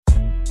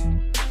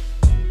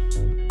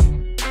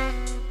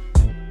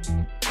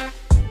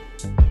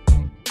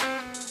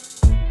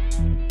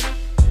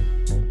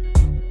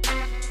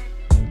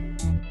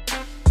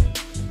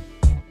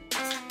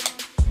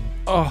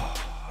Oh,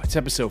 it's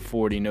episode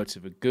 40, Notes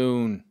of a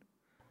Goon.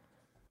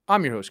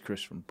 I'm your host,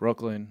 Chris from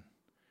Brooklyn.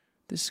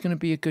 This is going to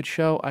be a good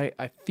show.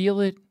 I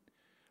feel it.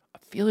 I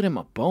feel it in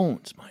my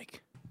bones,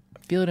 Mike. I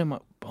feel it in my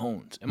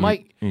bones. And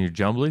Mike... In your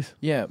jumblies?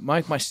 Yeah,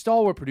 Mike, my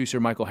stalwart producer,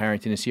 Michael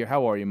Harrington, is here.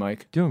 How are you,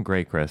 Mike? Doing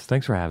great, Chris.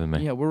 Thanks for having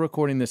me. Yeah, we're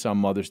recording this on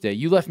Mother's Day.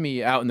 You left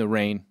me out in the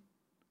rain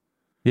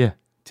Yeah.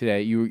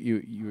 today. You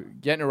were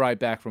getting a ride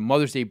back from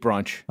Mother's Day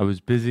brunch. I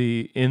was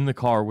busy in the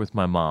car with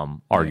my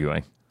mom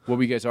arguing. What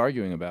were you guys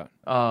arguing about?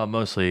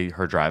 Mostly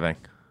her driving.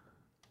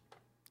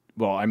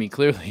 Well, I mean,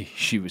 clearly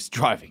she was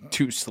driving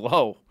too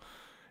slow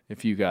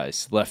if you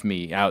guys left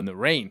me out in the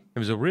rain. It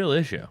was a real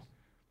issue.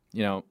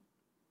 You know,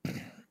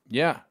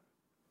 yeah.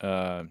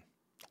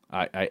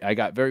 I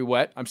got very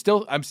wet. I'm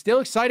still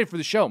excited for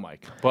the show,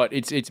 Mike. But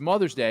it's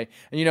Mother's Day,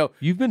 and you know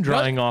You've been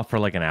drying off for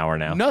like an hour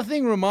now.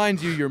 nothing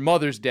reminds you your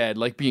mother's dead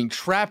like being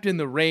trapped in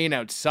the rain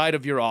outside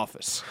of your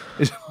office.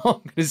 Is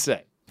all I'm gonna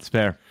say. It's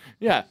fair.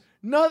 Yeah,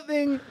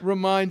 nothing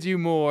reminds you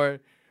more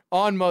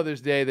on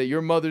Mother's Day that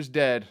your mother's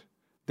dead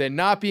than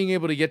not being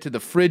able to get to the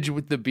fridge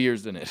with the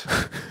beers in it.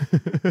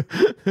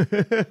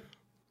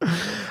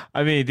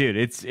 I mean, dude,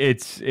 it's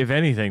if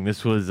anything,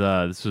 this was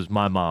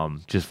my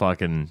mom just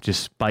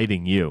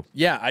spiting you.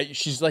 Yeah,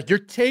 she's like, you're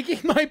taking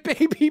my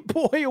baby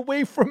boy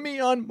away from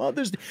me on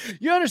Mother's Day.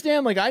 You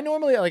understand? Like, I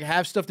normally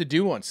have stuff to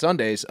do on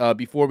Sundays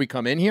before we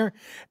come in here,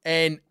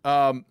 and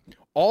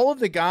all of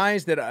the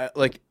guys that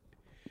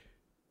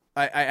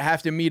I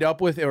have to meet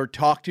up with or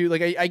talk to,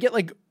 like I get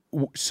like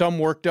some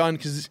work done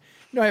because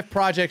I have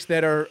projects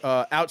that are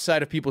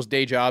outside of people's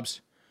day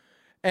jobs,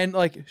 and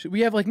like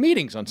we have like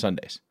meetings on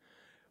Sundays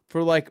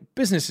for like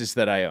businesses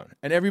that I own.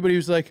 And everybody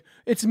was like,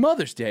 it's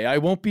Mother's Day, I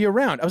won't be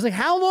around. I was like,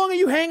 how long are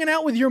you hanging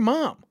out with your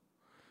mom?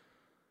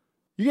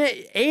 You get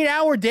an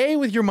 8-hour day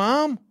with your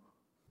mom?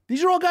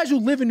 These are all guys who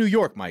live in New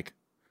York, Mike.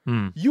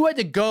 You had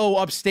to go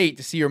upstate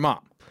to see your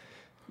mom.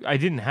 I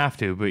didn't have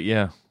to, but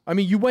yeah. I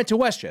mean, you went to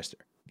Westchester.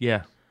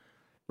 Yeah.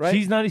 Right?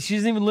 She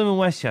doesn't even live in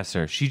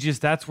Westchester.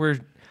 That's where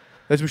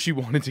she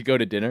wanted to go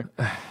to dinner.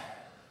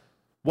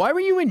 Why were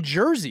you in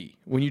Jersey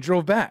when you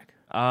drove back?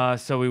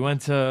 So we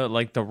went to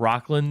like the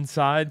Rockland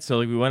side. So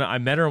like I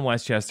met her in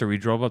Westchester. We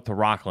drove up to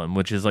Rockland,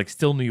 which is like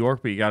still New York,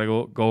 but you got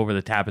to go over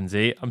the Tappan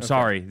Zee. I'm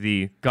sorry,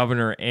 the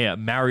Governor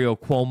Mario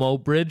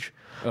Cuomo Bridge.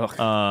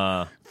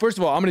 Ugh. First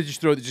of all, I'm going to just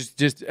throw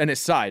just an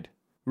aside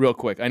real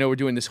quick. I know we're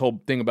doing this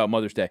whole thing about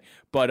Mother's Day,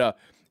 but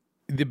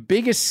the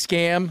biggest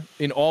scam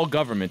in all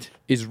government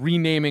is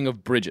renaming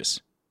of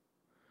bridges.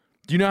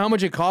 Do you know how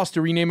much it costs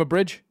to rename a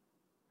bridge?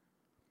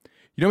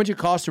 You know how much it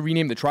costs to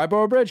rename the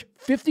Triborough Bridge?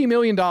 $50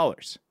 million.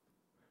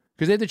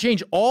 Because they have to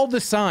change all the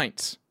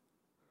signs.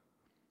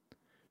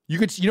 You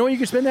know what you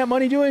could spend that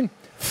money doing?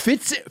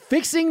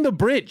 Fixing the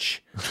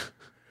bridge.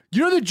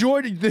 You know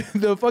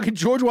the fucking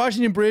George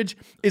Washington Bridge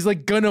is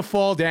like gonna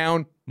fall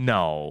down?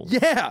 No.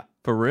 Yeah.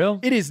 For real?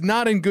 It is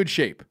not in good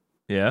shape.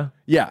 Yeah?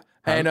 Yeah.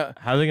 How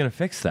are they going to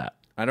fix that?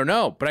 I don't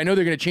know, but I know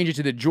they're going to change it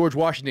to the George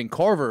Washington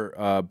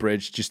Carver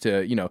Bridge just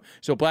to,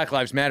 so Black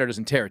Lives Matter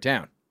doesn't tear it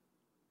down.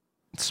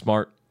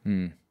 Smart.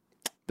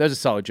 That's a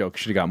solid joke.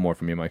 Should have got more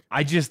from you, Mike.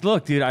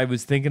 Look, dude, I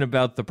was thinking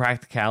about the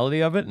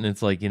practicality of it, and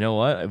it's like, you know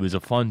what? It was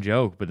a fun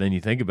joke, but then you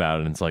think about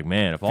it, and it's like,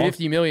 man, if all...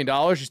 $50 million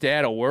just to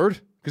add a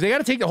word? Because they got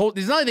to take the whole...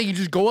 It's not like they can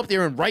just go up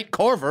there and write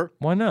Carver.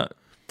 Why not?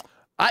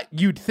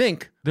 You'd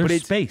think. There's but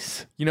it's,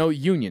 space.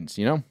 Unions,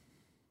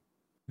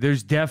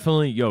 There's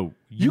definitely...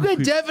 You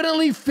could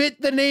definitely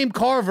fit the name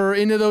Carver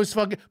into those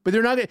fucking... But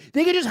they're not going to...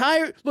 They could just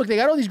hire... Look, they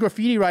got all these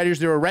graffiti writers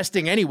they're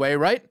arresting anyway,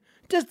 right?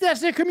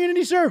 That's their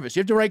community service.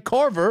 You have to write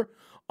Carver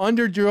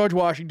under George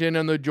Washington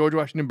on the George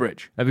Washington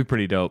Bridge. That'd be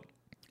pretty dope.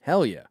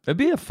 Hell yeah. That'd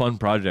be a fun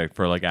project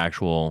for like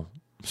actual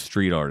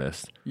street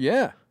artists.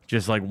 Yeah.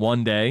 Just like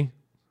one day,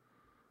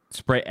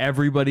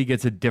 everybody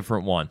gets a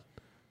different one.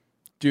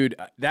 Dude,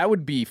 that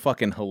would be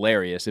fucking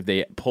hilarious if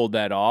they pulled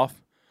that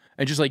off.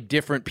 And just like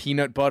different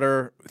peanut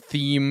butter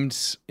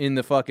themes in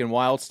the fucking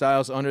wild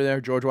styles under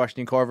there, George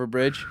Washington Carver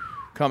Bridge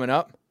coming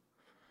up.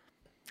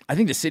 I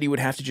think the city would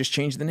have to just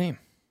change the name.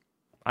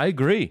 I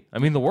agree. I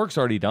mean, the work's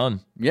already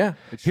done. Yeah.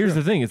 Here's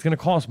the thing. It's going to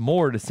cost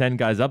more to send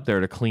guys up there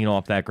to clean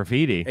off that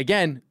graffiti.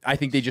 Again, I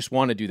think they just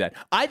want to do that.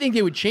 I think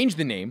they would change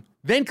the name,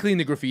 then clean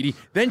the graffiti,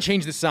 then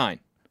change the sign.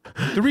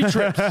 3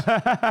 trips.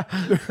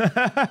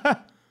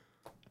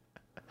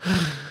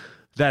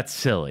 That's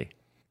silly.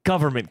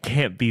 Government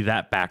can't be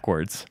that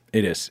backwards.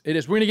 It is.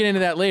 We're going to get into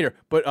that later.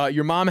 But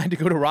your mom had to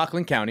go to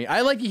Rockland County.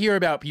 I like to hear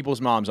about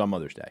people's moms on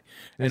Mother's Day.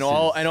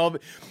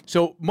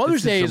 So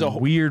Mother's Day is a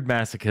weird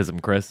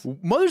masochism, Chris.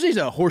 Mother's Day is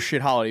a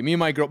horseshit holiday. Me and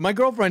my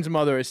girlfriend's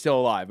mother is still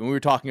alive, and we were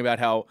talking about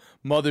how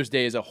Mother's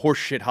Day is a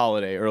horseshit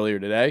holiday earlier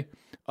today.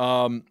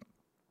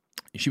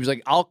 She was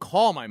like, "I'll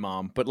call my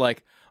mom, but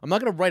like, I'm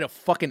not going to write a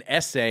fucking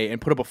essay and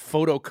put up a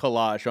photo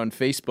collage on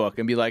Facebook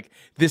and be like,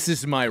 this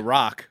is my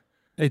rock."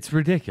 It's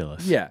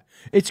ridiculous. Yeah.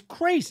 It's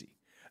crazy.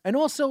 And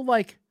also,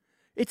 like,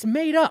 it's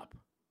made up,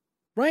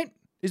 right?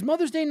 Is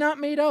Mother's Day not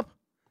made up?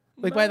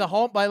 Like, by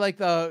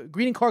the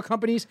greeting card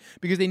companies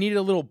because they needed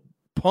a little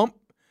pump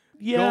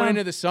going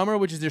into the summer,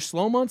 which is their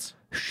slow months?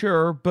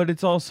 Sure, but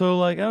it's also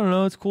like, I don't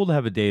know, it's cool to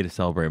have a day to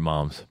celebrate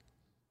moms.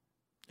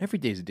 Every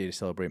day's a day to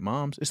celebrate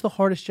moms. It's the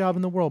hardest job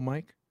in the world,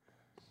 Mike.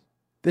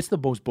 That's the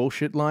most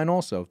bullshit line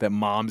also,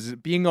 that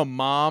being a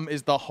mom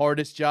is the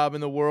hardest job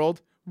in the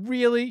world.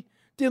 Really?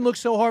 Didn't look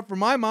so hard for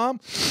my mom.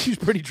 She was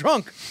pretty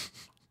drunk.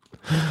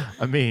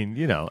 I mean,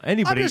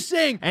 anybody. I'm just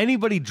saying.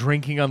 Anybody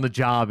drinking on the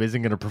job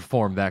isn't going to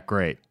perform that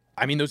great.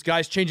 I mean, those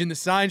guys changing the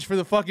signs for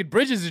the fucking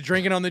bridges is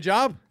drinking on the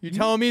job. You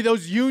telling me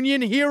those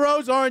union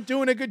heroes aren't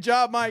doing a good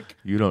job, Mike?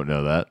 You don't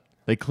know that.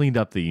 They cleaned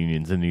up the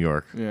unions in New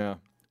York. Yeah.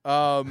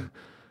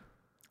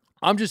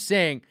 I'm just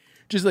saying,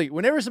 just like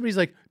whenever somebody's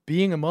like,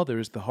 being a mother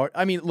is the hard.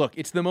 I mean, look,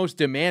 it's the most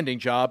demanding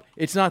job.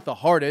 It's not the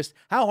hardest.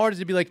 How hard is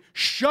it to be like,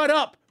 shut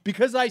up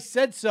because I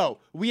said so.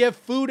 We have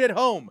food at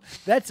home.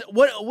 That's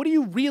what are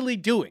you really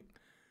doing?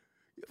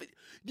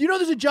 Do you know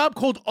there's a job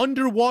called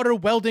underwater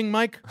welding,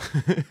 Mike?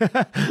 Do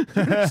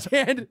you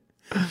understand?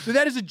 So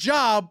that is a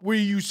job where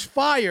you use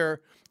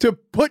fire to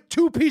put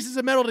two pieces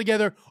of metal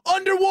together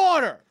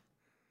underwater.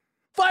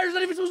 Fire's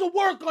not even supposed to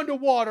work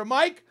underwater,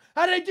 Mike.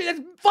 How did I do that?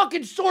 That's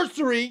fucking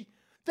sorcery.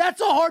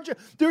 That's a hard job.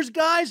 There's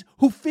guys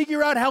who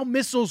figure out how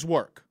missiles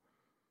work.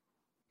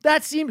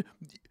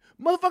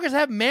 Motherfuckers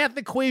have math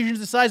equations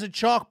the size of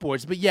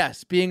chalkboards, but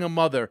yes, being a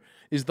mother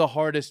is the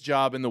hardest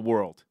job in the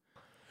world.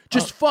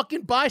 Just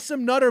fucking buy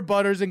some Nutter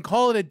Butters and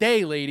call it a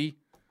day, lady.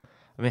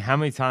 I mean, how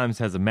many times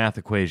has a math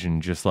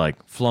equation just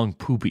like flung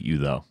poop at you,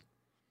 though?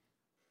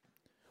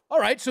 All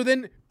right, so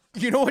then,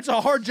 you know what's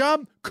a hard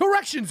job?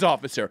 Corrections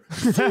officer,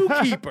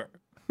 zookeeper.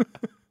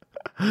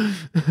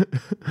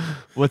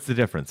 What's the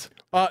difference?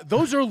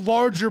 Those are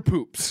larger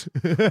poops.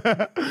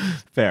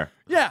 Fair.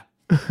 Yeah.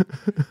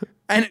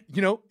 And,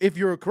 if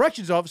you're a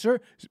corrections officer,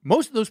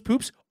 most of those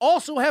poops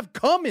also have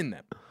cum in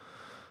them.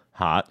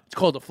 Hot. It's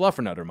called a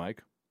fluffernutter,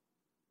 Mike.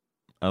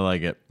 I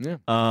like it. Yeah.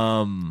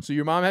 So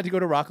your mom had to go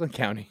to Rockland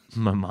County.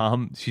 My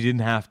mom, she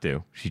didn't have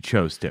to. She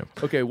chose to.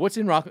 Okay, what's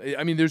in Rockland?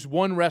 I mean, there's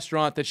one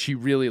restaurant that she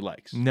really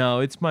likes. No,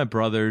 it's my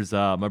brother's.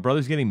 My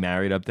brother's getting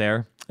married up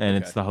there, and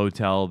it's the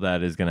hotel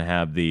that is going to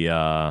have the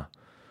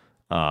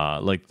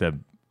like the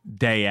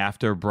day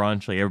after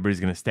brunch. Like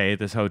everybody's going to stay at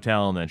this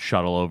hotel and then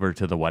shuttle over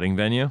to the wedding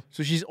venue.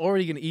 So she's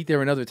already going to eat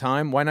there another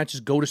time. Why not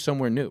just go to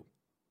somewhere new?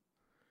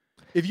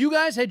 If you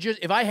guys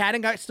if I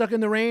hadn't got stuck in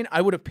the rain,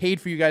 I would have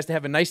paid for you guys to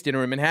have a nice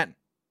dinner in Manhattan.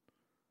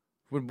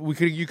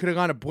 You could have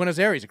gone to Buenos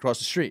Aires across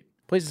the street.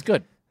 Place is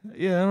good.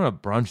 Yeah, I don't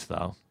have brunch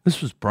though.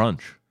 This was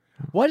brunch.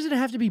 Why does it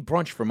have to be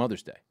brunch for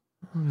Mother's Day?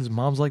 His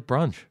mom's like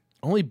brunch.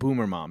 Only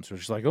boomer moms are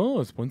just like, oh,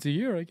 it's once a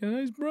year. I get a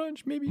nice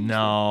brunch, maybe. No,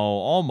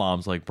 all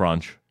moms like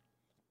brunch.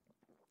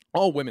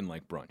 All women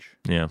like brunch.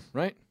 Yeah.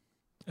 Right?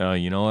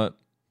 You know what?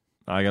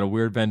 I got a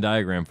weird Venn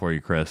diagram for you,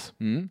 Chris.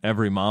 Mm-hmm.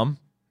 Every mom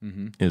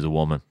is a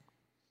woman.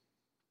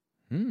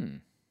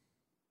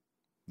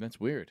 That's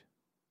weird.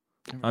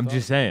 I'm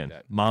just saying,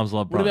 moms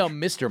love brunch. What about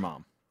Mr.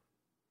 Mom?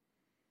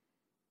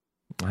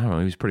 I don't know.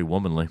 He was pretty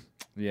womanly.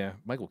 Yeah,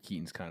 Michael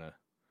Keaton's kind of...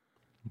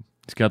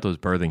 He's got those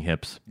birthing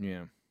hips.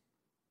 Yeah.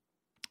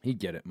 He'd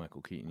get it,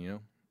 Michael Keaton, You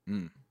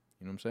know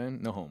what I'm saying?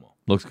 No homo.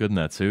 Looks good in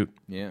that suit.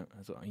 Yeah,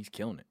 he's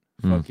killing it.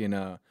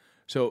 Fucking,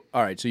 so,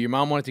 all right, so your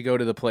mom wanted to go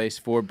to the place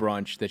for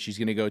brunch that she's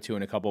going to go to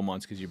in a couple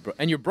months because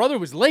your brother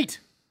was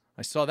late.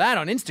 I saw that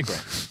on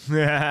Instagram.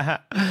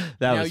 That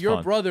now, was your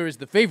fun. brother is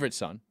the favorite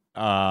son.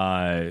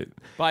 By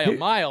a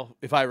mile,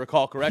 if I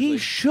recall correctly. He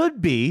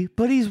should be,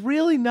 but he's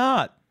really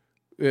not.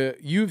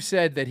 You've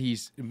said that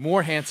he's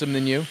more handsome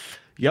than you.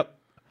 Yep.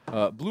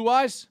 Blue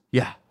eyes?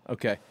 Yeah.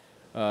 Okay.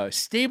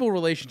 Stable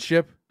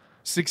relationship.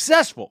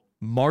 Successful.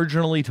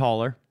 Marginally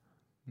taller.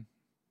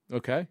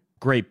 Okay.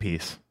 Great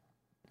piece.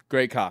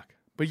 Great cock.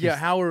 But yeah,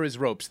 how are his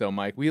ropes though,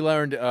 Mike? We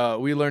learned in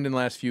the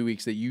last few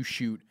weeks that you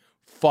shoot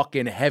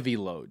fucking heavy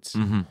loads.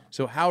 Mm-hmm.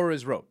 So how are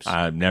his ropes?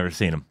 I've never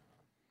seen him.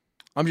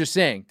 I'm just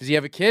saying. Does he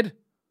have a kid?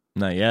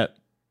 Not yet.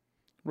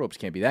 Ropes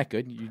can't be that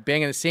good. You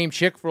banging the same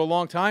chick for a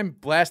long time,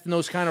 blasting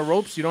those kind of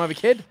ropes. You don't have a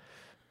kid?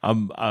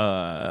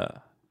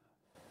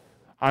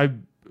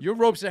 Your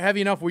ropes are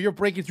heavy enough where you're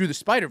breaking through the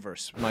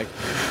Spider-Verse, Mike.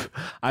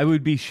 I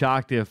would be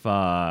shocked if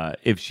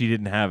she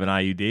didn't have an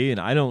IUD, and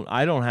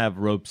I don't have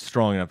ropes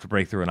strong enough to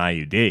break through an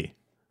IUD.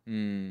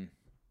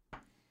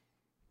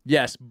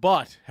 Yes,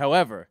 but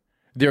however,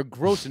 they're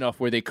gross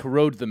enough where they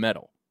corrode the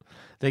metal.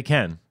 They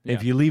can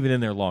if you leave it in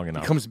there long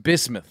enough. It becomes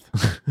bismuth.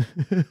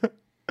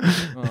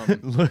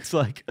 Looks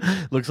like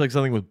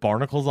something with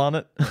barnacles on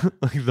it,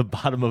 like the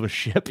bottom of a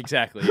ship.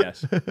 Exactly.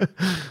 Yes.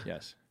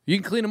 Yes. You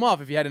can clean them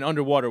off if you had an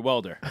underwater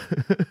welder.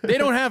 They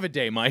don't have a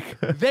day, Mike.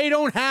 They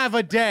don't have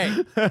a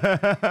day.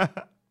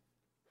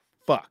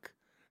 Fuck.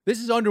 This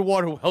is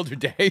underwater welder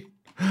day.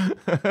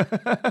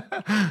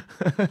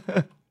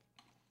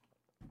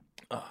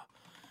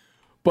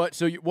 But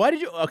so why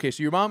did you? Okay,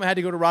 so your mom had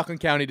to go to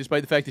Rockland County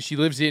despite the fact that she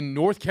lives in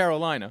North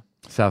Carolina.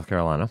 South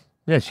Carolina.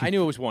 Yeah, I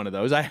knew it was one of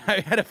those. I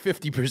had a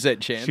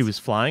 50% chance. She was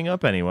flying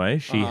up anyway.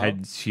 She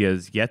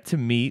has yet to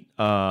meet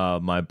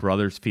my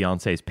brother's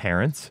fiance's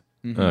parents.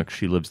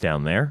 She lives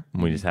down there,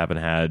 and we just haven't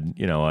had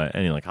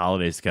any like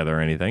holidays together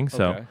or anything.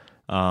 So,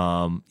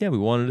 Okay. we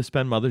wanted to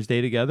spend Mother's Day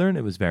together, and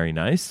it was very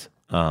nice.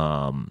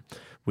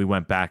 We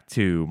went back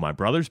to my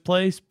brother's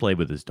place, played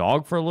with his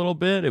dog for a little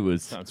bit. It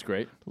was Sounds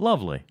great.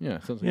 lovely. Yeah,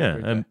 sounds like Yeah, a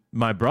great and day.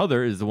 my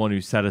brother is the one who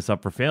set us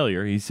up for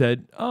failure. He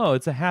said, "Oh,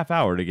 it's a half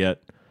hour to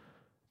get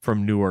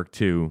from Newark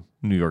to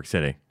New York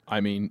City." I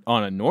mean,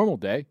 on a normal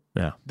day,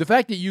 Yeah. the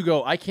fact that you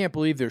go, I can't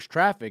believe there's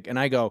traffic, and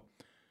I go,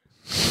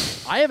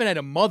 I haven't had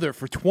a mother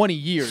for 20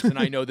 years, and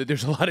I know that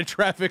there's a lot of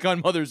traffic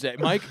on Mother's Day,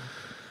 Mike.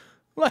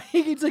 Like,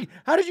 it's like,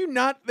 how did you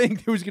not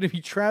think there was going to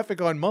be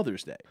traffic on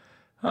Mother's Day?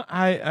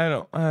 I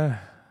don't.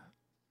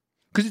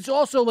 Because it's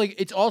also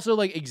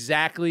like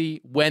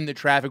exactly when the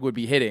traffic would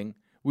be hitting.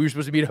 We were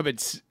supposed to meet up at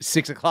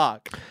 6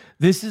 o'clock.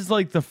 This is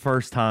like the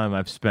first time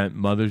I've spent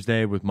Mother's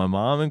Day with my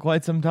mom in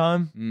quite some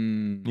time.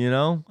 You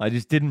know, I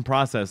just didn't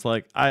process.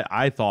 Like,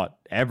 I thought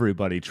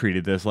everybody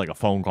treated this like a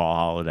phone call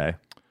holiday.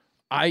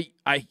 I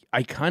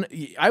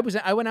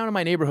went out in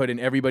my neighborhood and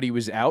everybody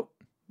was out.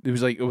 There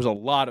was like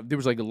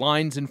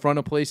lines in front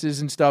of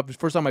places and stuff. It's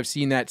the first time I've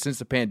seen that since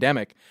the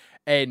pandemic.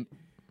 And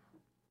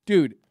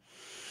dude,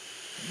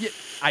 yeah,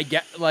 I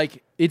get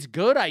like it's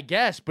good, I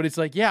guess, but it's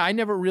like, yeah, I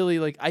never really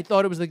like I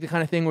thought it was like the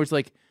kind of thing where it's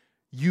like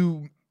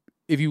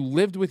if you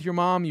lived with your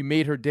mom, you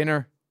made her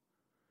dinner.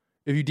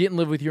 If you didn't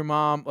live with your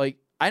mom, like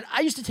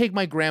I used to take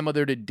my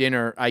grandmother to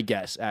dinner, I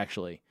guess,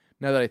 actually.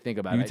 Now that I think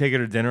about You it. take her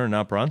to dinner and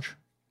not brunch?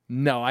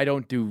 No, I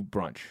don't do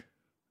brunch.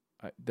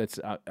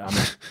 I'm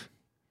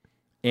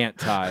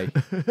anti.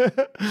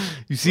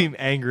 You seem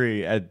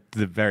angry at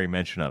the very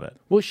mention of it.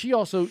 Well, she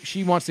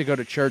wants to go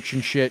to church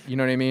and shit. You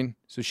know what I mean?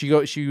 So she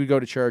would go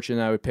to church,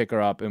 and I would pick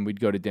her up, and we'd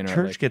go to dinner.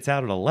 Church gets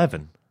out at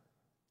 11.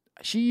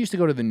 She used to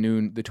go to the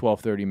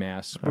 12:30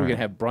 mass. We're gonna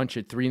have brunch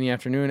at 3 in the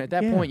afternoon. At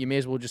that point, you may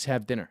as well just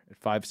have dinner at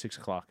 5, 6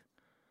 o'clock.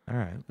 All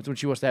right. That's when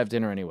she wants to have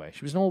dinner anyway.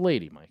 She was an old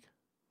lady, Mike.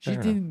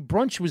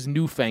 Brunch was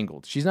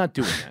newfangled. She's not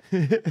doing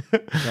that.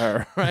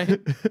 All right.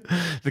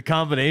 The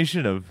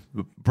combination of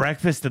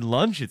breakfast and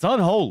lunch, it's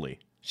unholy.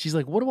 She's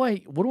like, what do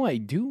I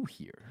do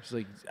here? She's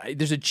like,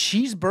 there's a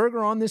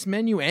cheeseburger on this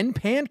menu and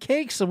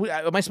pancakes. So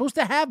am I supposed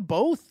to have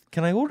both?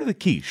 Can I order the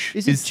quiche?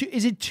 Is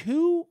it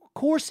two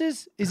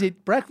courses? Is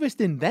it breakfast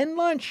and then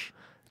lunch?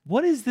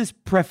 What is this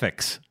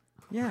prefix?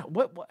 Yeah.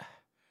 What?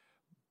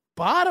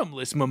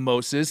 Bottomless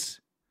mimosas.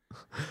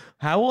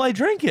 How will I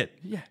drink it?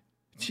 Yeah.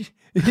 She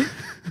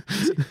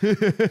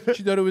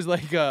thought it was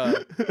like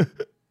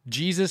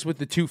Jesus with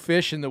the 2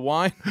 fish and the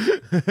wine.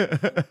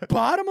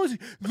 Bottomless.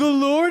 The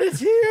Lord is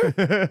here.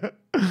 The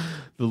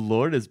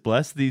Lord has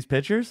blessed these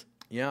pitchers?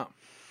 Yeah.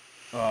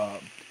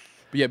 But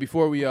yeah,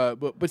 before we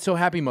but so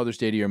happy Mother's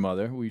Day to your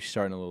mother. We're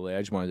starting a little late.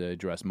 I just wanted to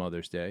address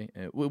Mother's Day,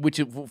 which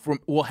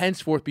will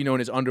henceforth be known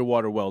as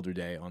Underwater Welder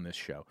Day on this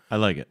show. I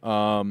like it.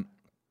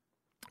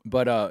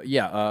 But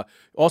yeah.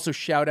 Also,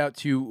 shout out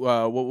to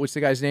what's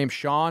the guy's name?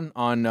 Sean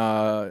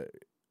on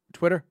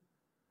Twitter.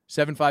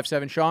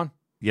 757 Sean.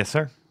 Yes,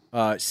 sir.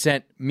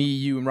 Sent me,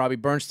 you, and Robbie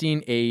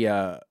Bernstein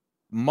a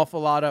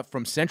muffalata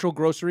from Central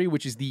Grocery,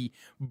 which is the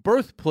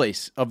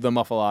birthplace of the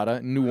muffalata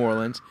in New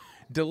Orleans.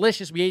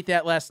 Delicious. We ate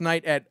that last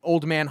night at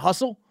Old Man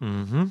Hustle.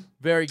 Mm-hmm.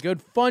 Very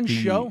good. Fun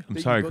show. I'm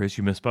sorry, Chris,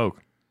 you misspoke.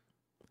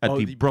 At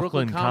the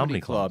Brooklyn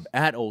Comedy Club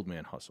at Old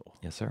Man Hustle.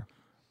 Yes, sir.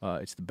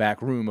 It's the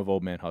back room of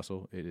Old Man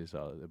Hustle. It is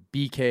the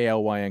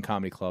BKLYN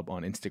Comedy Club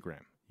on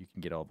Instagram. You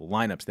can get all the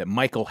lineups that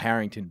Michael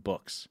Harrington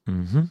books.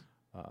 Mm-hmm.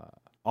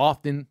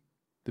 Often,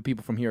 the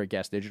people from here at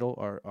Gas Digital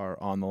are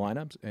on the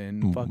lineups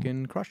and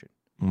fucking crush it.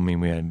 I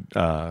mean, we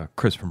had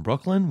Chris from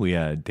Brooklyn. We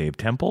had Dave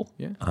Temple.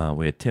 Yeah.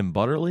 We had Tim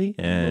Butterly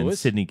and Louis.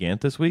 Sidney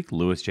Gant this week.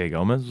 Louis J.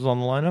 Gomez was on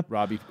the lineup.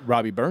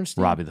 Robbie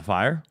Bernstein. Robbie the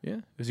Fire. Yeah,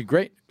 it was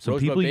great. Some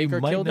Rosebud people Baker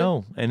you might killed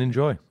know and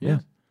enjoy. Yeah.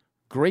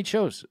 Great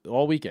shows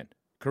all weekend.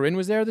 Corinne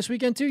was there this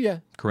weekend too. Yeah.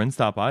 Corinne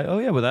stopped by. Oh,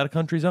 yeah, Without a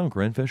Country Zone.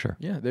 Corinne Fisher.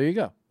 Yeah, there you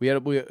go. We had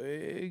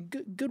a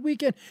good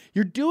weekend.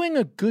 You're doing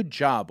a good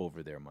job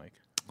over there, Mike.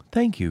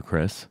 Thank you,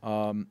 Chris.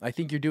 I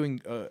think you're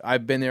doing.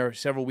 I've been there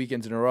several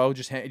weekends in a row,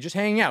 just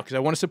hanging out because I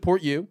want to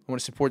support you. I want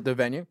to support the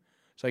venue,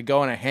 so I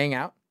go and I hang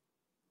out,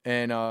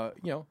 and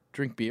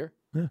drink beer.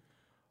 Yeah.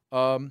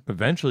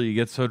 Eventually, you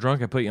get so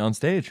drunk, I put you on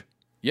stage.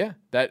 Yeah,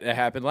 that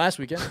happened last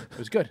weekend. It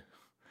was good.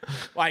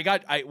 Well,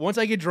 once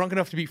I get drunk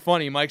enough to be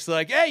funny, Mike's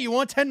like, "Hey, you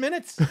want 10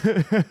 minutes?"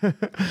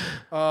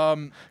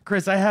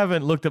 Chris, I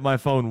haven't looked at my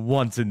phone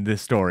once in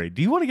this story.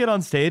 Do you want to get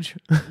on stage?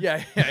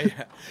 Yeah.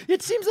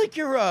 It seems like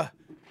you're right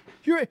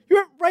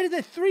at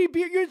that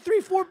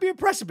 3-4 beer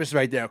precipice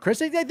right now, Chris.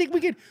 I think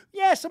we could.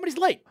 Yeah, somebody's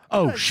late.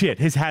 Oh shit,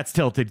 his hat's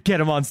tilted. Get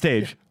him on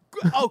stage.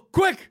 Oh,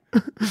 quick!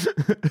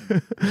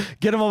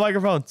 Get him on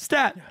microphone.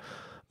 Stat.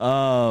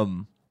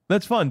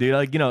 That's fun, dude.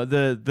 Like,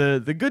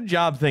 the good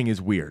job thing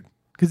is weird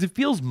because it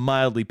feels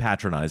mildly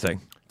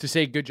patronizing. To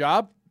say good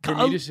job? For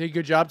me to say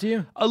good job to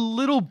you? A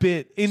little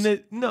bit.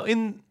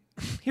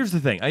 Here's the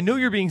thing. I know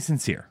you're being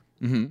sincere,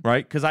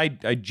 right? Because I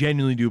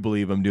genuinely do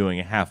believe I'm doing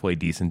a halfway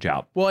decent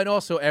job. Well, and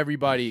also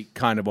everybody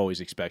kind of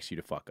always expects you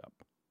to fuck up.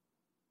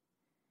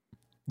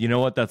 You know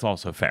what? That's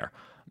also fair.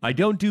 I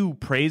don't do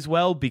praise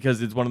well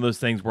because it's one of those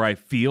things where I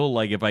feel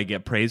like if I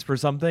get praise for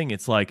something,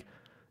 it's like,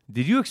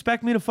 did you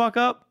expect me to fuck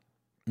up?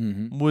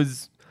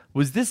 Was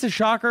Was this a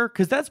shocker?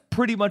 Because that's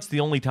pretty much the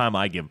only time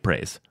I give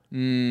praise.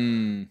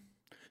 You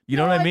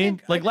know what I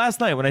mean? Like last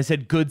night when I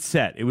said good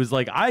set, it was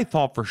like I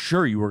thought for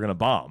sure you were going to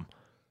bomb.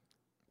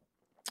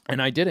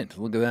 And I didn't.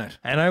 Look at that.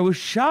 And I was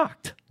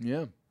shocked.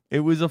 Yeah. It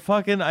was a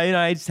fucking,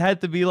 I just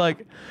had to be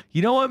like,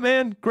 you know what,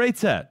 man? Great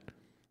set.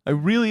 I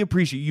really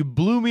appreciate it. You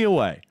blew me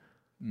away.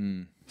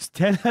 It's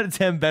 10 out of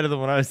 10 better than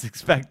what I was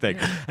expecting.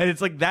 And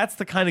it's like, that's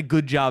the kind of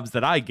good jobs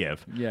that I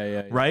give.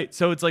 Yeah. Right?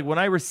 So it's like when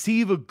I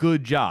receive a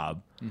good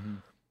job,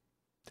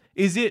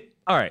 is it,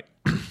 all right,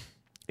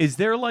 is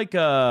there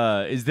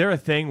a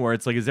thing where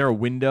it's like, is there a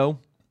window?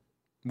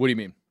 What do you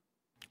mean?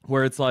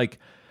 Where it's like,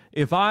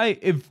 if I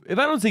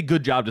don't say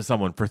good job to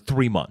someone for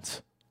 3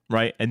 months,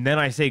 right, and then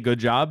I say good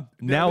job,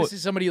 now this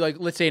is somebody like,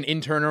 let's say an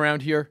intern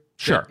around here.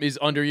 Sure. Is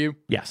under you.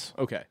 Yes.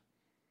 Okay.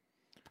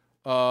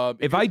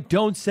 If I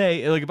don't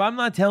say, like, if I'm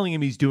not telling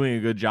him he's doing a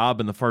good job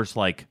in the first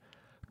like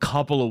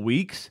couple of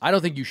weeks, I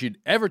don't think you should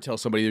ever tell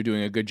somebody they're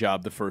doing a good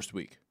job the first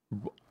week.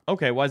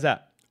 okay, why is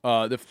that?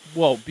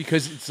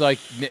 Because it's like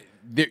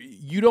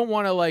you don't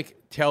want to like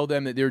tell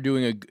them that they're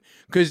doing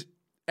because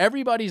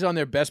everybody's on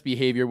their best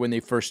behavior when they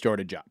first start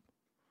a job.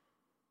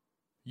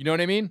 You know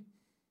what I mean?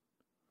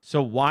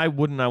 So why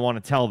wouldn't I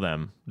want to tell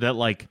them that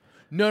like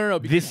no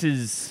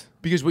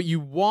because what you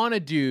want to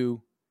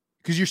do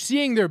because you're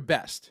seeing their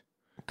best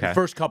the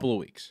first couple of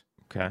weeks.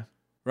 Okay.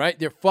 Right?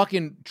 They're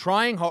fucking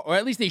trying hard, or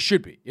at least they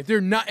should be. If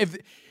they're not, if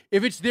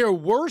it's their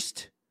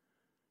worst,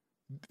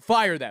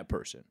 fire that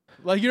person.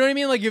 Like, you know what I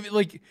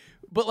mean?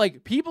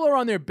 But people are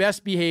on their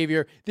best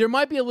behavior. There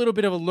might be a little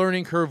bit of a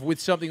learning curve with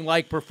something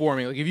like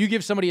performing. Like if you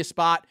give somebody a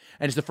spot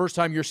and it's the first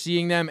time you're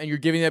seeing them and you're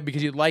giving them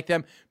because you like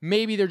them,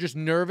 maybe they're just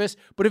nervous.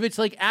 But if it's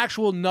like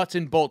actual nuts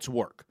and bolts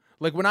work,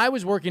 like when I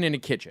was working in a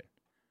kitchen,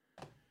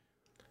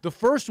 the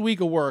first week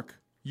of work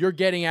you're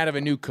getting out of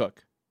a new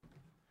cook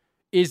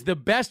is the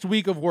best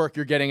week of work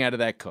you're getting out of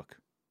that cook.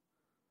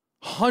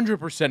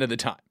 100% of the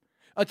time.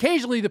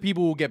 Occasionally the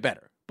people will get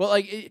better.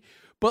 But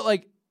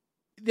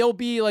they'll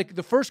be like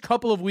the first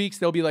couple of weeks,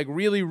 they'll be like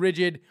really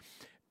rigid.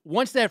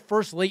 Once that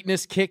first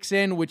lateness kicks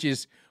in, which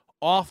is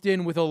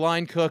often with a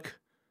line cook,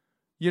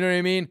 you know what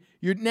I mean?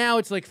 Now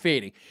it's like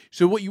fading.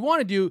 So what you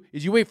want to do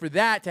is you wait for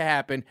that to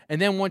happen,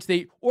 and then once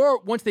they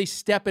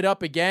step it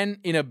up again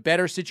in a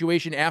better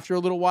situation after a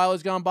little while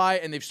has gone by,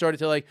 and they've started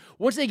to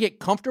once they get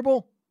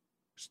comfortable,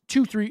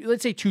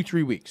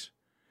 2-3 weeks.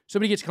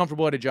 Somebody gets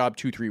comfortable at a job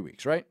 2-3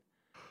 weeks, right?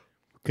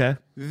 Okay.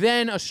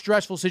 Then a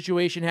stressful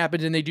situation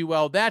happens and they do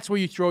well. That's where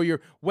you throw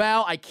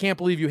I can't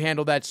believe you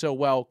handled that so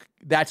well.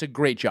 That's a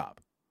great job.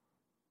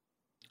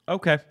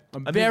 Okay.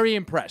 I'm very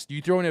impressed.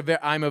 You throw in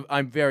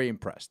I'm very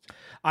impressed.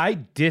 I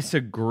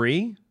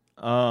disagree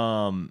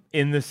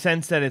in the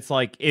sense that it's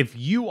like if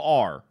you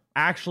are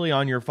actually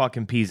on your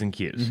fucking P's and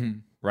Q's,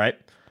 right?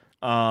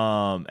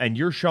 And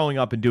you're showing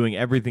up and doing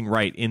everything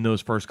right in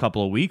those first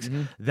couple of weeks,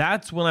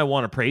 that's when I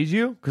want to praise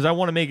you because I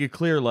want to make it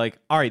clear, like,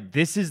 all right,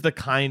 this is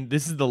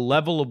the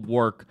level of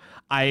work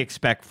I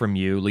expect from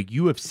you. Like,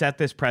 you have set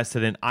this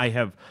precedent. I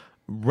have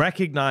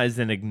recognized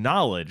and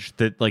acknowledged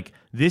that, like,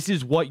 this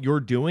is what you're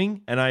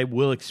doing, and I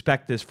will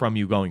expect this from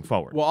you going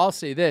forward. Well, I'll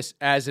say this,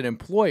 as an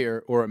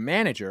employer or a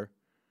manager,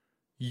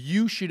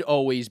 you should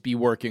always be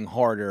working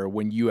harder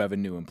when you have a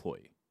new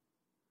employee.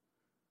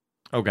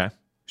 Okay.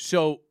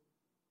 So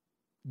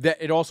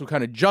that it also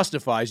kind of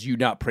justifies you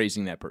not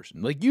praising that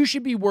person. Like you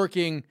should be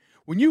working,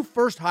 when you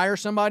first hire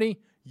somebody,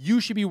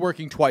 you should be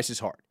working twice as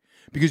hard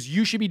because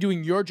you should be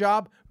doing your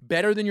job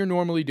better than you're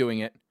normally doing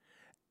it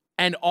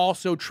and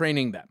also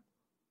training them.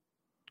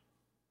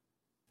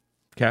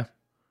 Okay.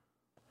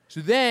 So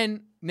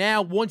then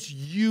now once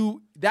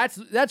that's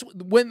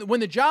when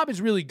the job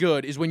is really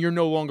good is when you're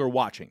no longer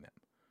watching them.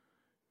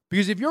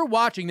 Because if you're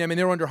watching them and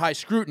they're under high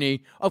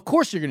scrutiny, of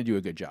course you're going to do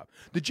a good job.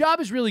 The job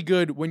is really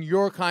good when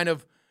you're kind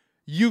of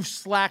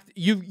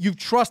you've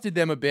trusted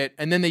them a bit,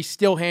 and then they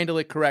still handle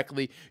it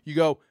correctly. You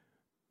go,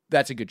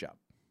 that's a good job.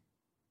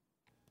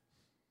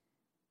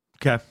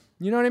 Okay.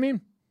 You know what I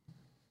mean?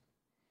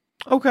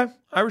 Okay.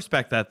 I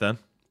respect that then.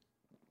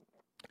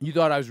 You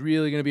thought I was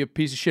really going to be a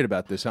piece of shit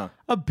about this, huh?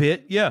 A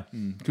bit, yeah.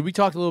 Because we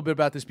talked a little bit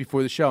about this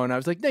before the show, and I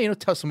was like, no, you don't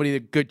tell somebody a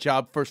good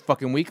job first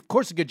fucking week. Of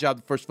course a good job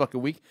the first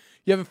fucking week.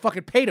 You haven't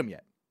fucking paid them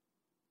yet.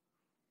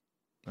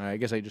 All right, I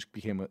guess I just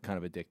became kind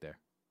of a dick there.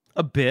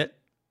 A bit.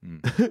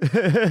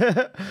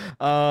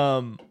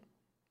 I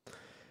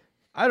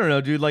don't know,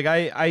 dude. Like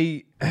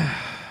I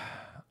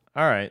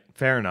all right,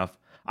 fair enough.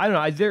 I don't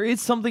know. There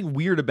is something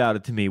weird about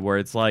it to me where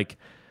it's like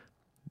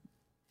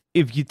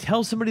if you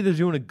tell somebody they're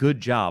doing a good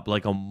job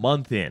like a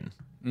month in,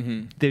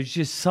 there's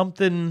just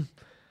something,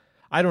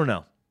 I don't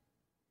know.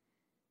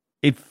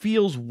 It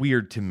feels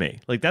weird to me.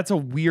 Like that's a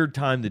weird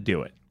time to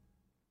do it.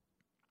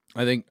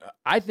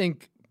 I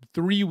think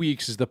 3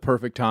 weeks is the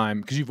perfect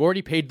time because you've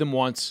already paid them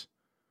once.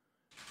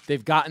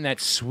 They've gotten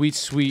that sweet,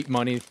 sweet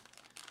money,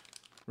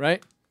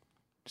 right?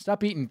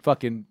 Stop eating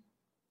fucking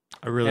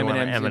I really want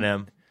an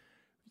M&M.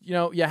 You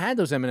know, you had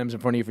those M&Ms in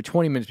front of you for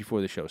 20 minutes before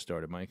the show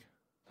started, Mike.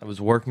 I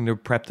was working to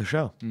prep the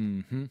show.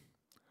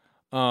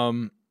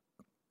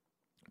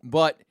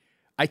 But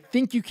I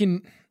think you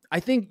can. I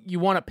think you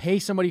want to pay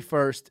somebody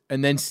first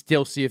and then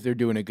still see if they're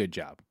doing a good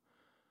job.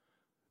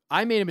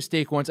 I made a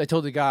mistake once. I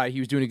told the guy he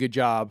was doing a good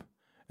job,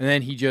 and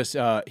then he just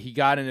he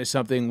got into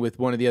something with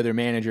one of the other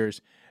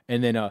managers,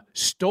 and then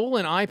stole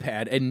an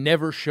iPad and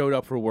never showed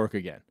up for work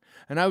again.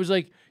 And I was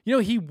like,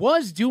 he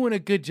was doing a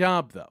good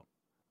job though.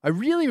 I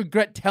really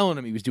regret telling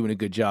him he was doing a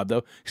good job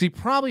though, because he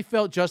probably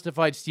felt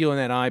justified stealing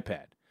that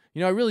iPad.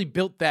 I really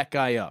built that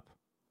guy up.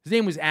 His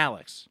name was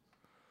Alex.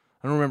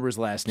 I don't remember his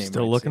last name.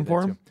 Still looking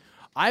for him?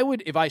 I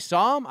would, if I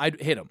saw him,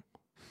 I'd hit him.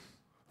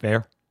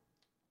 Fair.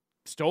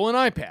 Stole an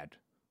iPad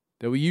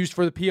that we used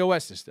for the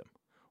POS system.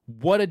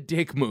 What a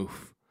dick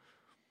move.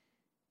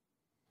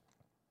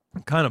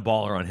 Kind of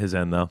baller on his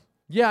end, though.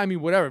 Yeah, I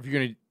mean, whatever. If you're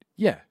going to,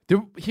 yeah.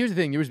 Here's the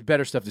thing. There was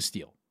better stuff to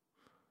steal.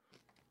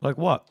 Like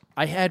what?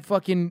 I had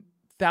fucking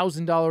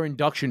 $1,000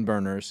 induction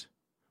burners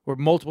or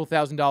multiple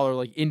 $1,000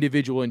 like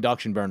individual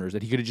induction burners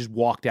that he could have just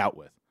walked out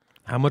with.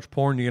 How much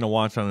porn are you going to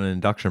watch on an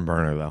induction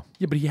burner, though?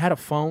 Yeah, but he had a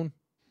phone.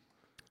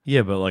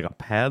 Yeah, but like a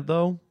pad,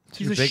 though?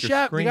 He's a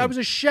chef. Screen. The guy was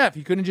a chef.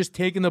 He couldn't just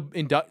taken the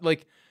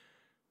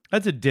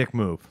That's a dick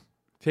move.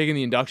 taking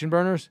the induction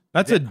burners.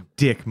 That's a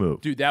dick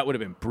move. Dude, that would have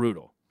been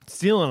brutal.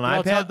 Stealing an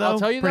iPad, though? I'll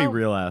tell you pretty though,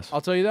 real ass.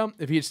 I'll tell you though,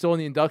 if he had stolen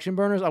the induction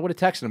burners, I would have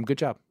texted him. Good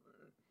job.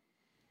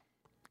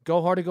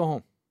 Go hard or go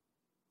home.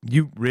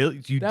 You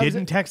really? You That was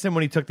didn't it. text him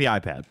when he took the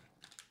iPad?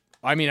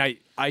 I mean, I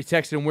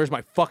texted him, "Where's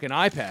my fucking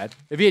iPad?"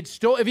 If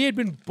he had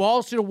been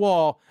balls to the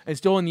wall and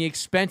stolen the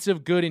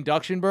expensive, good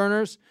induction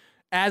burners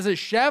as a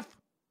chef,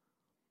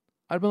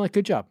 I'd have been like,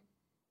 "Good job."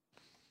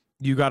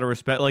 You got to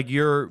respect, like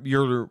your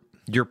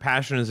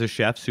passion as a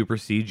chef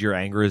supersedes your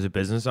anger as a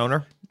business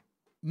owner.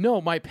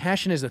 No, my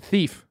passion as a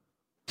thief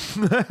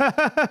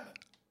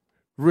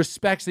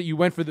respects that you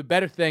went for the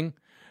better thing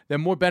that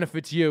more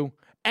benefits you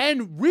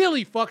and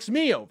really fucks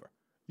me over.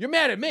 You're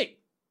mad at me.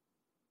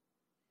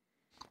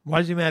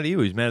 Why is he mad at you?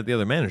 He's mad at the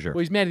other manager. Well,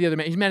 he's mad at the other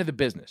man. He's mad at the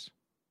business.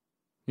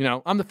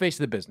 I'm the face of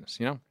the business.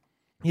 Yeah,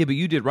 but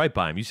you did right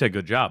by him. You said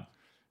good job.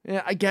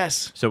 Yeah, I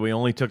guess. So we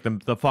only took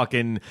the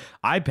fucking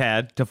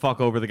iPad to fuck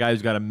over the guy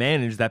who's got to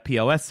manage that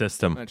POS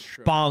system. That's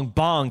true. Bong,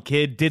 bong,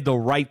 kid. Did the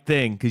right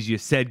thing because you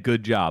said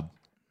good job.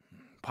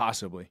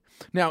 Possibly.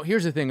 Now,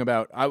 here's the thing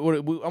about I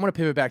want to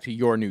pivot back to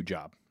your new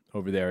job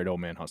over there at Old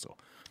Man Hustle.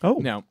 Oh.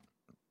 Now,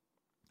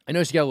 I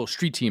noticed you got a little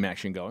street team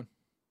action going.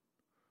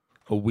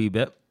 A wee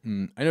bit.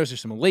 I noticed there's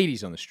some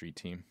ladies on the street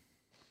team.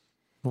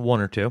 One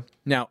or two.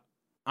 Now,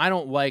 I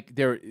don't like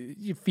they're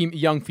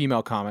young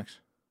female comics.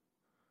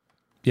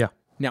 Yeah.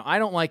 Now, I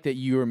don't like that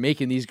you are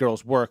making these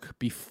girls work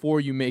before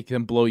you make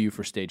them blow you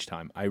for stage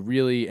time. I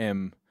really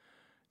am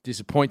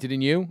disappointed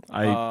in you.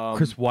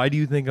 Chris, why do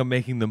you think I'm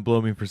making them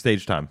blow me for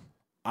stage time?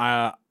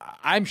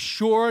 I'm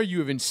sure you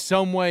have in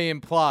some way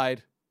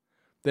implied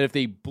that if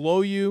they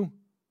blow you,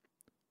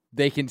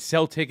 they can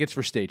sell tickets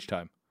for stage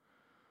time.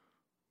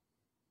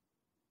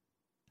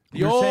 The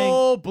You're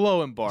old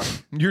blow and bark.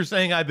 You're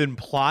saying I've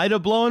implied a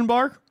blow and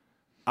bark?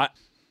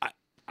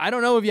 I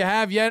don't know if you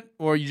have yet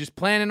or you're just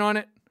planning on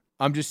it.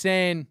 I'm just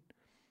saying,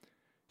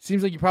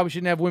 seems like you probably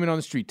shouldn't have women on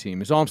the street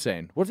team, is all I'm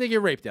saying. What if they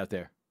get raped out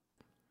there?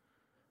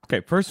 Okay,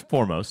 first and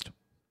foremost,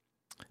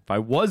 if I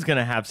was going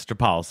to have such a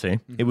policy,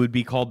 it would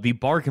be called the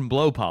bark and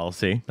blow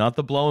policy, not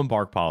the blow and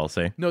bark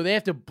policy. No, they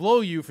have to blow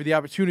you for the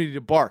opportunity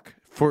to bark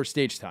for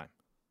stage time.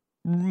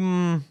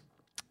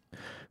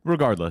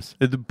 Regardless,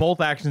 both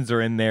actions are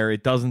in there.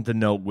 It doesn't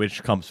denote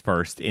which comes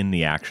first in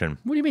the action.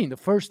 What do you mean? The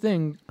first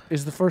thing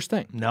is the first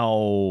thing.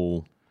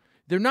 No.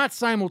 They're not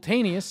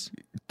simultaneous.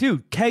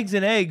 Dude, kegs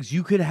and eggs,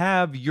 you could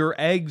have your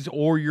eggs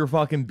or your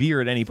fucking beer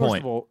at any First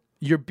point. of all,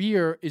 your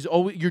beer is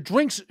always, your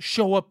drinks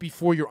show up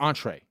before your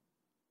entree.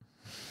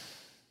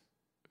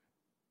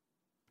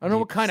 I don't know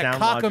what kind of Sound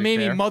logic cockamamie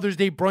there. Mother's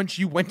Day brunch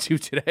you went to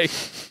today.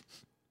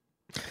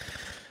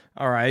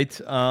 All right.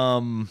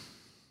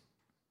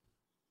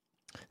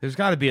 There's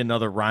got to be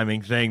another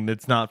rhyming thing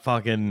that's not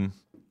fucking...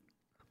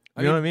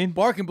 You know what I mean?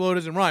 Bark and blow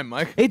doesn't rhyme,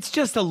 Mike. It's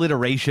just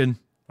alliteration.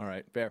 All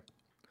right, fair.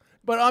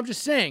 But I'm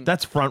just saying.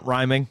 That's front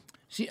rhyming.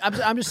 See,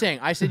 I'm just saying.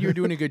 I said you were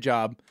doing a good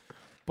job,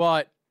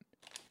 but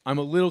I'm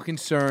a little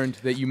concerned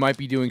that you might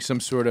be doing some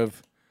sort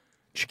of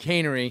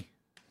chicanery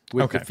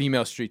with Okay. the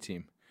female street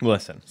team.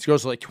 Listen. These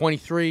girls are like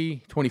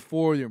 23,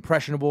 24. They're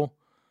impressionable.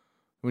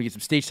 Want to get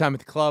some stage time at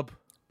the club.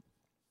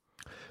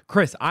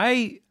 Chris,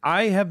 I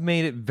have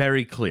made it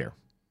very clear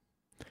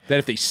That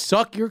if they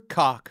suck your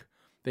cock,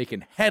 they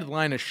can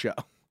headline a show.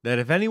 that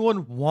if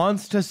anyone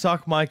wants to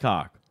suck my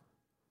cock,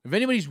 If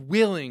anybody's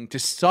willing to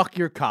suck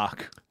your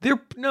cock,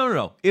 they're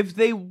no. If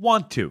they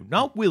want to,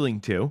 not willing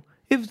to,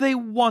 if they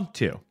want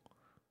to,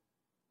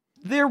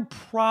 they're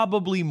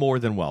probably more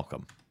than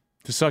welcome.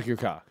 to suck your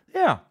cock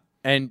Yeah.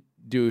 and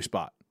do a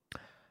spot.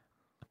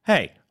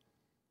 Hey,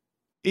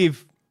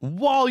 if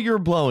while you're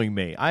blowing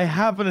me, I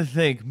happen to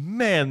think,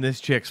 man, this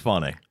chick's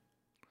funny.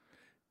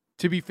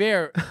 To be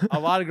fair, a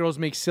lot of girls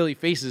make silly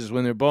faces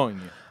when they're blowing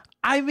you.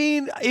 I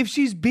mean, if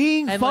she's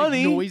being And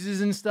funny. like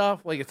noises and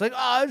stuff. Like it's like,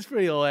 oh, it's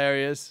pretty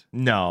hilarious.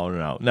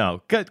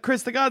 No.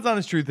 Chris, the God's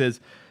honest truth is,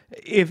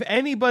 if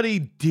anybody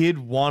did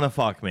want to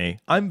fuck me,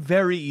 I'm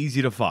very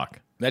easy to fuck.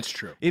 That's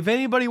true. If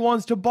anybody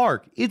wants to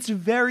bark, it's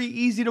very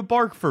easy to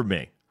bark for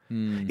me.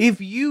 If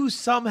you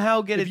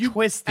somehow get it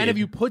twisted, And if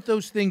you put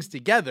those things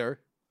together,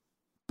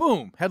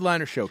 boom,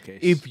 headliner showcase.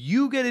 if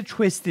you get it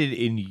twisted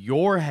in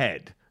your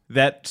head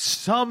that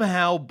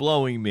somehow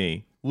blowing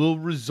me will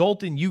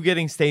result in you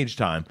getting stage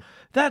time,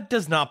 that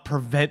does not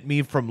prevent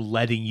me from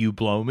letting you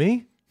blow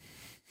me.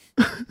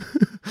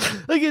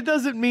 Like, it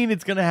doesn't mean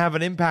it's going to have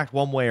an impact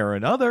one way or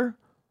another.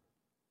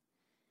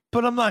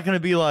 But I'm not going to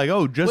be like,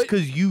 oh, just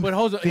because you. But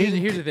hold on.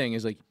 Here's the thing: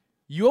 is like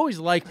you always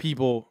like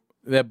people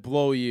that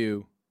blow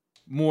you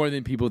more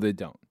than people that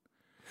don't.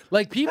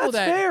 Like people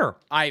That's that fair.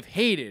 I've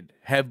hated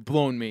have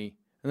blown me,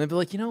 and they'd be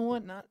like, you know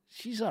what?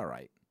 She's all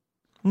right.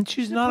 And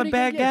she's not a pretty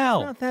bad good- yeah, gal.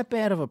 She's not that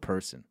bad of a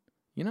person.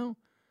 You know.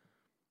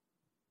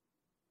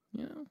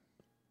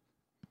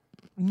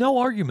 No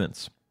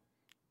arguments.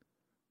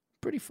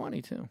 Pretty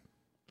funny too.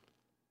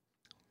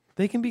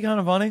 They can be kind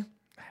of funny.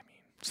 I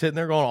mean, sitting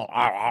there going,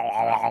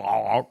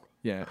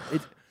 Yeah.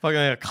 It's, fucking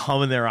like a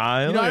cum in their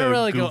eye. I don't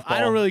really go. I goofball.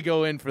 don't really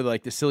go in for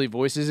like the silly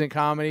voices in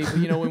comedy.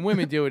 But when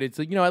women do it, it's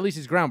like at least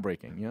it's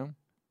groundbreaking.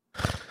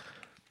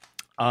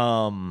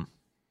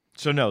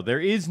 So no, there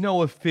is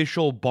no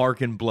official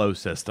bark and blow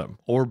system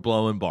or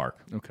blow and bark.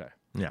 Okay.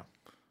 Yeah.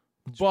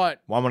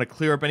 But Well, I want to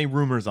clear up any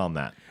rumors on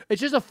that.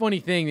 it's just a funny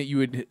thing that you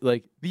would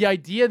like the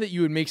idea that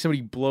you would make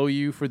somebody blow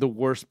you for the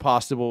worst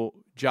possible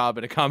job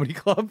at a comedy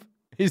club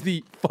is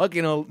the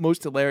fucking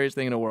most hilarious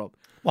thing in the world.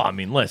 Well, I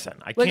mean, listen,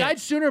 I Like can't. I'd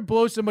sooner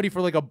blow somebody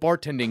for like a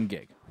bartending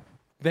gig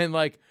than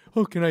like,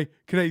 oh, can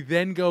I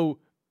then go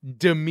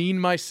demean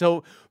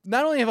myself?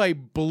 Not only have I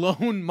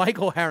blown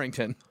Michael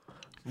Harrington,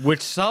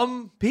 Which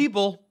some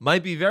people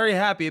might be very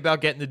happy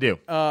about getting to do.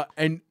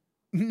 and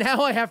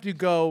now I have to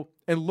go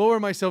and lower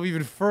myself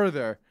even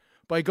further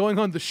by going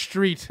on the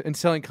street and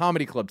selling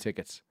comedy club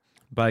tickets.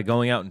 By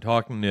going out and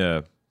talking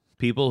to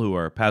people who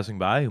are passing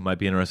by who might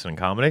be interested in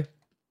comedy.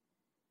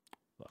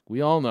 Look,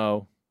 we all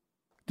know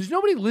there's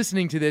nobody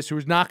listening to this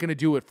who's not going to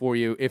do it for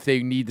you if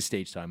they need the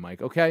stage time,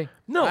 Mike, okay?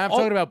 No, I'm all-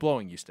 talking about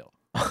blowing you still.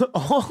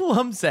 all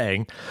I'm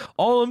saying,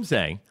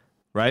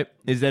 right,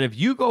 is that if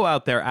you go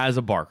out there as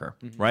a barker,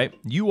 right,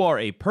 you are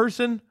a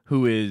person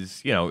who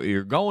is,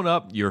 you're going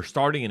up, you're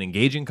starting an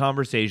engaging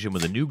conversation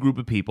with a new group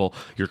of people,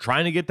 you're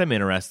trying to get them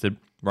interested,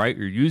 right?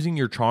 You're using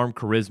your charm,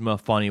 charisma,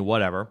 funny,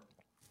 whatever,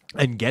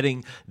 and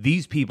getting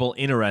these people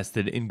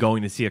interested in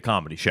going to see a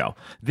comedy show.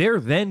 They're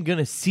then going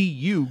to see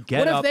you get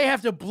What if up. they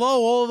have to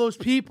blow all those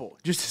people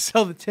just to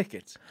sell the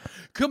tickets?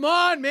 Come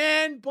on,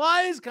 man.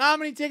 Buy his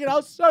comedy ticket.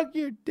 I'll suck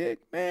your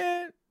dick,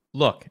 man.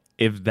 Look,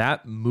 if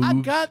that moves, I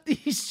got these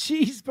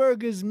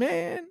cheeseburgers,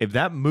 man. if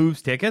that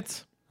moves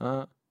tickets,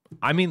 Uh,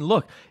 I mean,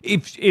 look,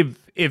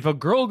 if a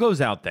girl goes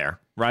out there,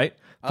 right,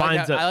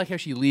 finds I like how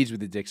she leads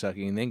with the dick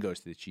sucking and then goes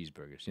to the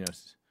cheeseburgers.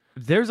 It's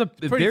there's a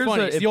if pretty there's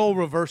funny. a It's if, the old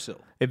reversal.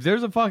 if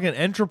there's a fucking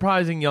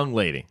enterprising young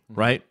lady,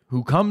 right,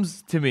 who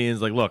comes to me and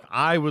is like, look,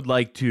 I would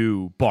like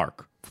to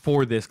bark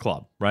for this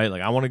club, right?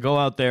 Like, I want to go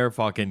out there,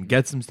 fucking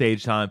get some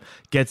stage time,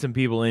 get some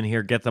people in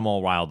here, get them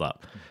all riled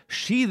up.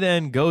 She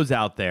then goes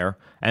out there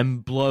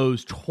and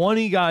blows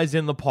 20 guys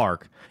in the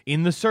park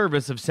in the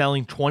service of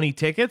selling 20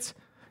 tickets.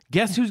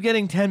 Guess who's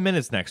getting 10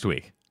 minutes next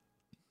week?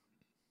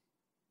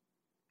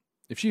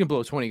 If she can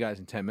blow 20 guys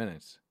in 10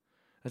 minutes,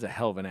 that's a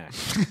hell of an act.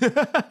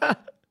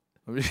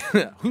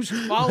 Who's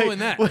following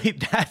that?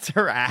 Wait, that's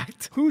her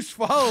act? Who's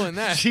following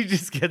that? She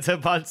just gets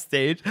up on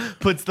stage,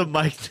 puts the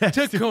mic next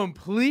To to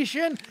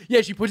completion?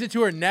 Yeah, she puts it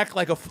to her neck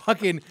like a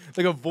fucking,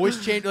 like a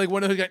voice change, like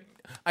one of those guys.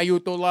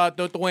 Ayutola,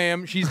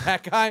 Totoam. She's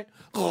that guy.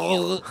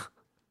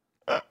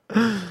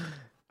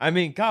 I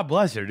mean, God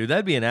bless her, dude.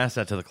 That'd be an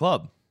asset to the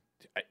club.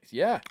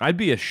 Yeah. I'd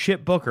be a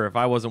shit booker if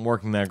I wasn't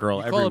working that girl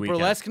every Call it weekend.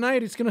 burlesque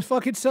night, it's going to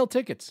fucking sell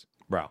tickets.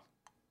 Bro.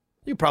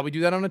 You could probably do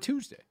that on a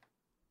Tuesday.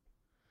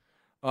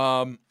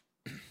 All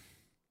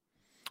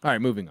right,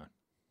 moving on.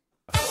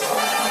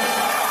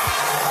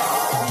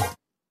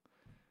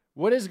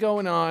 What is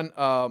going on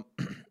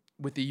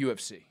with the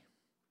UFC?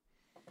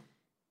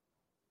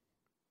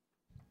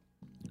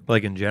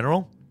 Like in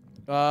general,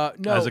 No.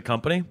 as a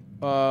company,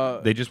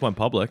 they just went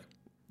public.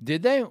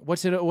 Did they?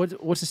 What's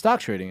the stock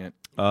trading at?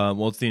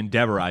 Well, it's the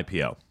Endeavor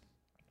IPO.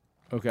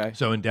 Okay.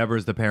 So Endeavor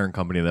is the parent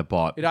company that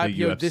bought It the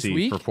IPO'd this UFC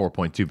week? for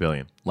 $4.2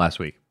 billion last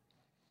week.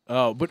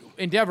 Oh, but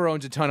Endeavor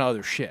owns a ton of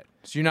other shit.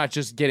 So you're not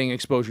just getting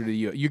exposure to the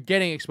you're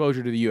getting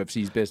exposure to the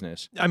UFC's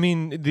business. I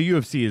mean, the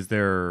UFC is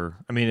their.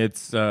 I mean,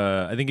 it's.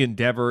 I think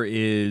Endeavor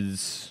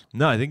is.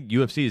 No, I think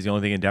UFC is the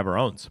only thing Endeavor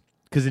owns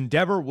because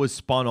Endeavor was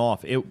spun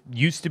off. It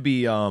used to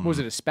be. Was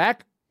it a SPAC?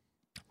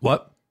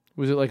 What?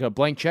 Was it like a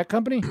blank check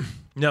company?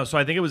 No, so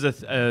I think it was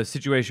a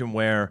situation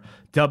where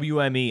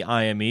WME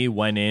IME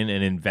went in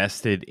and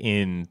invested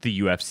in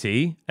the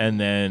UFC and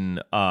then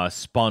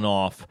spun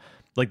off.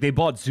 Like they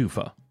bought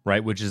Zuffa,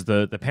 right, which is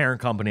the parent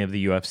company of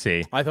the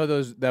UFC. I thought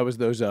that was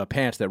those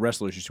pants that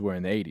wrestlers used to wear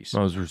in the 80s.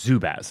 Those were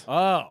Zubaz.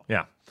 Oh.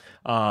 Yeah.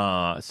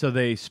 So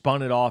they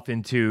spun off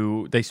the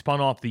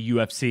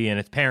UFC and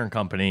its parent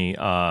company,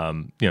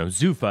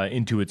 Zuffa,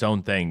 into its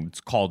own thing.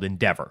 It's called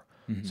Endeavor.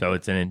 So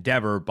it's an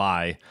Endeavor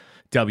by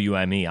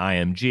WME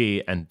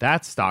IMG, and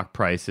that stock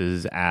price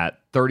is at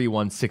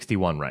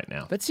 $31.61 right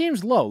now. That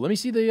seems low. Let me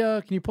see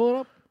the. Can you pull it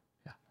up?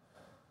 Yeah.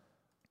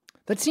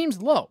 That seems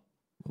low.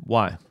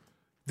 Why?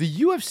 The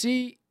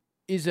UFC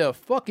is a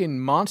fucking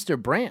monster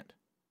brand.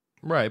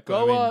 Right.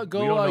 Go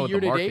year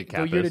to date.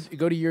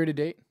 Go to year to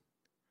date.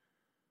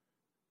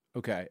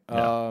 Okay.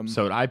 Yeah.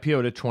 So it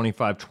IPO'd at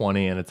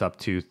 $25.20 and it's up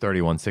to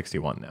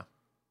 $31.61 now.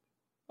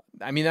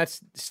 I mean,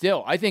 that's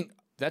still. I think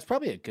that's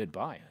probably a good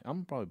buy. I'm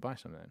gonna probably buy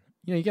some of that.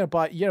 You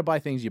gotta buy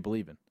things you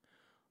believe in.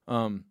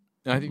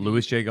 I think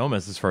Luis J.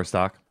 Gomez's first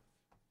stock.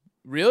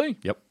 Really?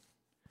 Yep.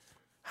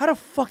 How the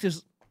fuck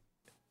does?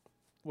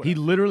 He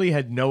literally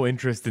had no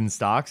interest in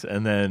stocks,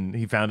 and then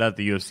he found out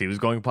the UFC was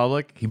going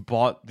public. He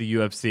bought the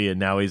UFC, and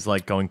now he's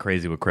like going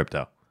crazy with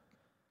crypto.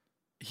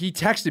 He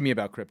texted me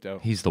about crypto.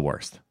 He's the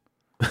worst.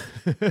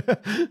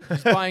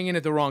 He's buying in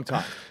at the wrong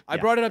time. I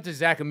brought it up to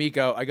Zach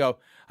Amico. I go.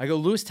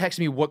 Lewis texted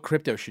me what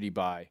crypto should he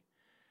buy.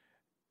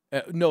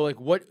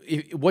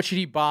 What should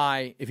he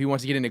buy if he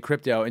wants to get into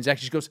crypto? And Zach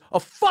just goes, a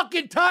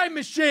fucking time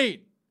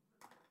machine.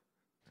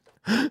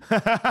 It's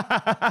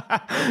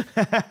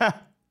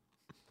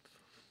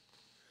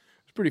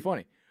pretty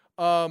funny.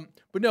 But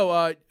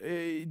no,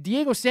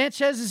 Diego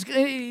Sanchez is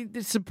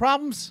some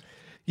problems.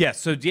 Yeah,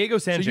 so Diego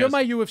Sanchez. So you're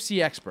my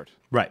UFC expert.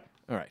 Right.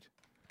 All right.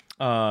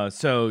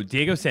 So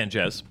Diego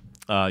Sanchez,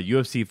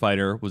 UFC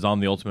fighter, was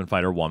on The Ultimate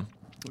Fighter 1.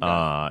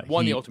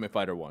 The Ultimate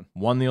Fighter 1.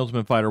 Won The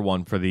Ultimate Fighter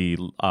 1 for the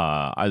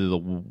either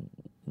the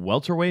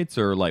welterweights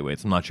or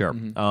lightweights. I'm not sure.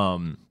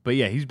 But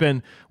yeah, he's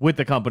been with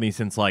the company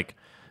since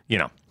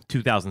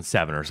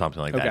 2007 or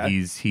something like that.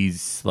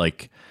 He's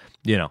like,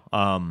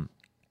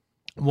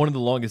 one of the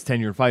longest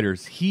tenured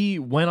fighters. He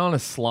went on a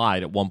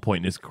slide at one point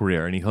in his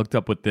career, and he hooked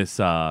up with this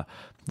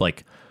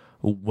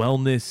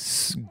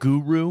wellness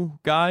guru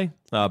guy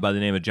by the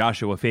name of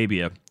Joshua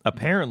Fabia.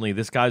 Apparently,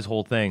 this guy's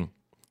whole thing,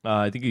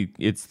 I think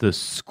it's the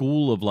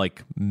school of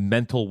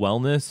mental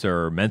wellness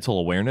or mental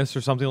awareness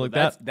or something like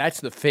that. That's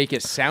the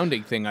fakest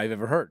sounding thing I've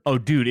ever heard. Oh,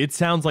 dude, it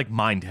sounds like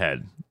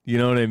Mindhead. You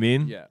know what I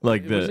mean? Yeah.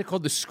 What is it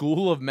called? The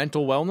School of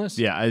Mental Wellness?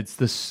 Yeah, it's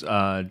this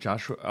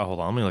Joshua. Oh, hold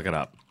on, let me look it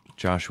up.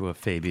 Joshua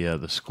Fabia,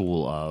 the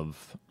School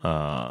of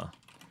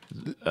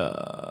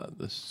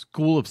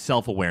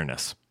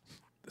Self-Awareness.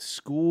 The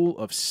School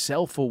of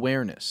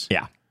Self-Awareness.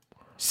 Yeah.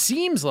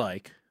 Seems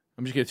like,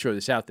 I'm just going to throw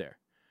this out there,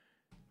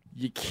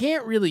 you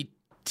can't really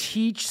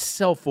teach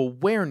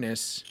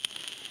self-awareness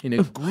in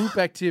a group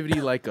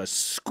activity like a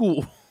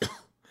school.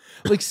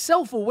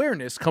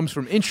 Self-awareness comes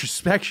from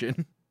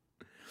introspection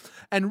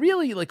and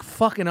really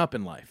fucking up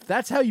in life.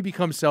 That's how you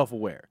become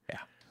self-aware. Yeah.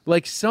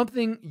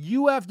 Something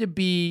you have to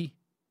be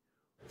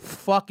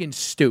fucking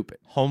stupid.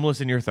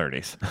 Homeless in your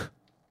 30s.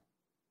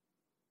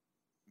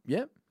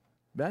 Yep.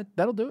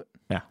 That'll do it.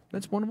 Yeah.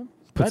 That's one of them.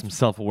 Put some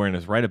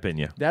self-awareness right up in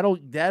you.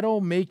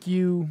 That'll make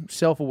you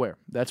self-aware.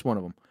 That's one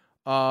of them.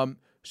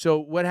 So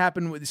what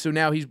happened? So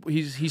now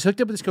he's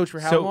hooked up with his coach for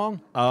how long?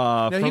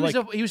 He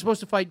was supposed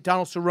to fight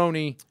Donald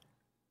Cerrone,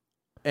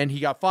 and he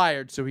got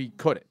fired, so he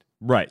couldn't.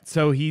 Right.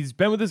 So he's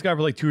been with this guy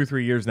for 2 or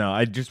 3 years now.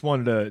 I just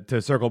wanted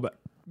to circle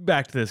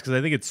back to this because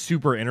I think it's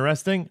super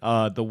interesting.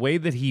 The way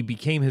that he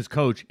became his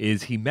coach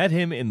is he met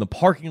him in the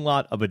parking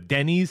lot of a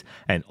Denny's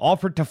and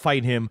offered to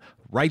fight him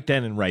right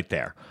then and right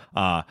there.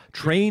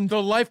 Trained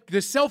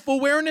the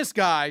self-awareness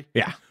guy.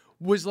 Yeah.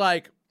 Was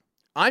like,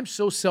 I'm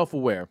so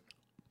self-aware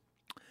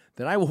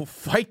that I will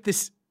fight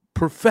this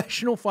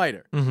professional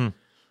fighter. Mm-hmm.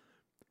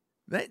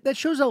 That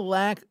shows a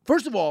lack.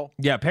 First of all,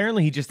 yeah.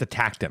 Apparently, he just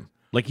attacked him.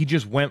 He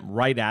just went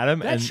right at him.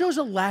 That shows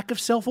a lack of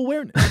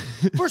self-awareness.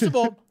 First of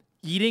all,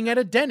 eating at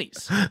a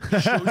Denny's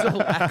shows a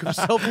lack of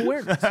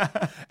self-awareness.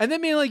 And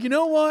then being like, you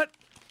know what?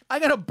 I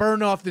got to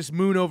burn off this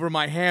moon over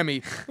my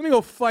hammy. Let me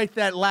go fight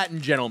that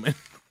Latin gentleman.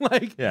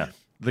 Yeah.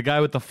 The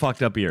guy with the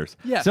fucked up ears.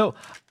 Yeah. So,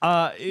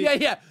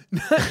 yeah.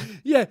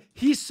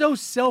 He's so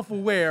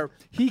self-aware,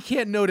 he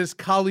can't notice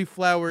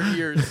cauliflower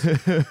ears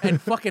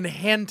and fucking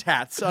hand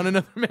tats on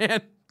another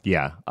man.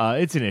 Yeah.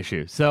 It's an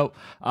issue. So,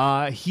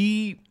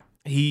 he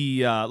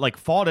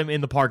fought him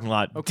in the parking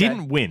lot. Okay.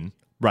 Didn't win.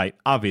 Right,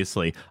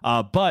 obviously.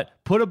 But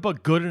put up a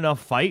good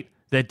enough fight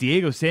that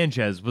Diego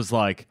Sanchez was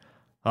like,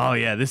 oh,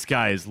 yeah, this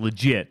guy is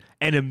legit.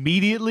 And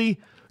immediately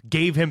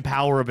gave him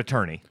power of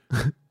attorney.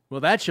 Well,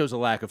 that shows a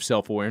lack of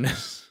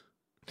self-awareness.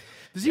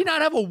 Does he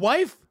not have a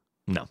wife?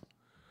 No.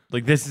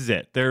 This is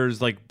it. There's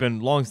been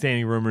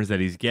long-standing rumors that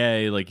he's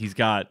gay. He's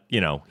got,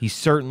 he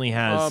certainly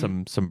has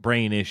some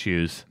brain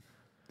issues.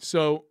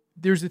 So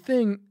there's a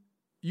thing.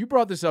 You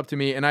brought this up to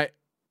me, and I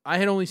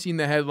had only seen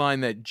the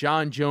headline that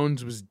John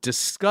Jones was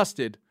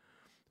disgusted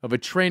of a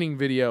training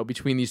video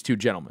between these two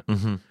gentlemen.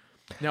 Mm-hmm.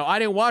 Now, I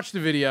didn't watch the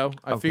video.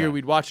 I figured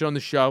we'd watch it on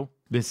the show.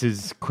 This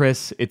is,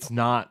 Chris, it's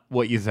not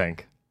what you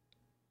think.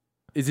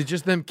 Is it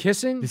just them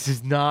kissing? This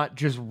is not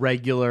just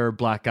regular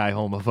black guy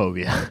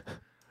homophobia.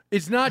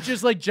 It's not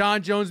just like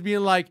John Jones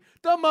being like,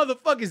 the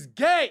motherfucker's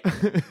gay.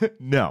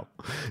 No,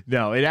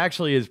 it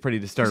actually is pretty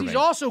disturbing. He's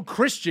also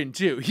Christian,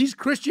 too. He's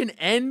Christian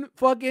and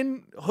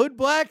fucking hood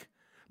black.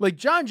 Like,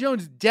 John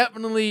Jones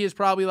definitely is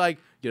probably like,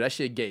 dude, that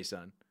shit gay,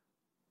 son.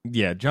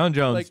 Yeah, John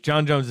Jones. Like,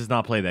 John Jones does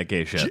not play that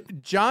gay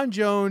shit. John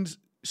Jones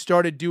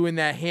started doing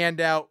that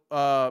handout,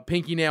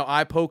 pinky nail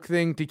eye poke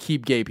thing to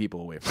keep gay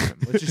people away from him.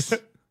 Let's just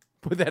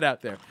put that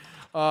out there.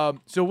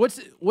 So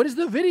what is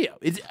the video?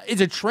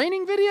 It's a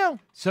training video?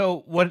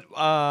 So what?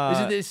 Is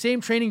it the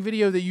same training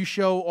video that you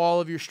show all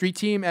of your street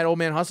team at Old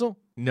Man Hustle?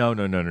 No.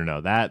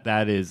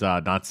 That is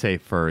not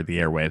safe for the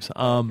airwaves.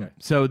 Okay.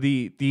 So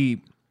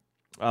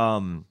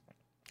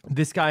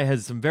this guy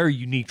has some very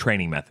unique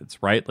training methods,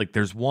 right? Like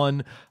there's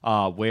one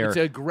where it's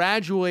a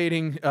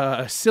graduating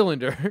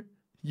cylinder.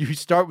 You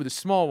start with a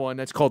small one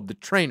that's called the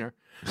trainer.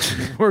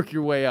 You work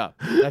your way up.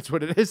 That's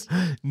what it is.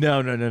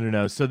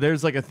 No. So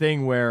there's like a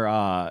thing where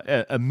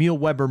Emil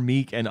Weber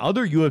Meek and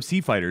other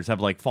UFC fighters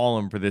have like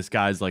fallen for this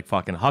guy's like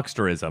fucking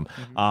hucksterism,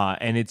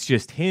 and it's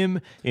just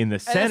him in the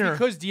center. That's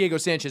because Diego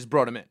Sanchez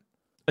brought him in.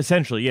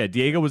 Essentially, yeah.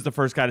 Diego was the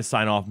first guy to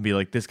sign off and be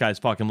like, this guy's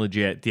fucking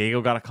legit.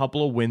 Diego got a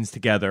couple of wins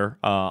together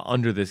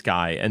under this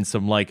guy, and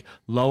some like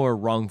lower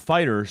rung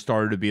fighters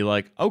started to be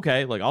like,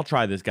 okay, like I'll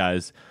try this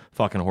guy's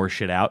fucking horse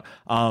shit out.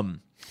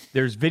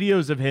 There's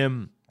videos of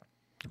him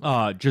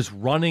just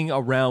running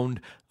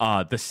around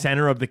the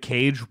center of the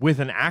cage with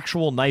an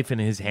actual knife in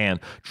his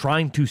hand,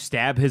 trying to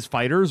stab his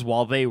fighters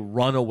while they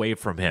run away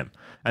from him.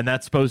 And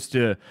that's supposed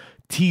to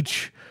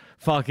teach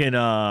fucking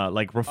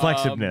like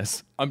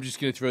reflexiveness. I'm just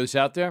going to throw this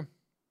out there.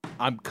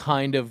 I'm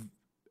kind of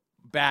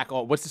back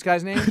on. What's this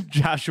guy's name?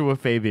 Joshua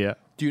Fabia.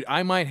 Dude,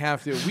 we might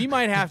have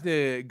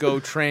to go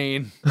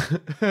train.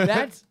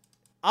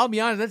 I'll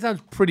be honest, that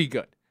sounds pretty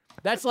good.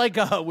 That's like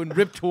when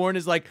Rip Torn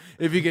is like,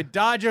 if you could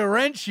dodge a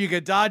wrench, you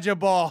could dodge a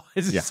ball.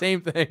 It's the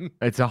same thing.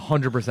 It's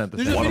 100% the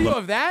There's same. a video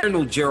of that?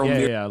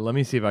 Yeah. Let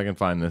me see if I can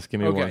find this.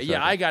 Give me 1 second.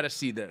 Yeah, I got to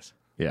see this.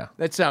 Yeah.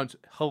 That sounds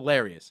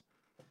hilarious.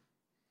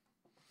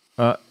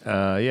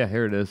 Yeah,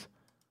 here it is.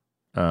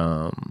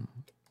 Turn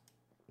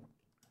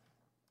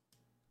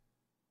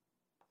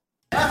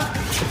it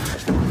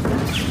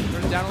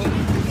down a little.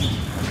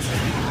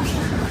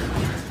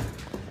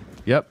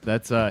 Yep,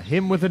 that's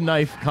him with a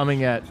knife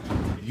coming at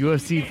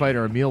UFC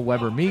fighter Emil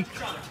Weber Meek.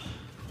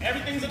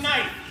 Everything's a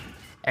knife.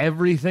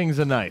 Everything's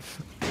a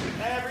knife.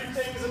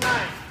 Everything's a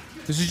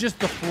knife. This is just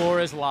the floor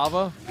is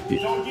lava.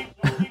 Don't get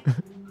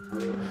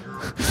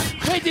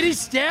Wait, did he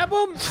stab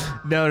him?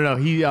 No.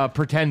 He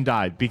pretend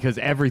died because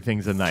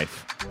everything's a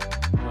knife.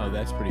 Oh,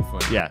 that's pretty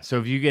funny. Yeah, so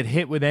if you get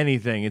hit with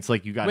anything, it's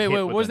like you got hit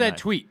with what was a that knife.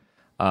 tweet?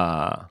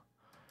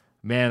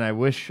 Man, I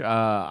wish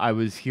I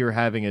was here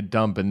having a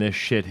dump and this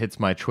shit hits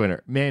my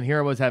Twitter. Man, here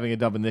I was having a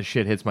dump and this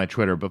shit hits my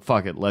Twitter, but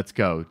fuck it, let's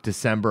go.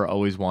 December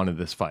always wanted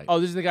this fight. Oh,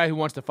 this is the guy who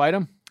wants to fight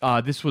him?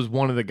 This was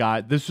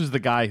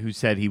the guy who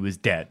said he was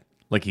dead.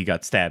 Like he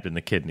got stabbed in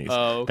the kidneys.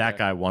 Oh, okay. That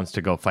guy wants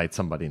to go fight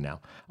somebody now.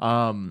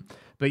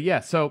 But yeah,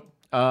 so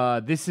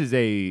this is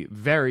a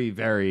very,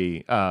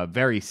 very,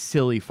 very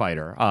silly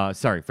fighter.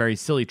 Very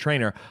silly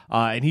trainer.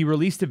 And he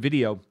released a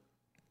video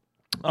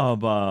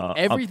of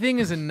Everything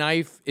is a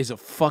knife is a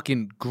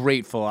fucking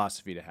great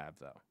philosophy to have,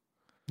 though.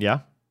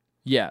 Yeah.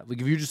 Yeah,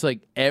 like if you're just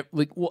like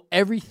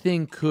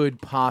everything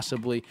could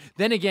possibly.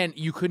 Then again,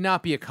 you could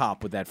not be a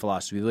cop with that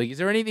philosophy. Like, is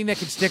there anything that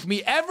can stick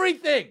me?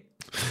 Everything.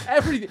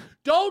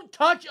 Don't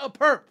touch a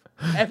perp.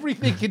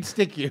 Everything can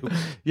stick you.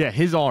 Yeah,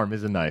 his arm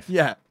is a knife.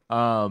 Yeah.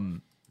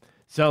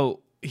 So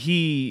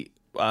he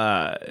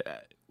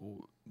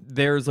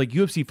there's like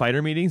UFC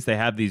fighter meetings. They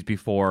have these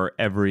before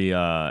every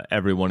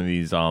one of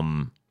these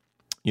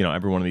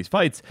every one of these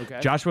fights. Okay.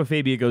 Joshua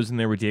Fabia goes in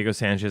there with Diego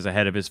Sanchez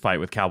ahead of his fight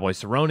with Cowboy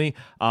Cerrone,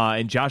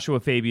 and Joshua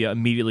Fabia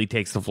immediately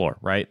takes the floor,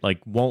 right?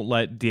 Like, won't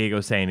let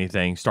Diego say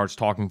anything, starts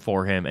talking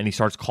for him, and he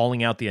starts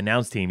calling out the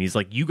announce team. He's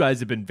like, you guys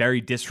have been very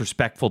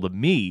disrespectful to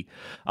me,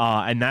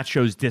 and that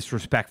shows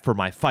disrespect for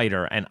my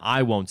fighter, and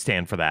I won't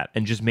stand for that,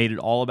 and just made it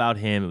all about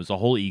him. It was a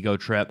whole ego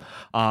trip.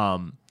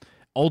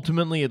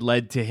 Ultimately, it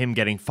led to him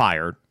getting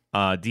fired.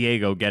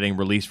 Diego getting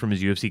released from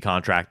his UFC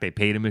contract. They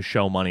paid him his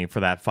show money for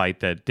that fight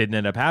that didn't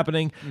end up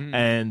happening,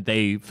 and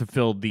they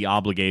fulfilled the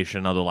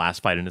obligation of the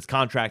last fight in his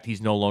contract.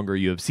 He's no longer a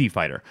UFC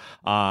fighter.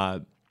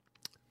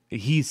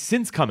 He's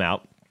since come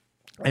out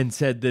and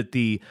said that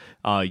the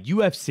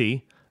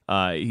UFC,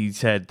 he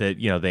said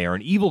that, they are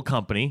an evil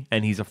company,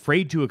 and he's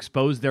afraid to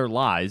expose their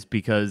lies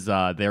because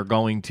they're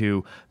going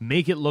to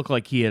make it look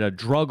like he had a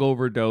drug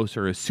overdose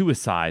or a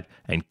suicide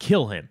and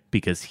kill him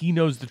because he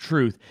knows the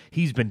truth.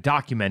 He's been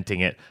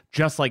documenting it,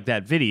 just like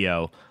that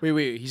video.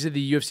 Wait. He said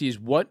the UFC is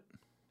what?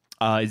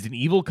 Is an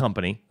evil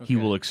company. Okay. He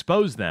will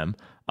expose them,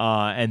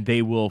 and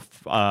they will,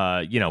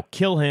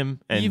 kill him.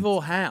 And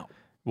Evil how?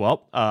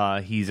 Well,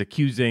 he's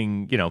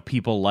accusing,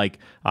 people like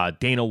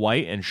Dana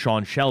White and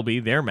Sean Shelby,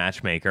 their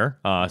matchmaker,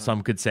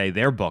 some could say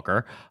their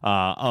booker,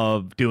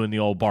 of doing the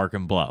old bark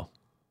and blow.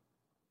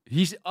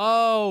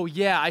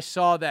 I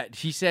saw that.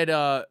 He said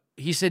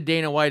he said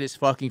Dana White is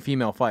fucking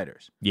female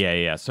fighters.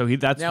 Yeah. So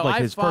that's Now,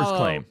 like his first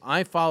claim.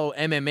 I follow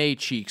MMA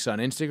cheeks on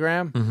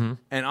Instagram, Mm-hmm.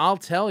 and I'll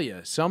tell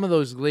you, some of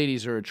those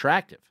ladies are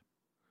attractive.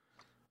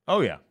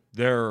 Oh yeah,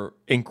 they're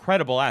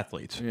incredible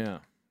athletes.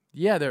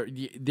 Yeah,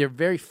 they're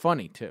very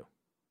funny too.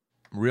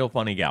 Real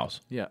funny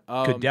gals. Yeah,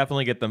 Could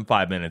definitely get them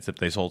 5 minutes if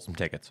they sold some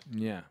tickets.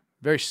 yeah,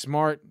 very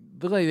smart.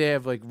 Look like they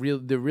have like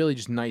they're really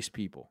just nice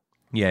people.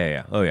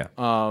 Yeah. Oh yeah.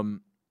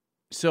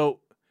 So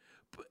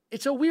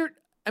it's a weird.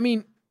 I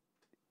mean,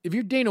 if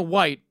you're Dana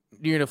White,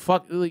 you're gonna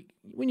fuck like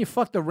when you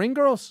fuck the ring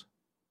girls.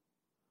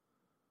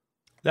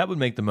 That would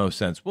make the most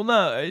sense. Well,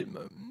 no,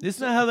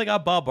 isn't that how they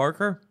got Bob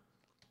Barker?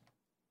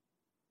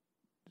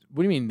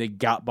 What do you mean they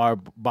got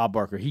Bob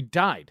Barker? He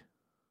died.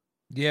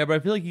 Yeah, but I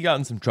feel like he got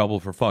in some trouble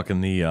for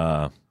fucking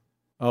the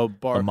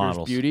Barker's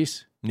models.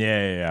 Beauties.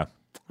 Yeah.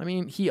 I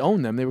mean, he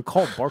owned them. They were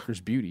called Barker's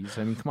Beauties.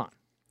 I mean, come on.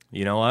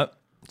 You know what?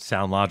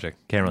 Sound logic.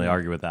 Can't really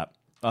argue with that.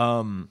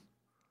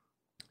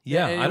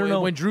 Yeah, And I don't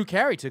know. When Drew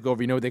Carey took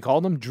over, you know what they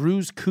called him?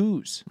 Drew's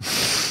Coos.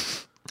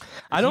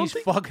 He's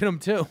fucking them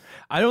too.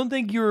 I don't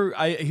think you're.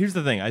 Here's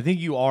the thing. I think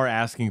you are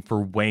asking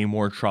for way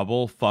more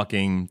trouble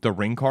fucking the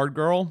ring card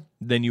girl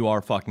than you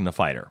are fucking the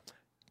fighter.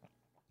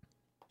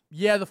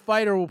 Yeah, the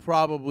fighter will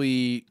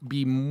probably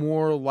be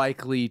more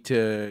likely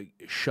to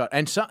shut.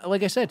 And some,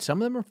 like I said,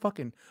 some of them are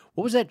fucking.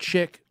 What was that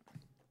chick? It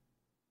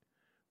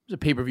was a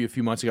pay-per-view a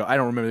few months ago. I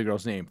don't remember the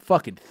girl's name.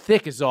 Fucking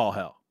thick as all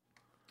hell.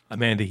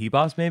 Amanda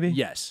Hebos, maybe?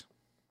 Yes.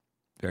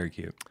 Very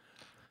cute.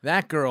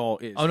 That girl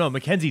is. Oh, no,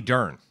 Mackenzie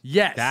Dern.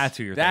 Yes. That's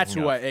who you're That's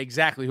thinking who of.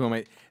 exactly who am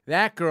I.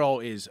 That girl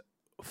is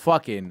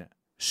fucking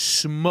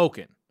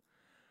smoking.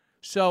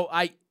 So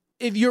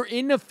if you're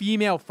into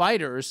female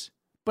fighters,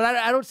 but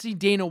I don't see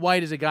Dana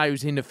White as a guy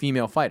who's into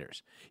female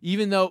fighters.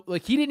 Even though,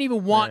 like, he didn't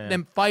even want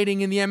them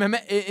fighting in the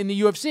MMA in the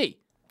UFC.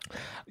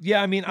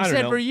 Yeah, I mean, I He don't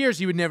said know. for years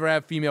he would never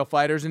have female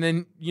fighters, and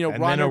then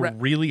And then a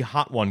really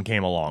hot one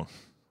came along.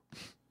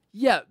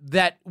 Yeah,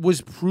 that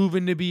was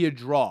proven to be a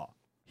draw.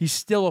 He's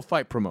still a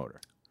fight promoter.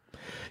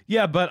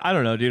 Yeah, but I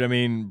don't know, dude. I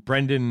mean,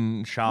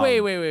 Brendan Schaub.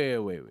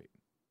 Wait.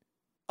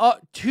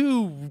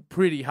 Two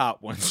pretty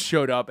hot ones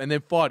showed up and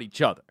then fought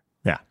each other.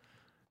 Yeah,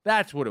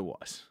 That's what it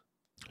was.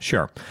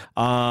 sure.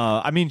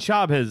 I mean,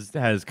 Schaub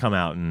has come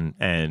out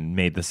and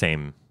made the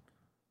same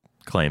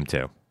claim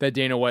too. That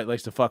Dana White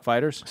likes to fuck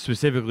fighters?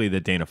 Specifically,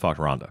 that Dana fucked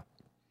Ronda.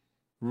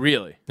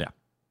 Really? Yeah.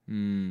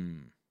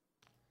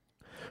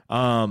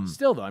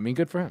 Still, though, I mean,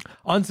 good for him.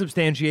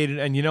 Unsubstantiated,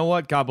 and you know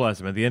what? God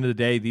bless him. At the end of the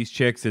day, these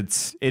chicks,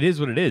 it is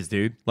what it is,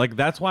 dude. Like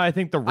that's why I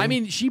think the ring. I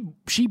mean,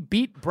 she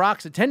beat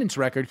Brock's attendance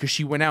record because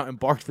she went out and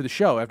barked for the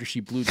show after she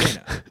blew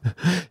Dana.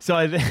 so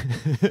I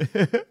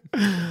think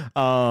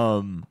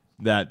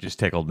that just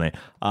tickled me.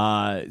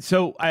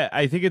 So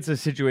I think it's a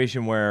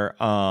situation where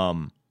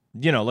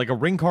like a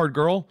ring card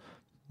girl,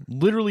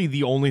 literally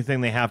the only thing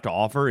they have to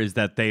offer is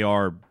that they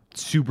are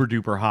super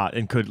duper hot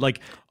and could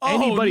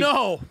anybody.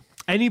 Oh, no.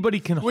 Anybody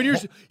can.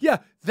 Yeah,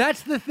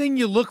 that's the thing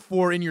you look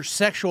for in your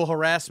sexual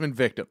harassment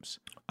victims.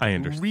 I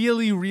understand.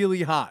 Really,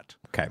 really hot.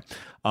 Okay,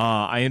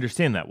 I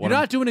understand that. You're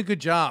not doing a good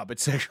job at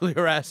sexually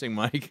harassing,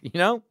 Mike. You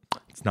know?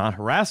 It's not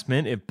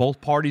harassment if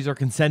both parties are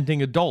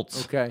consenting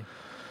adults. Okay.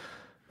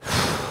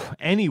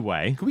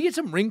 Anyway, Can we get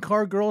some ring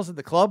card girls at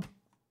the club?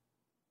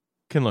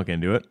 can look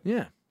into it.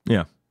 Yeah.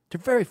 Yeah, They're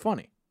very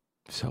funny.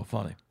 so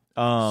funny.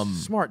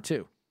 Smart,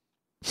 too.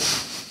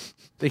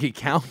 They can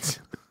count.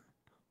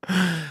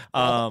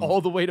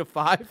 All the way to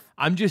 5?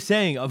 I'm just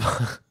saying,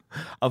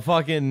 a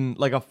fucking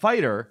like a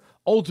fighter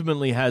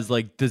ultimately has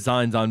like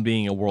designs on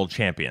being a world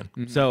champion.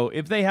 So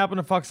if they happen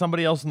to fuck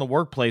somebody else in the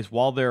workplace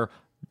while they're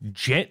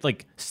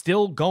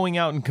still going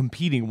out and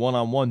competing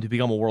one-on-one to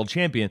become a world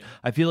champion,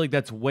 I feel like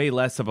that's way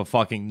less of a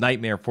fucking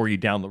nightmare for you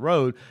down the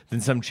road than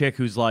some chick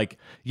who's like,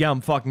 yeah,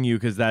 I'm fucking you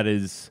because that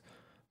is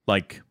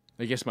like,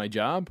 I guess my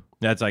job.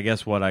 that's I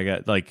guess what I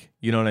got. Like,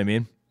 you know what I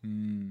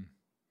mean?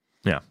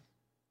 Yeah,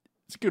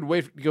 It's a good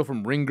way to go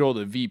from ring girl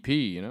to VP,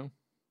 you know?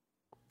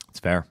 it's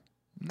fair.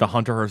 The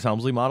Hunter Hearst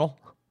Helmsley model.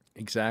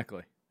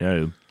 Exactly.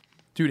 Yeah,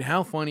 Dude,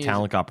 how funny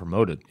talent got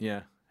promoted.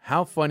 Yeah.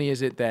 How funny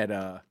is it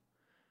that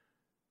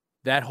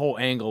that whole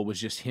angle was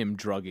just him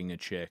drugging a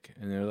chick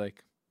and they're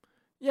like,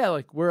 yeah,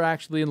 like we're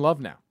actually in love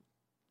now.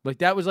 Like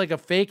that was like a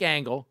fake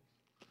angle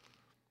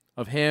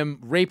of him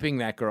raping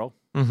that girl.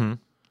 Mm-hmm.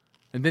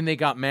 And then they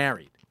got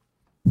married.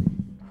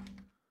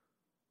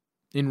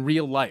 In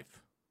real life.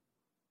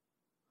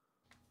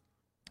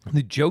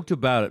 They joked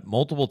about it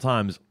multiple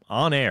times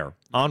on air,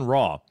 on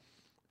Raw,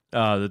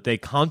 that they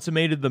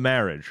consummated the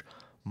marriage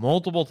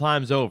multiple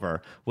times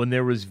over when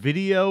there was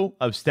video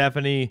of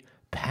Stephanie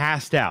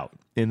passed out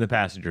in the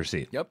passenger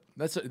seat. Yep.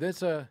 That's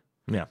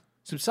Yeah.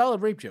 some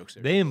solid rape jokes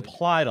there. They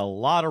implied a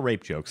lot of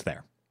rape jokes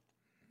there.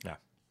 Yeah.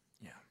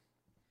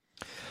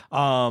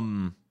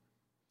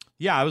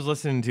 Yeah, I was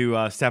listening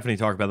to Stephanie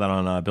talk about that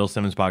on Bill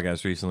Simmons'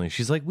 podcast recently.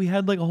 She's like, we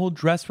had like a whole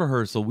dress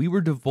rehearsal. We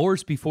were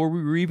divorced before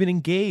we were even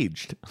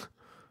engaged. What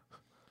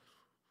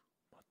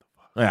the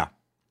fuck? Yeah.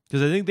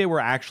 Because I think they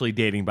were actually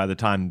dating by the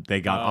time they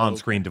got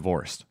on-screen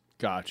divorced.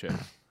 Gotcha.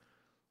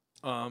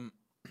 All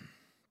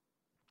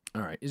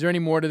All right. Is there any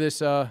more to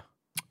this?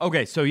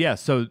 Okay, so yeah,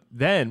 so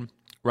then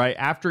right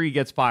after he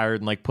gets fired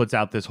and like puts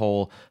out this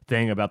whole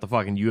thing about the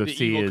fucking UFC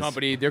The evil is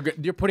company.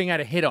 They're putting out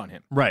a hit on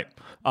him. right.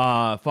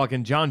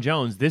 Fucking John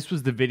Jones. This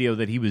was the video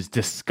that he was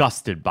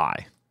disgusted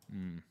by.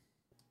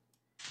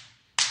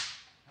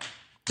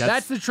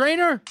 That's the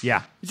trainer.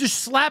 Yeah, He's just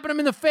slapping him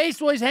in the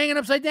face while he's hanging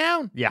upside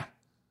down. yeah.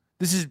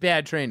 This is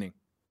bad training.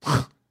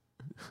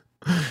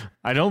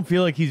 I don't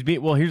feel like he's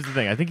being. Well, here's the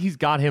thing. I think he's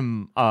got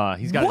him.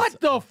 He's got What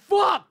the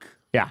fuck,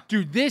 Yeah,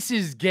 dude? This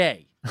is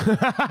gay.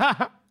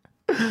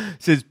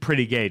 this is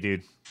pretty gay,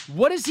 dude.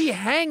 What is he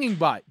hanging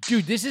by?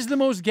 Dude, this is the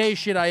most gay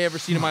shit I ever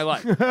seen in my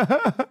life.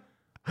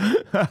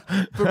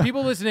 For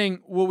people listening,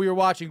 what we were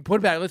watching,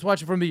 put it back. Let's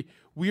watch it from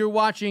we were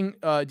watching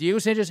Diego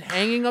Sanchez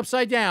hanging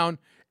upside down,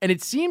 and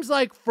it seems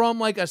like from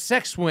like a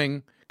sex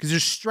swing, because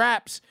there's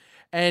straps,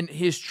 and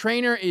his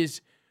trainer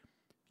is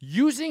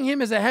using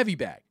him as a heavy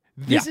bag.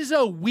 This is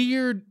a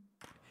weird,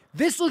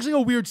 this looks like a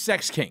weird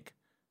sex kink.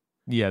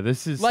 Yeah,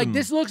 this is Like,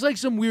 this looks like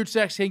some weird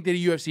sex kink that a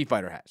UFC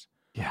fighter has.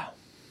 Yeah.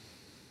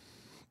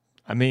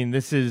 I mean,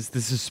 this is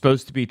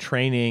supposed to be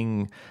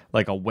training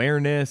like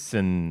awareness,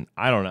 and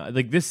I don't know.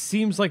 Like, this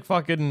seems like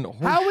fucking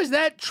How is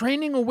that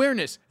training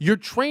awareness? Your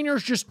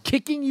trainer's just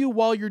kicking you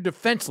while you're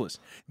defenseless.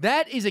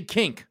 That is a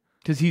kink.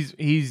 because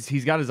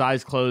he's got his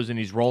eyes closed and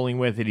he's rolling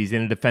with it. He's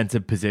in a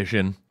defensive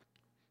position.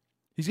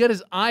 He's got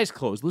his eyes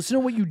closed. Listen to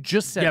what you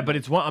just said. Yeah, but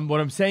it's what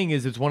I'm saying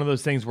is it's one of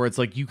those things where it's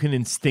like you can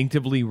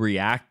instinctively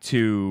react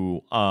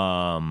to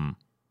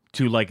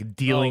like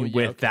dealing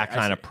with that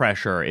kind of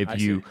pressure if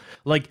you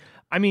like.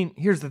 I mean,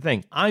 here's the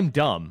thing. I'm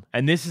dumb,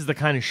 and this is the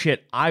kind of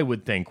shit I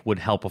would think would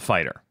help a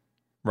fighter,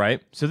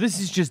 right? So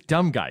this is just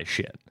dumb guy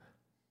shit.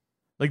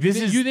 Like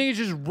this is You think it's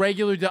just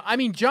regular? I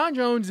mean, John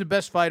Jones is the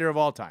best fighter of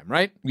all time,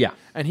 right? yeah.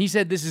 And he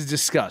said this is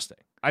disgusting.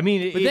 I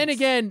mean, But then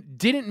again,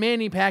 didn't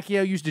Manny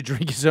Pacquiao used to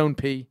drink his own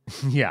pee?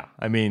 yeah.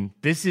 I mean,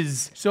 this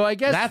is So I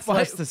guess that's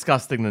less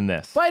disgusting than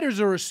this. fighters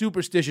are a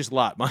superstitious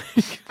lot,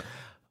 Mike.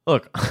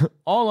 Look,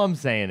 all I'm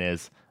saying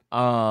is,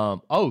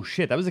 oh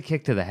shit, that was a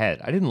kick to the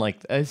head. I didn't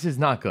like. This is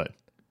not good.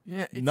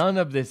 Yeah, None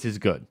of this is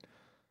good.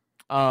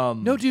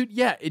 no, dude.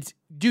 Yeah,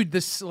 dude.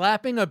 The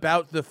slapping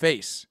about the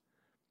face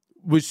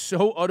was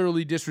so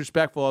utterly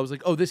disrespectful. I was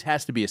like, oh, this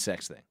has to be a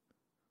sex thing.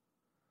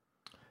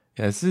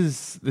 Yeah, this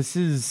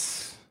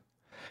is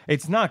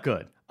it's not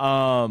good.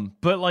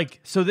 But like,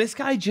 so this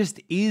guy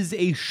just is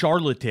a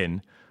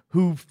charlatan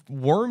who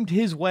wormed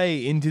his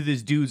way into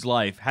this dude's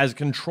life, has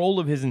control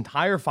of his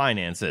entire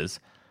finances,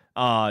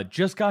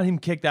 just got him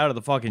kicked out of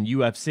the fucking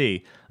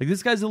UFC. Like,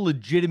 this guy's a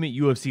legitimate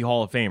UFC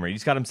Hall of Famer. He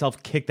just got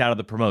himself kicked out of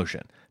the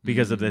promotion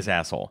because of this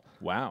asshole.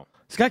 Wow.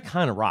 This guy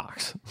kind of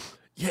rocks.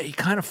 Yeah, he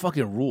kind of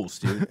fucking rules,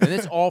 dude. And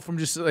it's all from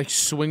just like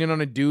swinging on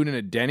a dude in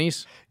a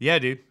Denny's. Yeah,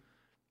 dude.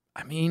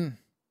 I mean,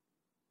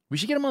 we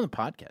should get him on the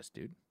podcast,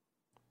 dude.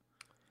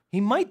 He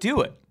might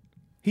do it.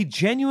 He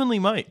genuinely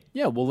might.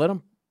 Yeah, we'll let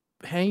him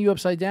hang you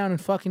upside down and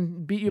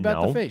fucking beat you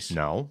about the face.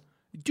 No.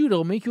 Dude,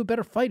 it'll make you a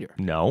better fighter.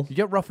 No. You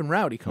get rough and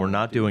rowdy. We're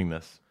not doing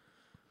this.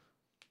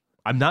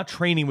 I'm not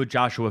training with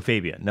Joshua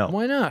Fabian. No.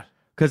 Why not?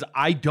 Because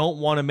I don't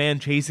want a man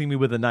chasing me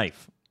with a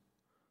knife.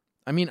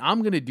 I mean,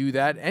 I'm going to do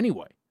that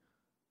anyway.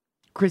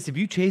 Chris, if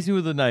you chase me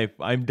with a knife,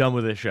 I'm done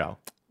with this show.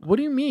 What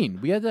do you mean?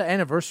 We had the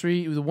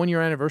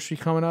 1-year anniversary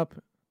coming up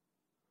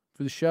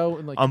for the show.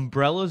 And like,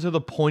 Umbrellas are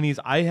the pointiest.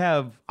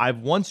 I've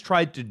once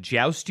tried to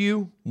joust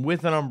you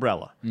with an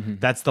umbrella.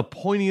 That's the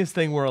pointiest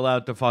thing we're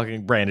allowed to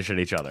fucking brandish at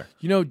each other.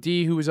 you know,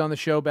 D, who was on the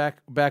show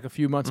back a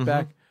few months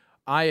back,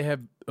 I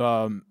have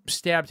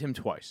stabbed him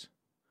twice.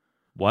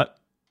 What?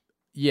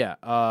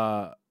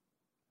 Yeah.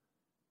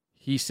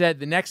 He said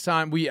the next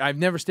time I've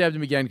never stabbed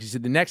him again because he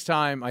said the next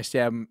time I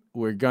stab him,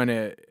 we're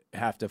gonna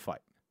have to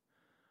fight.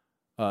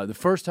 The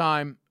first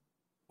time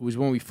was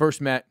when we first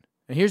met.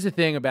 And here's the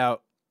thing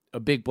about a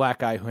big black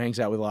guy who hangs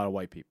out with a lot of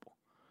white people.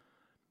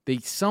 They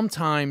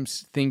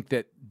sometimes think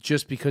that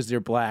just because they're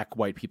black,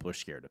 white people are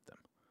scared of them.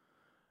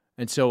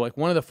 And so, like,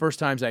 one of the first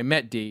times I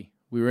met D,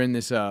 we were in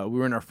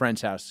our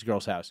friend's house, this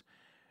girl's house,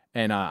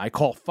 and I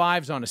called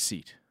fives on a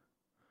seat.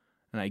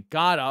 And I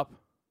got up,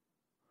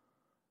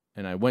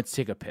 and I went to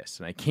take a piss.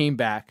 And I came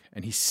back,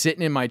 and he's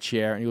sitting in my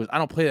chair, and he goes, I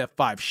don't play that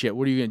five shit.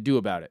 What are you going to do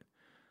about it?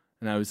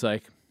 And I was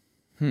like,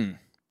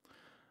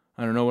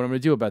 I don't know what I'm going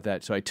to do about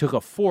that. So I took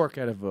a fork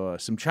out of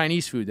some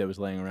Chinese food that was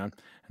laying around,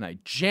 and I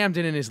jammed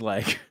it in his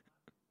leg.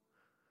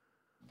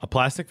 A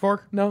plastic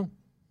fork? No.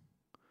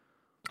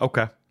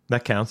 Okay.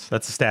 That counts.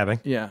 That's a stabbing.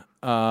 Yeah.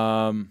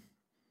 And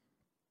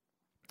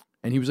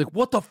he was like,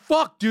 what the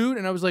fuck, dude?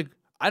 And I was like,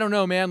 I don't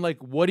know, man. Like,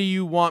 what do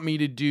you want me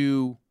to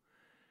do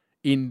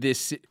in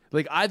this?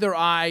 Like, either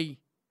I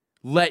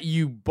let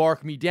you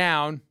bark me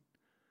down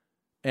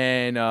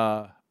and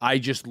I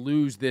just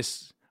lose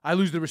this. I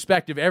lose the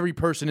respect of every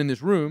person in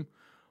this room,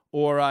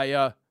 or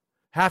I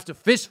have to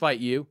fist fight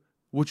you,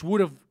 which would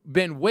have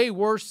been way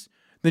worse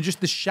than just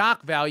the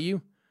shock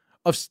value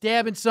of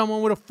stabbing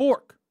someone with a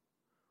fork.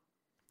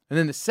 And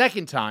then the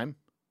second time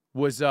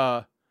was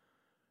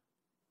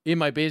in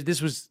my base. This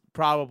was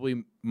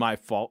probably my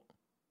fault.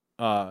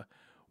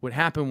 what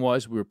happened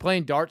was we were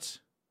playing darts,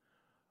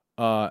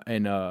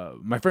 and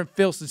my friend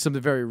Phil said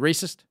something very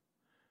racist.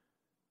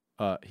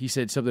 He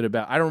said something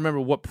about, I don't remember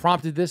what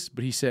prompted this,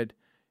 but he said,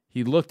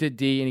 he looked at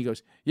D and he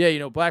goes, yeah, you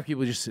know, black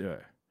people just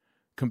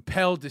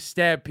compelled to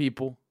stab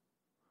people,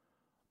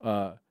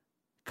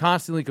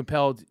 constantly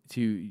compelled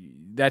to,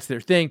 that's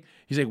their thing.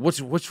 He's like,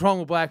 what's wrong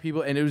with black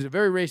people? And it was a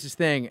very racist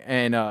thing,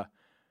 and it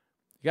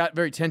got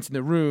very tense in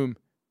the room.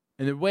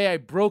 And the way I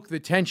broke the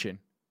tension,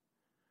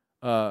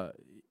 from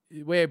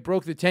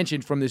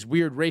this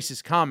weird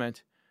racist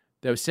comment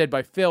that was said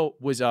by Phil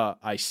was,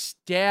 I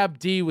stabbed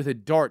D with a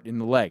dart in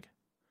the leg.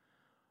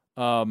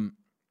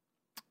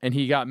 And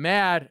he got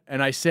mad,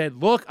 and I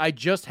said, look, I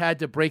just had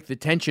to break the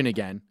tension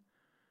again.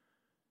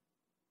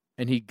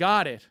 And he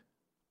got it.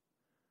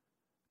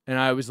 And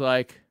I was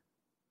like,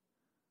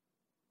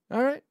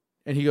 all right.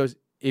 And he goes,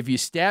 if you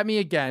stab me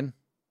again,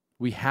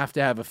 we have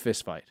to have a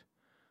fist fight.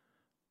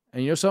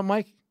 And you know something,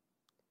 Mike?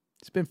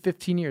 It's been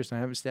 15 years, and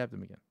I haven't stabbed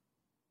him again.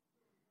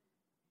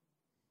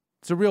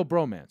 It's a real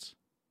bromance.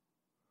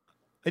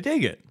 I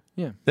dig it.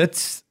 Yeah.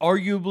 That's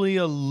arguably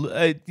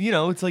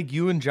it's like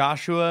you and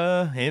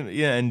Joshua,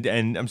 and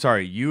I'm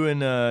sorry, you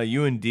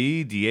and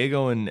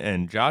Diego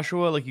and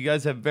Joshua, like you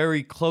guys have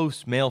very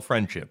close male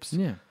friendships.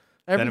 Yeah.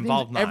 That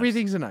involve knives.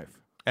 Everything's a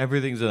knife.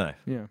 Everything's a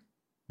knife. Yeah.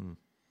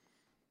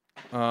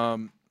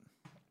 All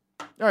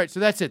right, so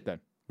that's it then.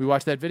 We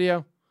watched that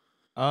video.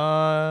 Yeah.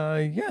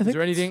 I think Is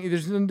there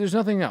anything? There's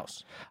nothing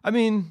else. I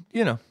mean,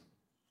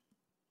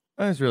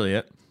 that's really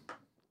it.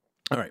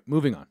 All right,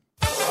 moving on.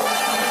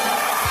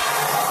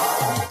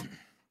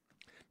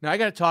 Now I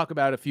got to talk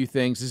about a few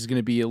things. This is going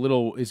to be a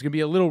little. It's going to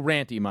be a little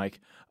ranty, Mike.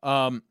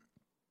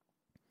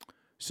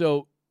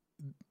 So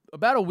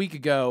about a week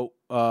ago,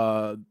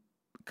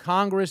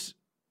 Congress,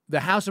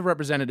 the House of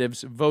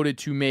Representatives, voted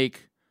to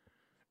make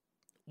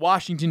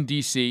Washington,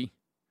 D.C.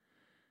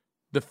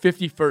 the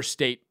 51st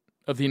state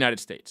of the United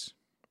States.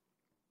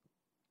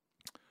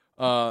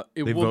 They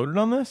voted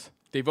on this?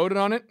 They voted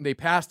on it. They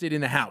passed it in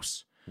the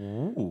House.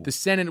 Ooh. The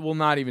Senate will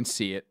not even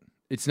see it.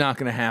 It's not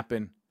going to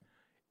happen.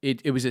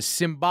 It was a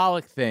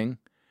symbolic thing,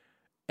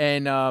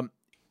 and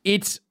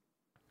it's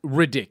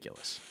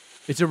ridiculous.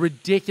 It's a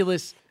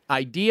ridiculous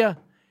idea.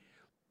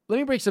 Let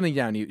me break something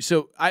down to you.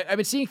 So I've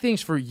been seeing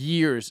things for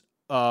years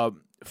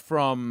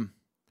from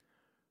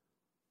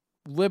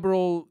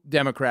liberal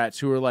Democrats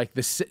who are like,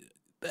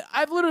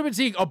 I've literally been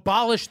seeing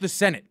abolish the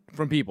Senate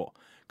from people.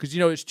 Because,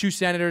 there's 2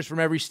 senators from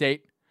every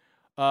state.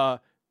 House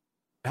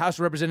of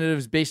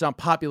Representatives based on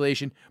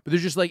population. But they're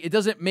just like, it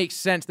doesn't make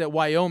sense that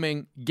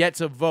Wyoming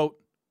gets a vote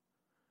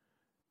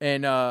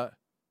and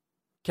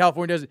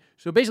California doesn't.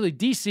 So basically,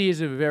 D.C.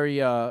 is a very,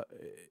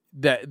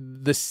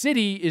 the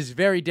city is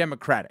very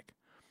democratic.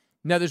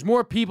 Now, there's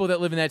more people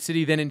that live in that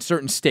city than in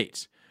certain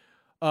states.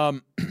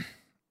 So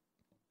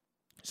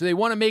they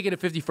want to make it a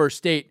 51st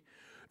state,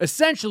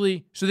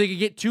 essentially, so they could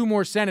get 2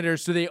 more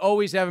senators, so they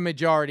always have a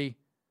majority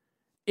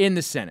in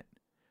the Senate.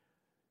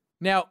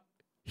 Now,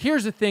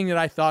 here's the thing that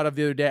I thought of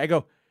the other day. I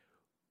go,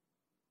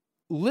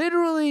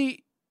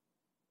 literally,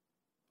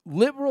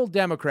 liberal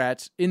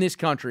Democrats in this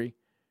country,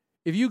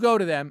 if you go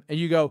to them and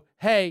you go,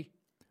 hey,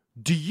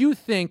 do you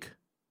think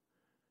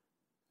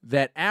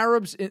that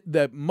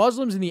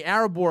Muslims in the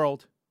Arab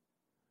world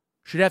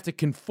should have to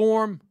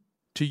conform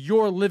to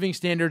your living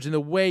standards and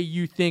the way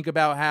you think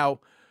about how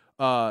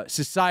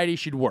society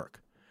should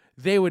work?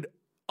 They would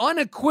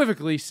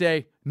unequivocally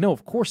say, no,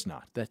 of course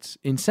not. That's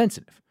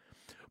insensitive.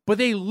 But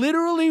they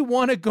literally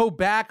want to go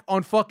back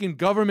on fucking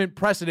government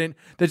precedent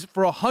that's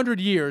for 100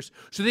 years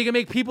so they can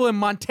make people in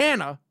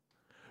Montana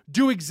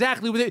do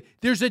exactly what they...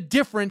 There's a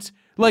difference.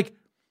 Like,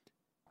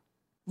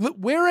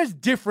 we're as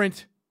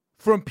different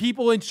from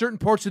people in certain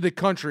parts of the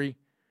country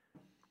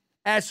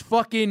as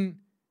fucking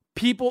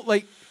people,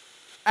 like,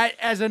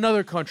 as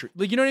another country.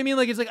 Like, you know what I mean?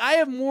 Like, it's like I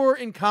have more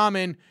in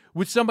common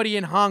with somebody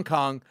in Hong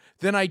Kong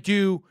than I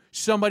do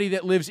somebody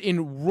that lives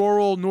in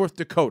rural North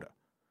Dakota.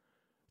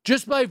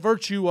 Just by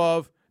virtue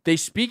of they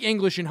speak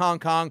English in Hong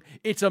Kong.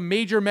 It's a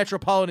major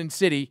metropolitan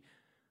city.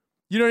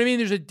 You know what I mean?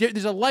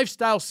 There's a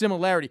lifestyle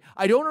similarity.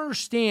 I don't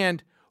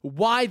understand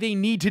why they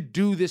need to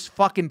do this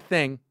fucking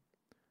thing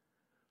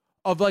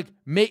of like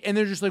and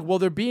they're just like, well,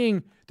 they're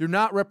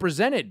not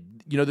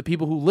represented. The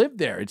people who live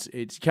there.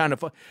 It's kind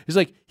of it's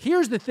like,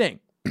 here's the thing.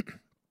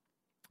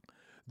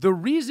 The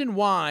reason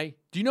why,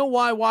 do you know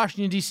why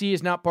Washington D.C.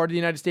 is not part of the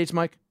United States,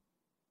 Mike?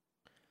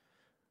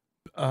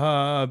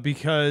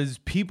 Because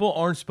people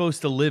aren't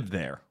supposed to live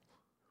there.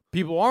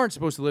 People aren't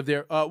supposed to live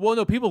there. Well,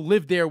 no, people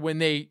lived there when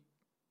they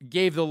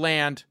gave the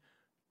land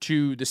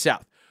to the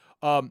South.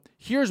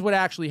 Here's what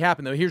actually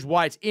happened, though. Here's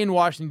why it's in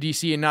Washington,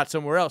 D.C. and not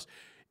somewhere else.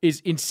 Is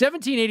in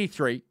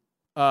 1783,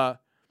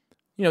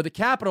 the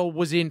capital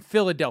was in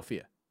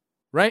Philadelphia,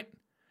 right?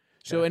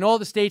 So, and all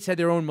the states had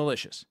their own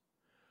militias.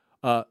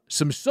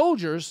 Some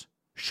soldiers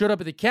showed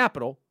up at the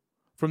Capitol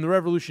from the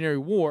Revolutionary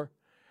War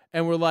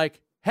and were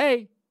like,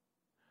 hey,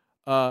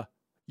 y'all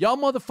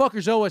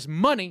motherfuckers owe us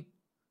money.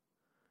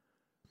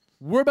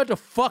 We're about to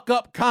fuck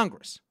up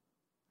Congress.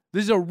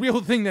 This is a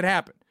real thing that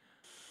happened.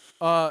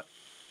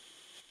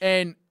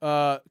 And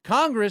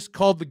Congress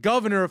called the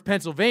governor of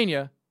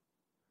Pennsylvania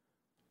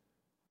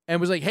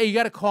and was like, hey, you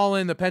got to call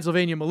in the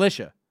Pennsylvania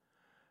militia.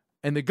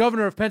 And the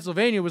governor of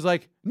Pennsylvania was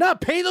like, nah,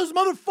 pay those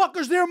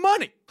motherfuckers their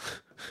money.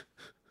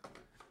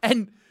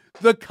 And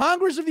the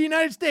Congress of the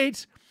United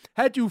States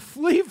had to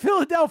flee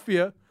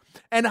Philadelphia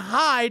and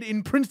hide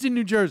in Princeton,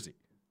 New Jersey.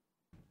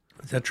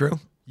 Is that true?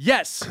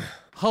 Yes.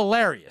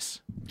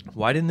 Hilarious.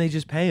 Why didn't they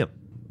just pay him?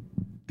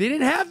 They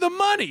didn't have the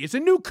money. It's a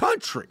new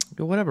country.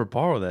 Yo, whatever,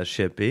 borrow that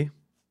shit, B.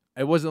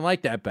 It wasn't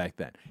like that back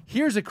then.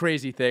 Here's a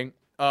crazy thing.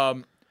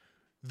 The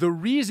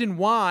reason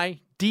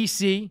why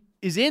D.C.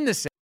 is in the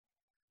South,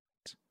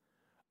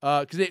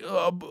 because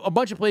a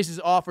bunch of places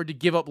offered to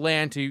give up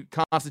land to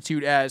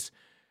constitute as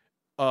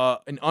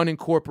an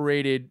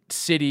unincorporated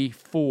city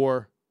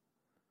for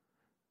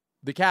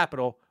the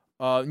capital.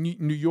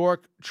 New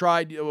York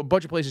tried, a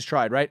bunch of places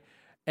tried, right?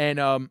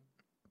 And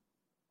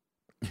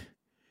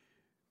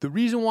the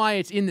reason why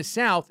it's in the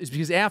South is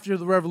because after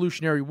the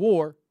Revolutionary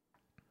War,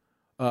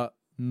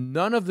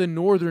 none of the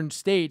northern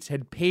states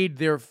had paid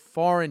their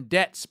foreign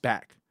debts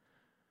back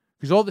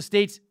because all the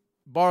states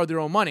borrowed their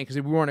own money because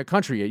we weren't a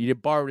country yet. You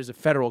did borrow it as a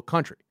federal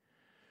country.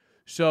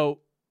 So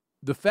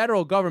the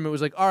federal government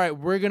was like, all right,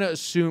 we're going to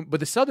assume, but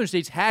the southern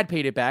states had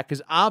paid it back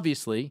because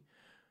obviously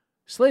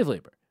slave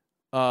labor.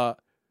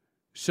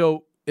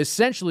 So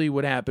essentially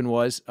what happened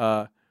was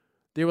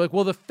they were like,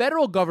 well, the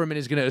federal government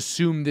is going to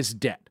assume this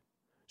debt.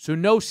 So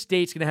no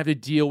state's going to have to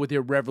deal with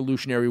their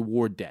Revolutionary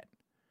War debt.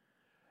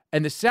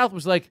 And the South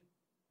was like,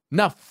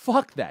 nah,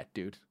 fuck that,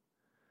 dude.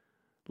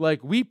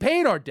 Like, we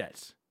paid our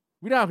debts.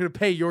 We're not going to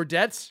pay your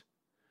debts.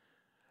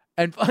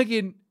 And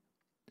fucking,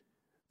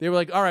 they were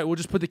like, all right, we'll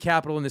just put the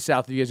capital in the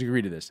South if you guys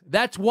agree to this.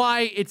 That's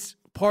why it's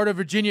part of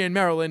Virginia and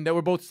Maryland that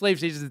were both slave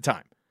states at the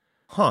time.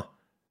 Huh.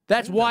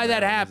 That's why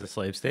that happened. A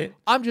slave state?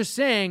 I'm just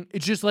saying,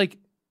 it's just like,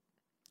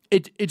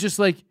 it just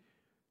like,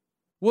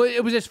 well,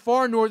 it was as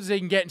far north as they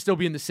can get and still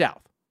be in the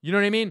South. You know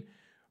what I mean?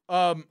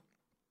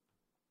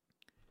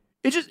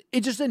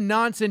 It's just a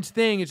nonsense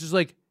thing. It's just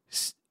like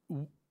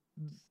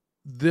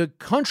the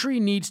country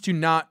needs to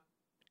not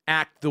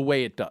act the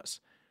way it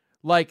does.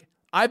 Like,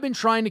 I've been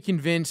trying to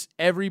convince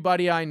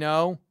everybody I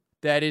know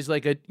that is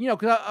like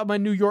because I'm a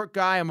New York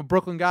guy, I'm a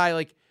Brooklyn guy,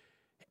 like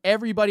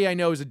everybody I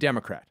know is a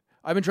Democrat.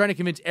 I've been trying to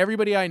convince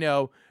everybody I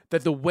know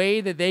that the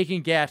way that they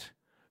can get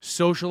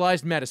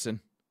socialized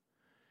medicine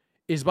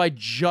is by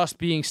just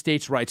being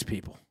states' rights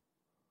people.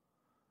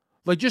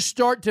 Like, just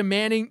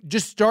demand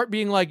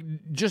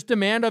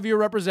of your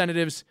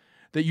representatives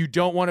that you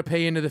don't want to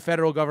pay into the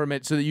federal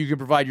government so that you can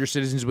provide your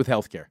citizens with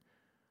health care.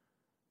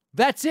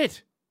 That's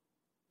it.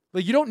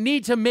 Like, you don't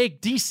need to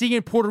make D.C.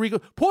 and Puerto Rico.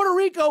 Puerto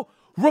Rico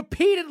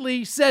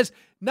repeatedly says,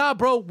 nah,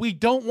 bro, we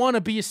don't want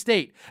to be a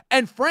state.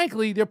 And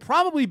frankly, they're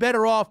probably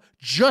better off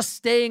just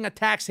staying a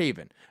tax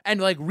haven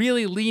and, like,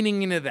 really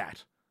leaning into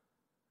that.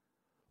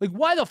 Like,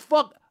 why the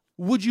fuck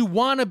would you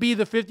want to be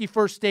the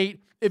 51st state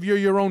if you're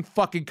your own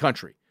fucking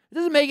country? It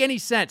doesn't make any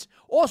sense.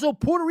 Also,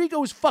 Puerto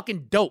Rico is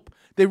fucking dope.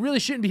 They really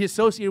shouldn't be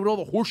associated with all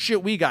the horse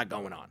shit we got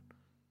going on.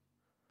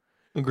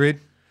 Agreed.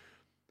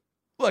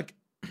 Look,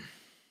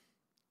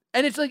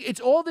 and it's like,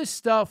 it's all this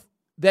stuff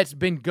that's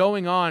been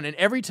going on, and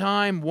every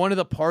time one of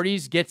the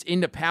parties gets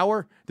into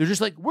power, they're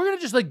just like, we're going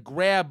to just like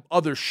grab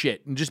other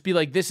shit and just be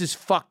like, this is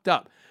fucked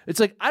up. It's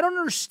like, I don't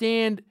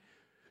understand.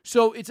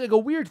 So it's like a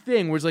weird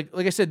thing where it's like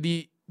I said,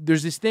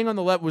 there's this thing on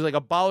the left where it's like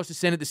abolish the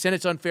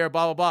Senate's unfair,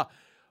 blah, blah, blah.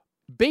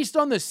 Based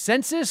on the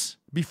census,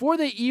 before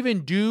they even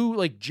do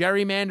like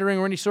gerrymandering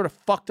or any sort of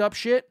fucked up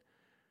shit,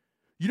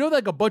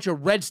 like a bunch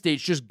of red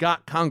states just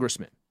got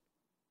congressmen.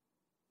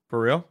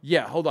 For real?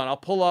 Yeah, hold on. I'll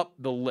pull up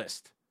the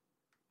list.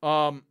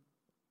 Population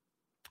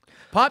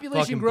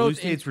Fucking growth.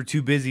 Blue states were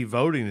too busy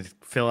voting to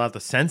fill out the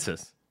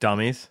census,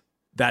 dummies.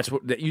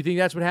 You think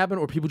that's what happened,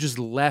 or people just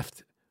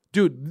left?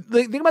 Dude,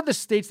 think about the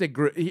states that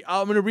grew.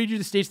 I'm going to read you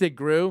the states that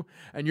grew,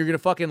 and you're going to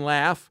fucking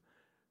laugh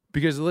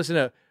because listen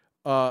to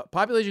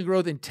population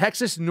growth in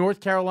Texas,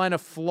 North Carolina,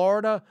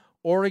 Florida,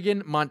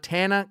 Oregon,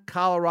 Montana,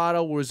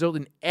 Colorado will result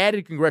in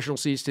added congressional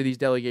seats to these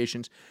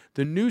delegations.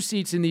 The new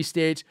seats in these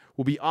states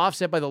will be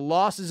offset by the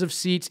losses of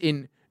seats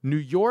in New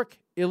York,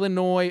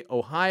 Illinois,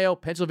 Ohio,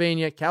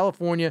 Pennsylvania,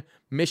 California,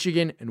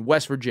 Michigan, and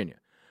West Virginia.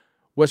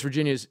 West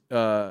Virginia is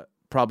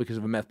probably because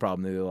of a meth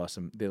problem. They lost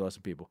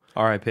some people.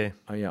 R.I.P.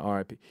 Oh yeah,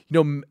 R.I.P.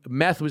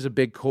 Meth was a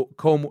big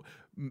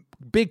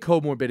big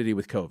comorbidity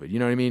with COVID. You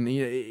know what I mean?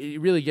 It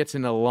really gets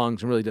into the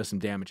lungs and really does some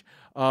damage.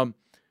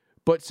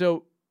 But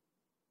so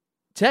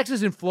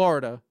Texas and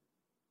Florida,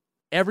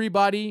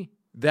 everybody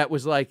that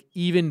was like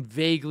even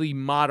vaguely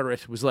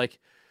moderate was like,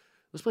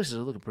 those places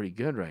are looking pretty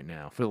good right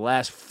now for the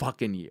last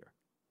fucking year.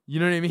 You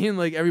know what I mean?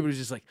 Like everybody's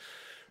just like,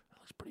 that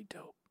looks pretty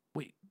dope.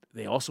 Wait,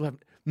 they also have,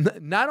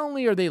 not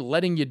only are they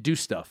letting you do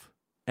stuff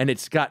and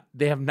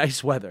they have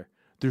nice weather,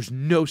 there's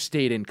no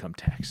state income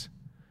tax.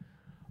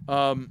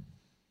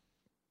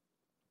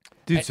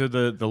 Dude, so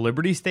the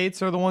Liberty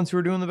states are the ones who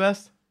are doing the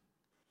best?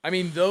 I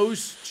mean,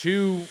 those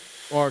two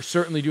are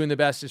certainly doing the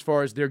best as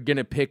far as they're going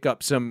to pick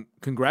up some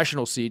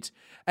congressional seats.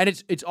 And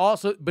it's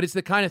also, but it's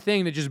the kind of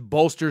thing that just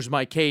bolsters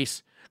my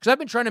case. Because I've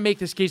been trying to make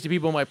this case to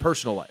people in my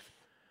personal life.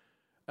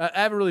 I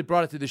haven't really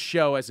brought it to the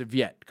show as of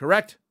yet,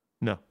 correct?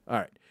 No. All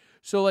right.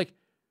 So, like,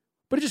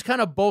 but it just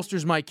kind of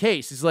bolsters my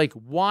case. It's like,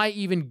 why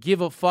even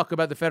give a fuck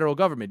about the federal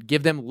government?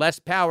 Give them less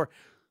power.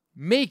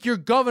 Make your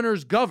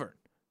governors govern.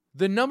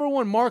 The number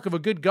one mark of a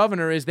good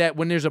governor is that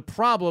when there's a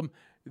problem,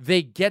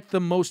 they get the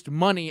most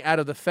money out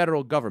of the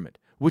federal government,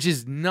 which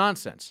is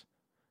nonsense.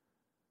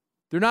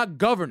 They're not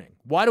governing.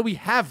 Why do we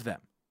have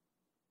them?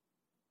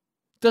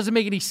 Doesn't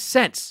make any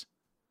sense.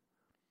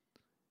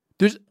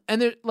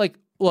 They're like,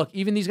 look,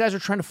 even these guys are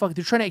trying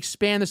to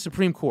expand the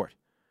Supreme Court,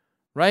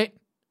 right?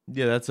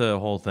 Yeah, that's a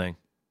whole thing.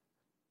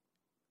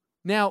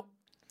 Now,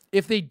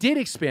 if they did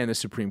expand the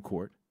Supreme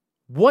Court,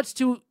 what's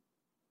to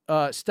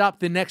stop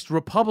the next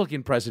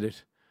Republican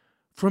president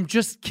from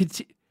just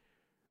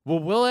well,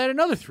 we'll add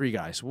another 3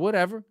 guys,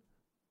 whatever.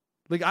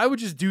 Like, I would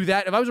just do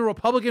that. If I was a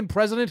Republican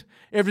president,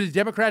 if the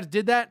Democrats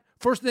did that,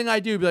 first thing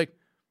I'd do would be like,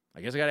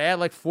 I guess I got to add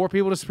like 4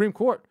 people to the Supreme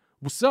Court.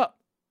 What's up?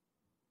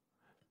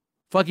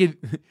 Fucking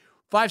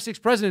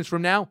 5-6 presidents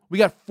from now, we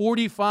got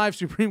 45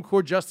 Supreme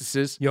Court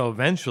justices. Yo,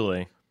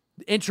 eventually.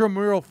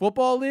 Intramural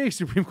Football League,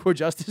 Supreme Court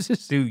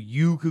justices. Dude,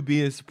 you could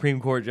be a Supreme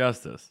Court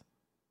justice.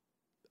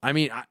 I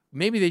mean,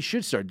 maybe they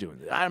should start doing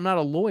that. I'm not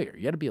a lawyer.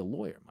 You got to be a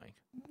lawyer, Mike.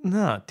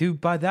 Nah,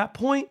 dude, by that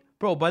point,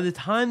 bro, by the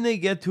time they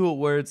get to it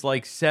where it's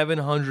like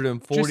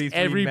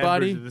 743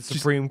 members of the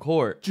Supreme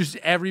Court. Just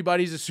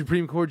everybody's a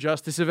Supreme Court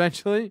justice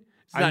eventually?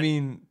 I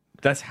mean,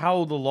 that's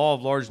how the law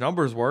of large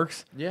numbers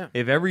works. Yeah.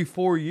 If every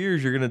 4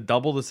 years you're going to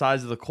double the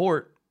size of the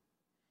court.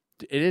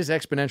 It is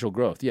exponential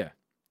growth, yeah.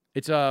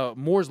 It's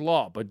Moore's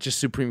Law, but just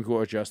Supreme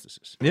Court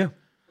justices. Yeah.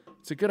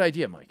 It's a good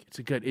idea, Mike.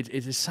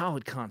 It's a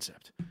solid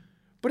concept.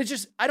 But it's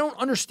just, I don't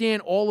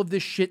understand all of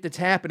this shit that's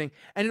happening.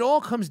 And it all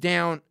comes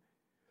down,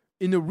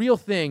 in the real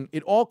thing,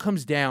 it all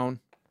comes down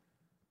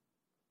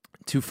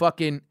to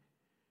fucking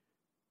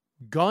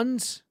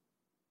guns.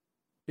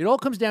 It all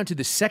comes down to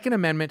the Second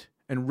Amendment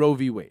and Roe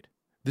v. Wade.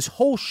 This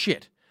whole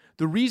shit.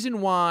 The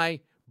reason why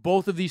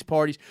both of these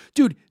parties...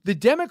 Dude, the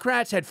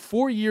Democrats had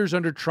 4 years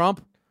under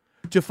Trump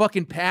to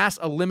fucking pass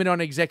a limit on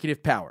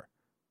executive power.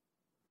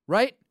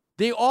 Right?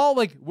 They all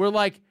were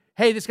like,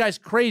 hey, this guy's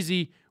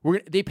crazy.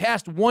 They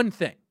passed one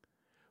thing.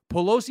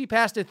 Pelosi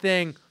passed a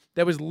thing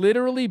that was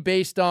literally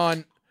based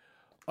on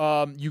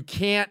you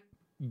can't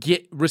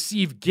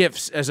receive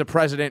gifts as a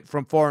president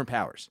from foreign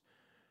powers.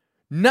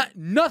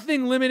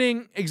 Nothing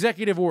limiting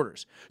executive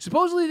orders.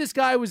 Supposedly this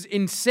guy was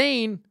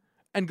insane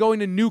and going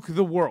to nuke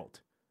the world.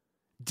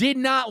 Did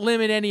not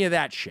limit any of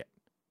that shit.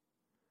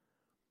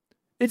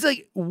 It's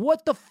like,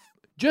 what the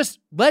just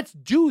let's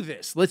do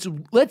this. Let's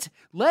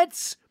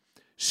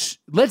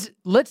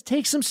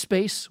take some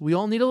space. We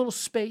all need a little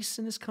space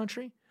in this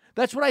country.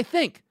 That's what I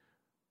think.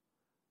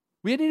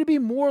 We need to be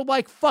more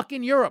like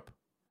fucking Europe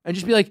and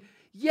just be like,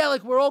 yeah,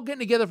 like we're all getting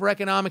together for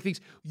economic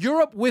things.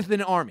 Europe with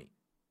an army,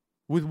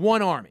 with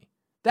one army.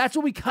 That's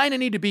what we kind of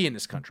need to be in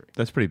this country.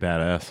 That's pretty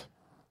badass.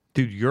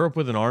 Dude, Europe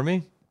with an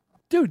army?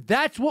 Dude,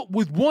 that's what,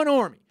 with one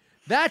army.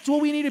 That's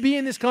what we need to be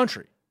in this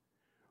country.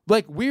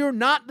 Like, we're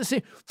not the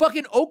same.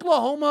 Fucking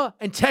Oklahoma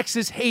and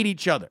Texas hate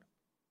each other.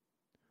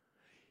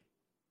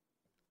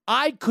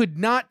 I could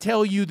not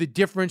tell you the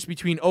difference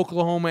between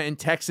Oklahoma and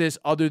Texas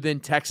other than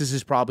Texas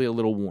is probably a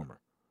little warmer.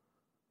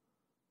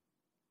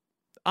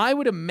 I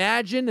would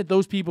imagine that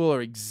those people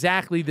are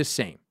exactly the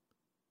same.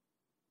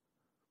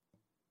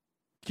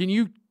 Can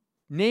you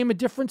name a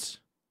difference?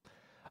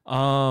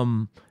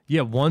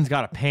 Yeah, one's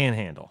got a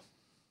panhandle.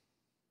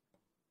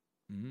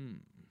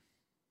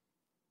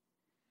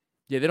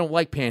 Yeah, they don't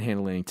like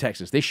panhandling in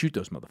Texas. They shoot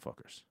those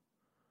motherfuckers.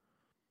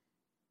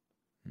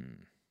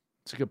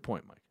 That's a good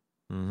point, Mike.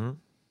 Mm-hmm.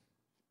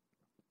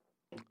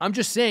 I'm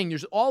just saying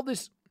there's all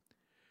this,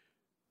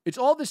 it's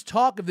all this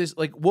talk of this,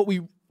 like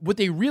what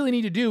they really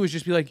need to do is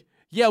just be like,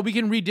 yeah, we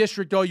can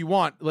redistrict all you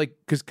want, like,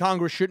 because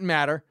Congress shouldn't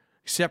matter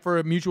except for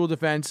a mutual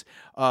defense,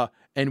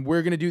 and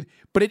we're going to do,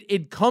 but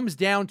it comes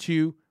down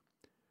to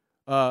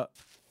the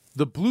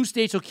blue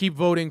states will keep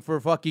voting for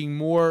fucking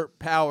more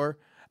power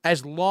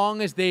as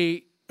long as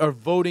they are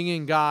voting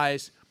in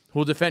guys who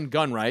will defend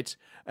gun rights,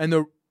 and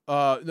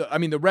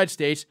the red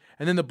states,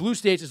 and then the blue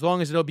states as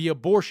long as it'll be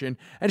abortion,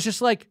 and it's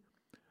just like,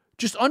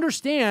 just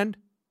understand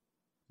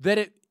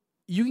that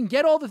you can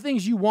get all the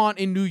things you want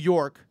in New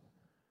York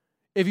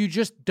if you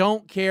just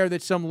don't care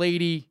that some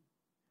lady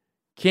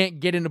can't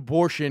get an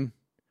abortion,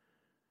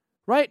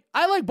 right?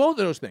 I like both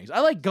of those things. I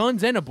like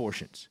guns and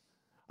abortions.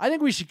 I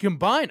think we should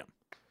combine them.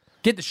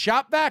 Get the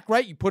shot back,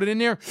 right? You put it in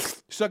there,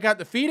 suck out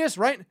the fetus,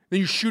 right?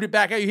 Then you shoot it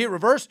back out. You hit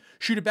reverse,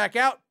 shoot it back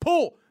out,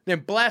 pull, then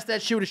blast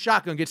that shit with a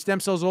shotgun, get stem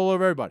cells all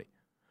over everybody.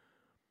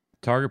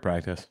 Target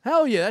practice.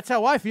 Hell yeah, that's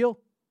how I feel.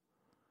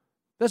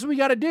 That's what we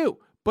got to do.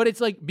 But it's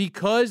like,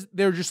 because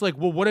they're just like,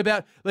 well, what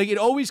about, like, it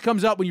always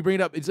comes up when you bring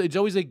it up. It's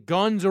always like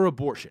guns or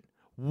abortion.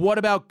 What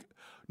about,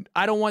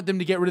 I don't want them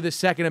to get rid of the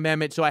Second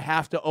Amendment, so I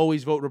have to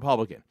always vote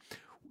Republican.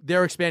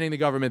 They're expanding the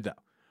government, though.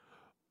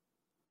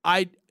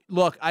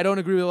 look, I don't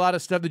agree with a lot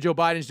of stuff that Joe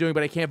Biden's doing,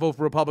 but I can't vote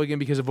for Republican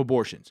because of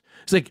abortions.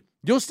 It's like,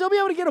 you'll still be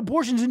able to get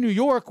abortions in New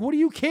York. What do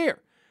you care?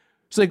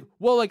 It's like,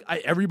 well, like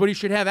everybody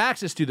should have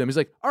access to them. It's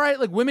like, all right,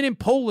 like women in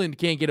Poland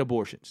can't get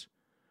abortions.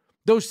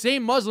 Those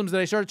same Muslims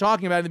that I started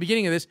talking about in the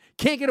beginning of this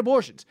can't get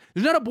abortions.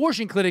 There's not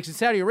abortion clinics in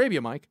Saudi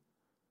Arabia, Mike.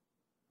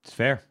 It's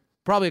fair.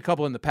 Probably a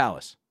couple in the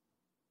palace.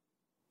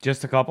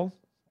 Just a couple?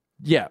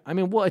 Yeah, I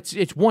mean, well,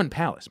 it's one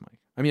palace, Mike.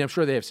 I mean, I'm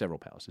sure they have several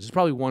palaces. There's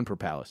probably one per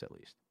palace at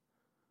least.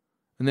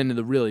 And then in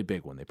the really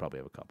big one, they probably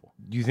have a couple.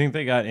 Do you think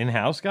they got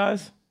in-house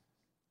guys?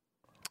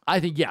 I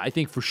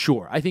think for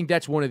sure. I think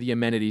that's one of the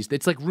amenities.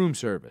 It's like room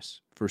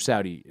service for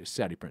Saudi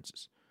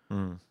princes.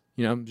 You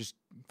know, just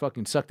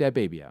fucking suck that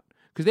baby out.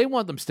 Because they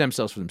want them stem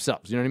cells for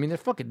themselves. You know what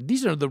I mean?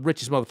 These are the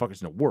richest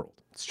motherfuckers in the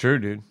world. It's true,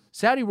 dude.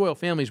 Saudi royal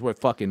families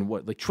worth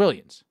like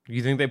trillions.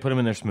 You think they put them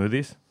in their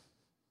smoothies?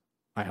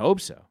 I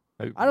hope so.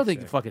 I don't think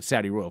say. the fucking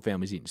Saudi royal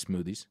family's eating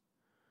smoothies.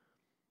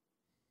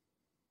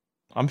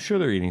 I'm sure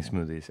they're eating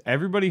smoothies.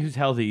 Everybody who's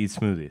healthy eats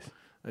smoothies.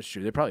 That's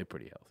true. They're probably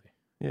pretty healthy.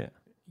 Yeah.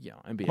 Yeah,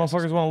 MBS.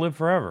 Motherfuckers want to live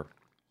forever.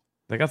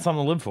 They got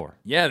something to live for.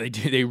 Yeah, they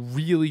do. They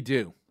really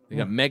do. They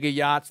got mega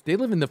yachts. They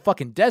live in the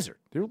fucking desert.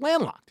 They're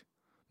landlocked.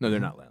 No, they're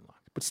not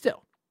landlocked. But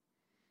still,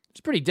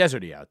 it's pretty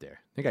deserty out there.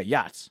 They got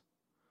yachts.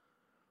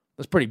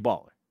 That's pretty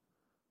baller.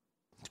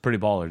 It's pretty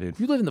baller, dude. If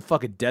you live in the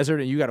fucking desert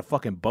and you got a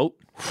fucking boat,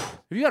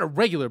 if you got a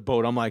regular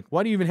boat, I'm like,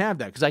 why do you even have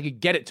that? Because I could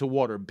get it to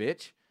water,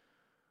 bitch.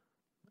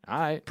 All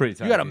right. Pretty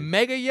tight, You got a dude.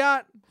 mega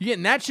yacht? You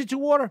getting that shit to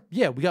water?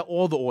 Yeah, we got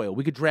all the oil.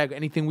 We could drag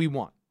anything we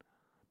want.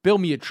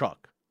 Build me a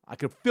truck. I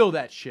could fill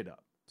that shit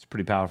up. It's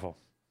pretty powerful.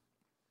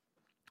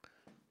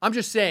 I'm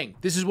just saying,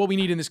 this is what we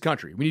need in this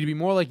country. We need to be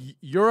more like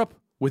Europe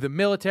with a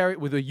military,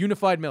 with a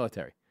unified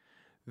military.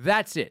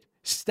 That's it.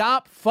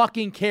 Stop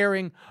fucking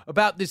caring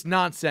about this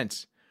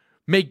nonsense.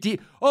 We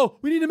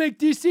need to make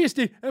D.C. a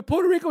state and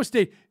Puerto Rico a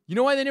state. You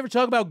know why they never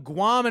talk about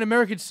Guam and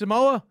American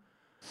Samoa?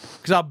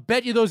 Because I'll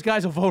bet you those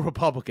guys will vote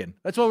Republican.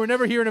 That's why we're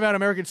never hearing about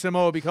American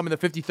Samoa becoming the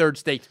 53rd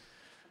state.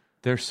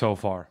 They're so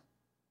far.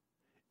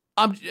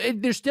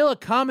 There's still a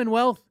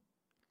Commonwealth.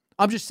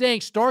 I'm just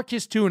saying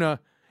Starkist Tuna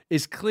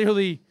is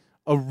clearly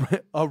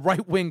a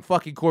right-wing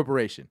fucking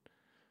corporation.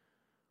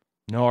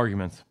 No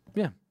arguments.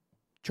 Yeah.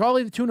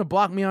 Charlie the Tuna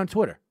blocked me on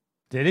Twitter.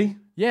 Did he?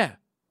 Yeah.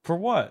 For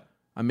what?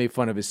 I made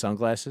fun of his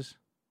sunglasses.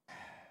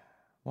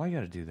 Why you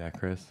gotta do that,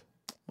 Chris?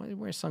 Why do he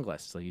wear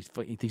sunglasses? Like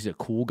he thinks he's a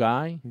cool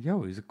guy?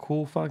 Yo, he's a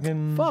cool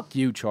fucking... Fuck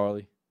you,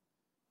 Charlie.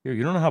 Yo,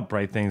 you don't know how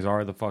bright things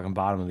are at the fucking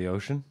bottom of the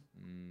ocean?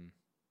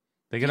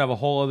 They could have a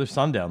whole other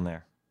sun down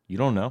there. You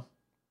don't know.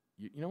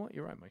 You know what?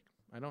 You're right, Mike.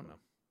 I don't know.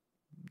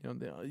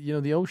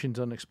 The ocean's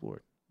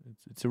unexplored.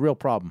 It's a real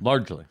problem.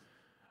 Largely.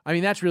 I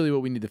mean, that's really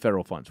what we need the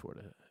federal funds for,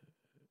 to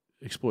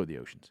explore the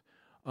oceans.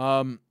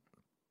 But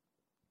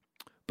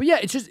yeah,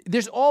 it's just,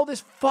 there's all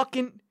this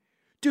fucking...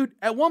 Dude,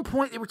 at one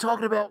point they were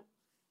talking about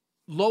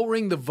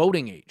lowering the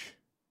voting age,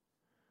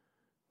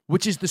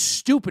 which is the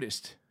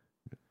stupidest.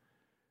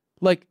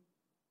 Like,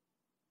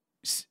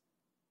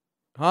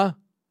 huh?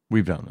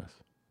 We've done this.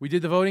 We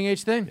did the voting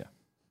age thing? Yeah.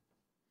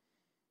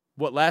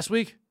 What, last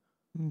week?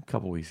 A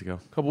couple weeks ago.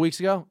 A couple weeks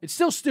ago? It's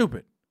still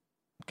stupid.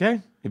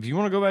 Okay. If you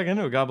want to go back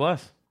into it, God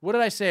bless. What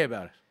did I say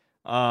about it?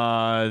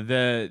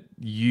 That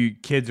you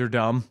kids are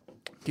dumb.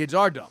 Kids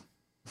are dumb.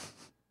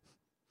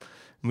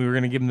 We were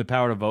going to give them the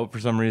power to vote for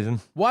some reason.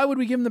 Why would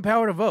we give them the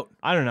power to vote?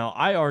 I don't know.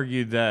 I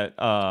argued that...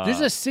 There's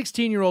a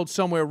 16-year-old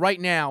somewhere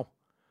right now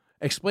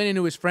explaining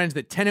to his friends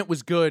that Tenet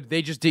was good.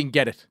 They just didn't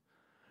get it.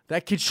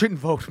 That kid shouldn't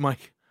vote,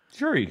 Mike.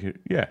 Sure he could.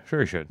 Yeah,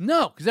 sure he should.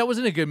 No, because that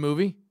wasn't a good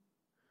movie.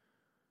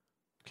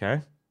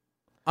 Okay.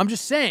 I'm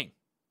just saying.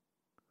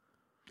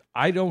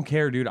 I don't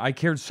care, dude. I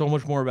cared so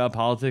much more about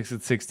politics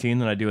at 16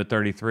 than I do at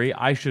 33.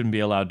 I shouldn't be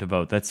allowed to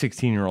vote. That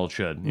 16-year-old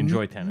should.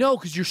 Enjoy Tenet. No,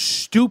 because you're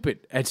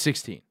stupid at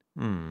 16.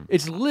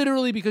 It's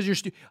literally because you're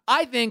stupid.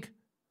 I think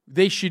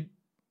they should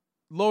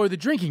lower the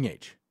drinking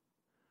age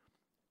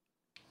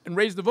and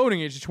raise the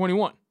voting age to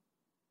 21.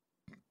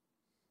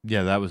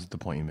 Yeah, that was the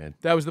point you made.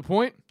 That was the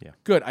point? Yeah.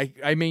 Good.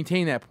 I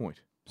maintain that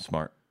point.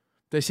 Smart.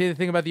 Did I say the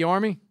thing about the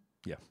Army?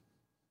 Yeah.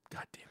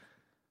 God damn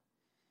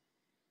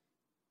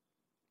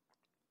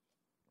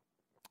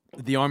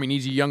it. The Army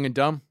needs you young and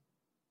dumb?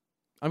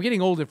 I'm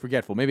getting old and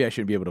forgetful. Maybe I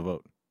shouldn't be able to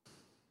vote.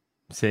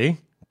 See?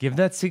 Give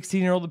that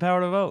 16-year-old the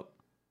power to vote.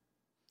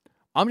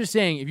 I'm just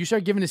saying, if you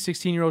start giving the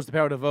 16-year-olds the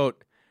power to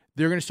vote,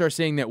 they're going to start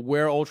saying that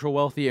we're ultra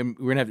wealthy and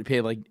we're going to have to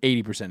pay like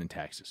 80% in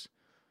taxes.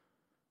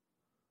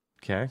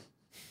 Okay.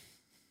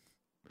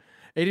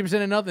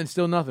 80% of nothing,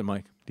 still nothing,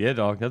 Mike. Yeah,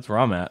 dog. That's where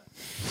I'm at.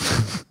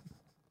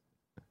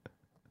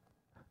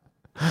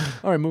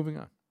 All right, moving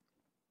on.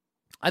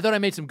 I thought I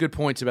made some good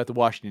points about the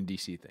Washington,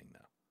 D.C. thing,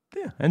 though.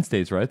 Yeah. And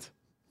states' rights.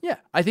 Yeah,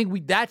 I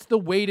think that's the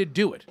way to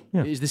do it,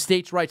 is the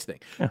states' rights thing.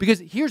 Yeah. Because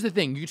here's the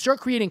thing. You can start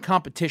creating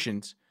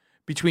competitions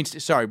between...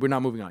 Sorry, we're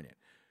not moving on yet.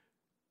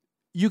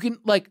 You can,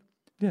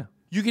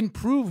 you can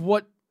prove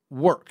what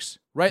works,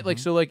 right? Mm-hmm. Like,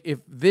 so, like, if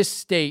this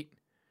state...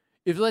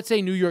 If, let's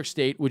say, New York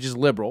State, which is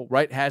liberal,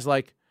 right, has,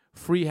 like,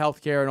 free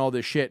healthcare and all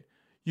this shit,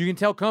 You can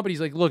tell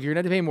companies like, look, you're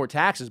going to have to pay more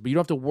taxes, but you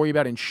don't have to worry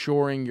about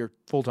insuring your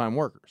full-time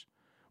workers,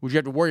 which you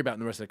have to worry about in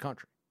the rest of the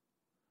country.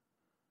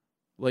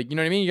 Like, you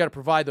know what I mean? You got to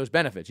provide those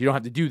benefits. You don't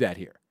have to do that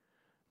here.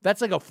 That's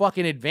like a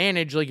fucking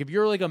advantage. Like if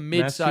you're like a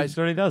mid-sized, Massachusetts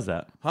already does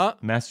that. huh?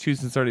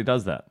 Massachusetts already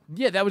does that.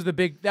 Yeah, that was the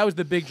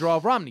big draw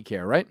of Romney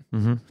Care, right?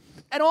 Mm-hmm.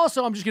 And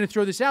also, I'm just going to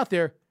throw this out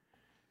there.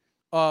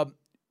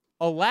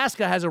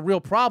 Alaska has a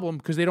real problem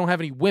because they don't have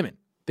any women.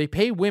 They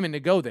pay women to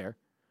go there,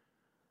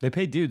 They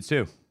pay dudes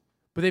too.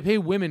 but they pay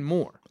women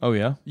more. Oh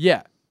yeah.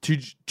 Yeah,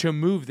 to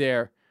move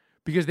there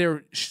because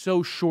they're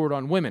so short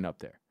on women up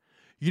there.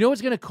 You know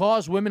what's going to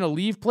cause women to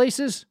leave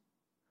places?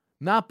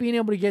 Not being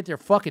able to get their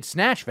fucking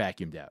snatch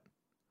vacuumed out.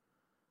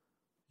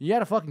 You got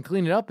to fucking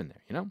clean it up in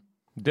there, you know?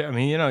 I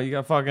mean, you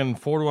got fucking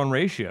 4-to-1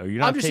 ratio. You're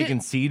not just taking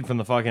saying- seed from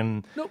the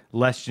fucking Nope.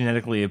 less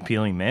genetically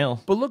appealing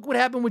male. But look what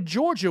happened with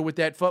Georgia with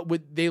that.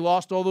 They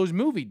lost all those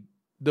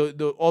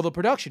all the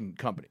production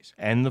companies.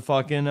 And the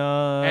fucking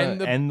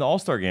and the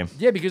All-Star game.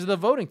 Yeah, because of the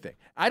voting thing.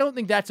 I don't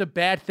think that's a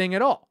bad thing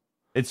at all.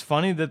 It's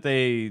funny that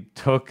they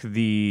took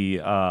the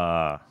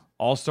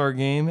All-Star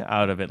game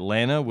out of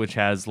Atlanta, which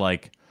has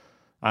like,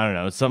 I don't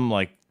know, some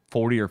like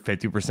 40 or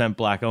 50%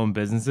 black-owned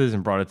businesses,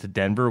 and brought it to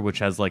Denver, which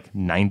has like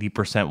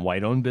 90%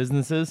 white-owned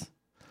businesses.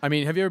 I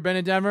mean, have you ever been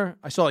in Denver?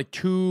 I saw like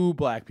 2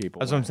 black people.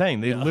 That's what I'm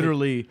saying. They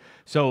literally,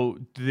 so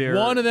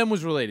One of them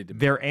was related to me.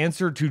 their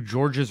answer to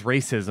Georgia's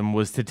racism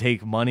was to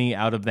take money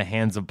out of the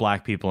hands of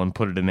black people and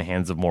put it in the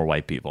hands of more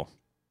white people.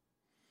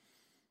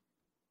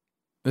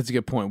 That's a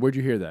good point. Where'd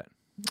you hear that?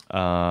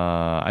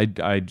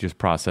 I just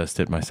processed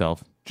it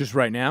myself. Just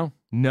right now?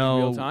 No,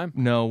 Real time?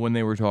 no, when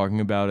they were talking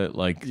about it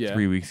like Yeah.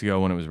 3 weeks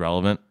ago when it was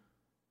relevant,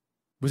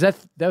 That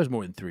was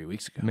more than 3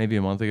 weeks ago. maybe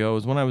a month ago, it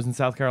was when I was in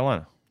South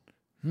Carolina.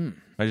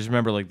 I just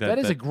remember like that. That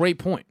is a great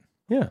point.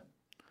 yeah.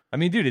 I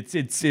mean, dude, it's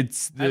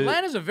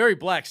Atlanta's a very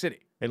black city.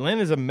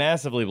 Atlanta's a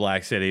massively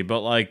black city,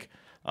 but like,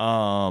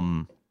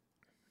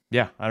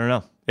 yeah, I don't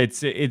know.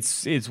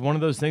 It's one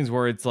of those things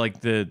where it's like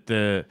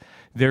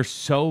they're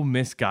so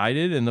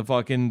misguided, and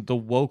the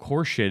woke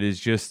horse shit is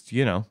just,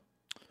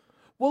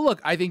 Well, look,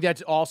 I think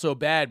that's also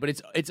bad, but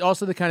it's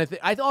also the kind of thing.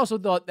 I also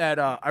thought that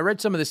I read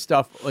some of this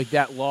stuff, like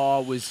that law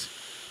was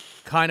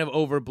kind of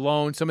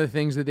overblown. Some of the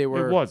things that they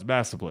were. It was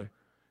massively.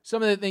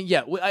 Some of the things,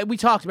 yeah, we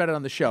talked about it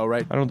on the show,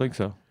 right? I don't think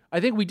so. I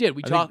think we did.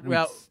 We talked we-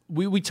 about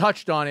we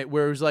touched on it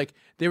where it was like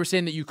they were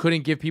saying that you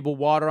couldn't give people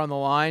water on the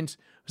lines. It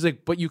was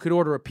like, but you could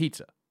order a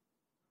pizza.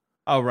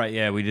 Oh right,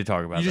 yeah, we did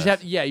talk about. You just this.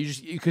 have, yeah, you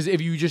just because if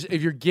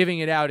you're giving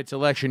it out, it's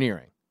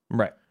electioneering.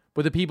 Right.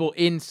 But the people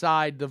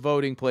inside the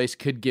voting place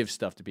could give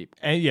stuff to people.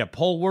 And yeah,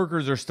 poll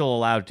workers are still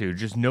allowed to,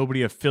 just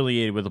nobody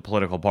affiliated with a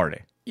political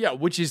party. Yeah,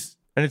 which is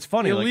And it's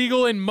funny, like,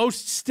 illegal in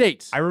most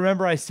states. I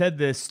remember I said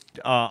this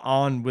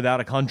on Without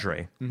a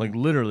Country. Like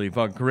literally,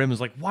 fucking Karim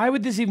was like, "Why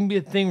would this even be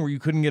a thing where you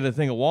couldn't get a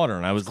thing of water?"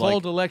 And I was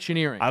Called like,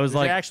 electioneering. I was There's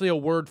like- actually a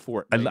word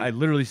for it. I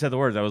literally said the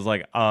words. I was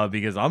like,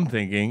 because I'm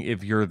thinking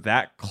if you're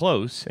that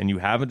close and you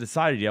haven't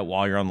decided yet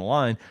while you're on the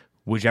line,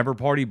 whichever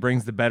party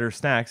brings the better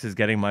snacks is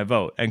getting my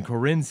vote. And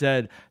Corinne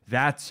said,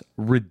 that's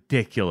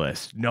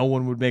ridiculous. No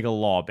one would make a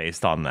law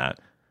based on that.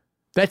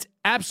 That's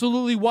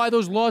absolutely why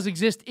those laws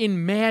exist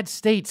in mad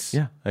states.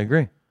 Yeah, I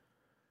agree.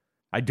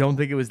 I don't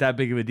think it was that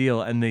big of a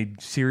deal. And they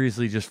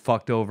seriously just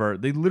fucked over.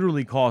 They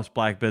literally cost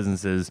black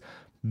businesses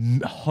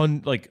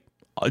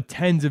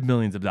tens of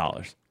millions of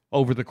dollars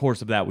over the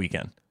course of that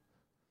weekend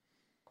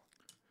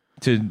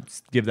to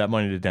give that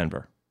money to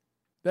Denver.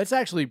 That's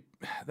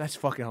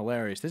fucking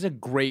hilarious. That's a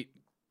great,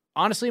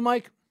 honestly,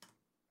 Mike,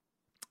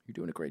 you're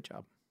doing a great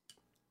job.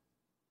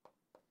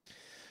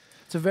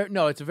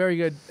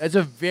 It's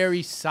a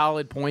very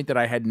solid point that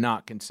I had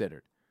not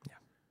considered. Yeah.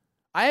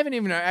 I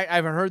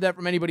haven't heard that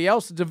from anybody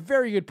else. It's a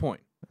very good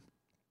point.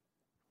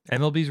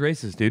 MLB's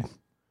racist, dude.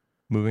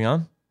 Moving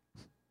on.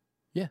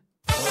 Yeah.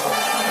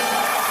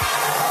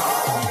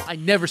 I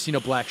never seen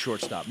a black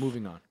shortstop.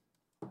 Moving on.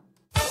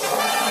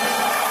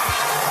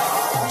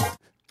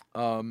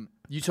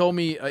 You told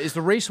me, is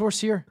the racehorse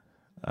here?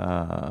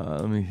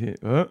 Let me see.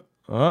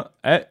 Oh,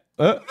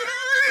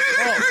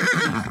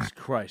 Jesus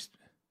Christ.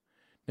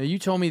 Now, you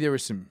told me there were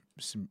some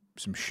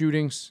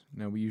shootings.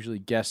 Now, we usually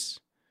guess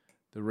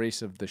the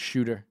race of the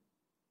shooter.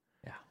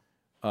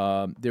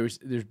 Yeah. There's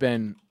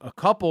been a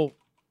couple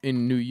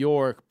in New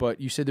York,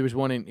 but you said there was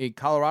one in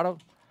Colorado?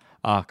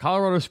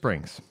 Colorado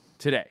Springs.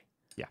 Today.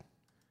 Yeah.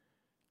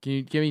 Can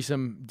you give me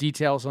some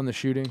details on the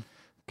shooting?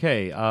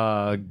 Okay.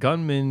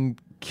 Gunman.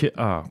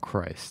 Oh,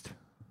 Christ.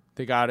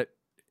 They got it.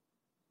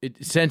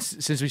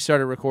 Since we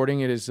started recording,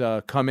 it has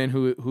come in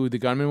who the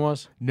gunman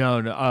was? No.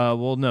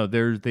 Well, no.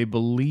 They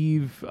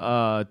believe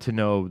to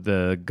know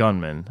the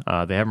gunman.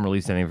 They haven't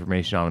released any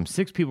information on him.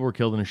 6 people were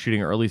killed in a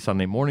shooting early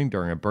Sunday morning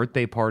during a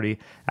birthday party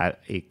at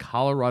a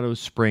Colorado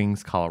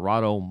Springs,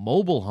 Colorado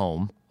mobile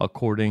home,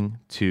 according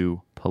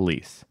to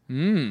police.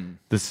 The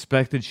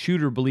suspected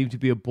shooter, believed to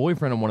be a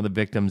boyfriend of one of the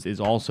victims,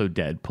 is also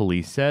dead,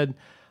 police said.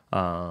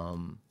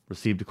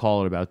 Received a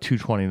call at about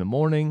 2:20 in the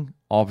morning.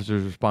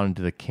 Officers responded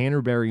to the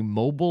Canterbury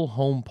Mobile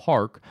Home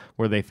Park,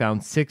 where they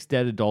found 6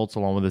 dead adults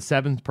along with a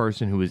 7th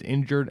person who was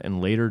injured and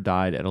later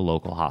died at a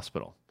local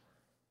hospital.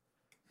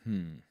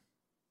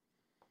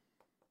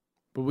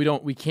 But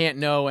we can't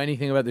know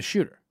anything about the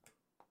shooter.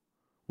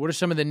 What are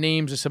some of the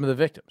names of some of the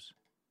victims?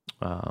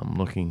 I'm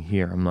looking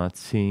here. I'm not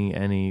seeing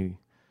any.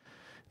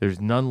 There's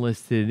none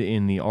listed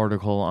in the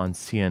article on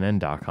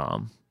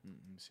CNN.com. Let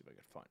me see if I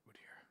can find one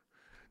here.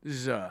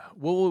 This is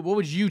what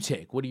would you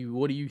take? What do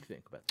you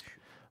think about the shooter?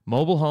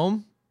 Mobile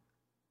home.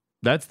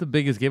 That's the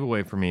biggest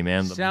giveaway for me,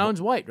 man.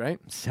 Sounds white, right?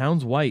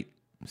 Sounds white.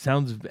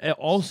 Sounds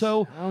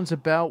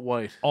about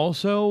white.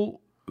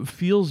 Also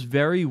feels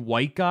very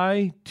white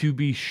guy to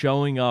be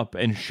showing up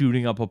and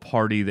shooting up a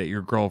party that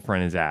your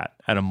girlfriend is at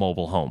a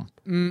mobile home.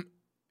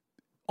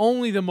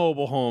 Only the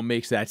mobile home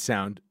makes that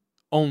sound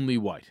only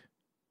white.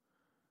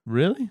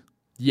 Really?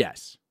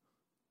 Yes.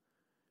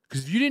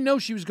 Because if you didn't know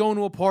she was going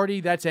to a party,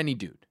 that's any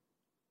dude.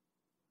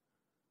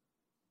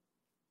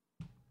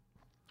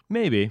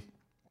 Maybe.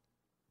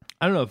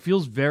 I don't know. It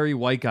feels very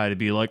white guy to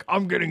be like,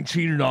 I'm getting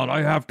cheated on.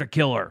 I have to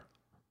kill her.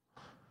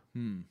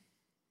 It's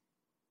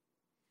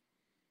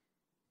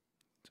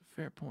a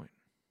fair point.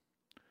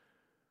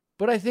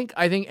 But I think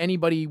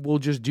anybody will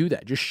just do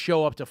that. Just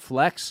show up to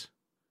flex.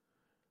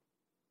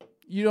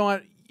 If you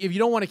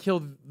don't want to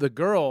kill the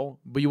girl,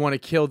 but you want to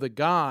kill the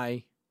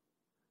guy,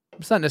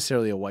 it's not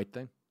necessarily a white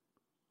thing.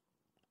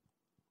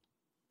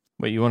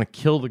 Wait, you want to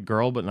kill the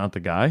girl but not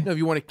the guy? No, if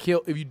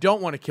you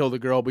don't want to kill the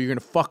girl, but you're going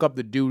to fuck up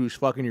the dude who's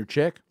fucking your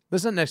chick,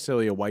 that's not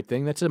necessarily a white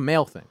thing. That's a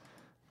male thing.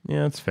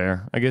 Yeah, that's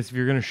fair. I guess if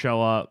you're going to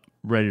show up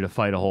ready to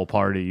fight a whole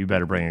party, you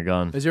better bring a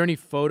gun. Is there any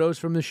photos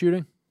from the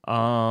shooting?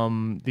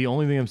 The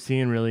only thing I'm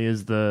seeing really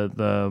is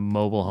the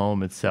mobile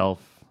home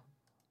itself.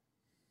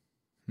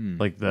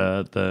 Like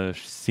the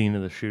scene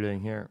of the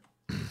shooting here.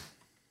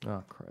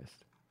 Oh,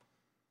 Christ.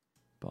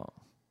 Ball.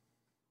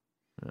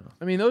 Yeah.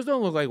 I mean, those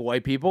don't look like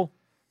white people.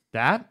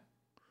 That?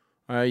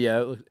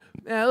 Yeah.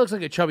 It looks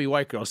like a chubby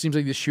white girl. Seems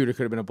like this shooter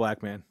could have been a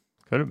black man.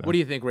 Could have been. What do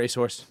you think,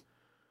 Racehorse?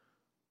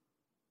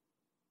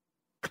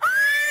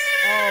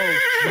 Oh,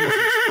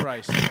 Jesus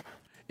Christ.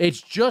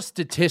 It's just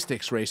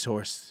statistics,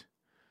 Racehorse.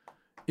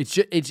 It's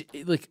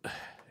like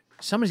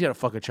somebody's got to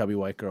fuck a chubby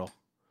white girl.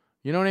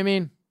 You know what I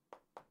mean?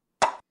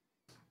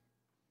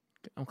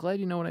 I'm glad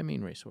you know what I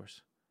mean,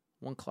 Racehorse.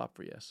 One clap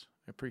for yes.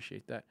 I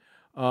appreciate that.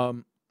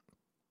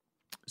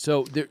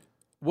 So there,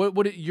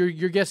 what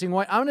you're guessing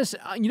why? I'm gonna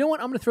you know what?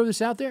 I'm gonna throw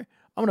this out there.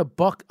 I'm gonna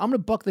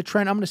buck the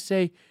trend. I'm gonna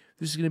say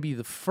this is gonna be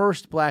the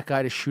first black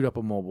guy to shoot up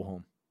a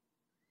mobile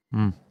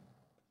home.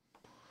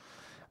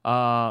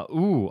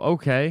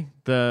 Okay.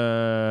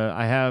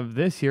 I have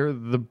this here.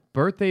 The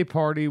birthday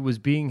party was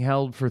being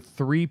held for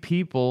 3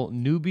 people.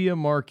 Nubia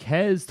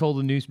Marquez told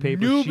the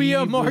newspaper she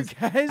was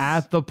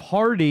at the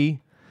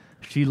party.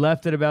 She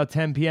left at about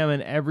 10 p.m.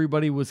 and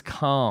everybody was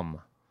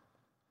calm.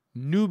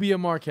 Nubia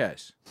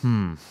Marquez.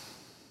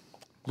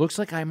 Looks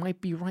like I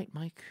might be right,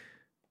 Mike.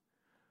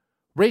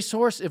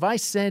 Racehorse, if I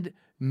said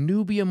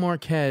Nubia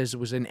Marquez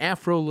was an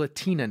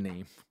Afro-Latina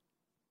name,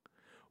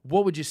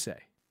 what would you say?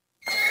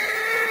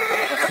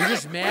 You're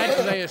just mad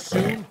because I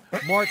assumed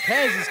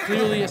Marquez is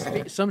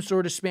clearly some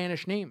sort of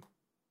Spanish name.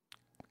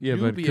 Yeah,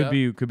 Nubia, but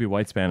it could be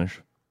white Spanish.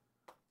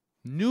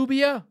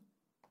 Nubia?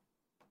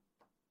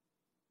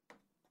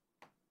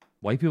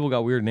 White people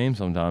got weird names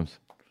sometimes.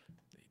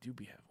 They do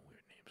be having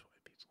weird names,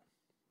 white people.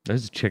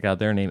 There's a chick out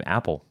there named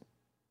Apple.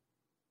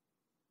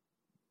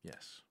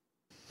 Yes.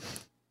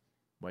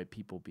 White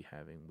people be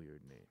having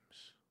weird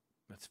names.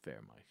 That's fair,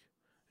 Mike.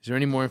 Is there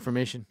any more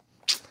information?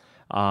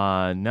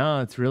 No,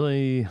 it's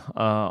really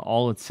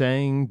all it's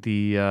saying.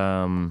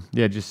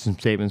 Just some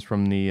statements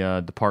from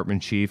the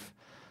department chief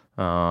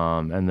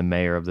and the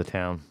mayor of the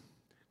town.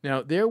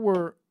 Now, there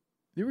were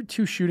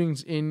 2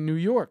 shootings in New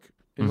York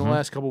in the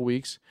last couple of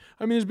weeks.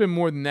 I mean, there's been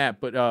more than that,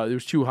 but there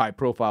was 2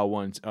 high-profile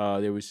ones.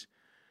 There was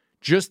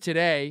just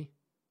today,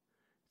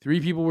 3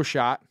 people were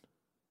shot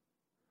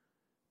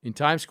in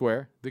Times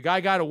Square. The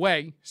guy got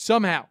away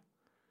somehow.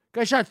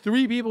 Guy shot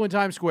 3 people in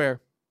Times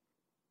Square,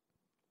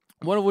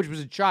 one of which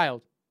was a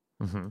child,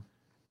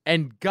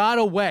 and got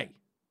away.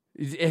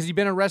 Has he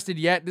been arrested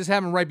yet? This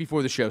happened right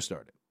before the show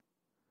started.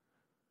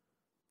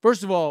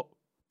 First of all,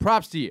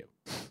 props to you.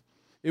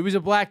 It was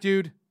a black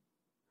dude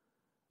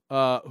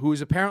who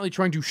was apparently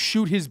trying to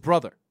shoot his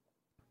brother.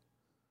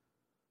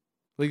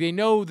 Like, they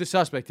know who the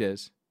suspect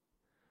is.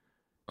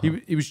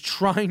 He was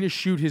trying to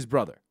shoot his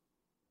brother.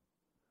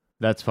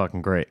 That's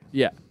fucking great.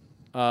 Yeah.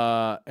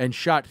 And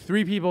shot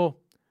 3 people,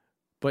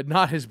 but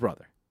not his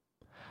brother.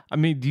 I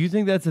mean, do you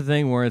think that's a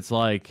thing where it's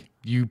like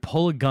you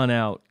pull a gun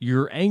out,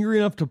 you're angry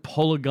enough to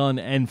pull a gun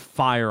and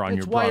fire on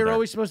your brother? That's why you're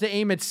always supposed to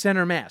aim at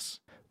center mass.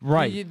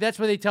 Right. That's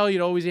why they tell you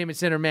to always aim at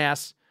center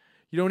mass.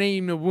 You don't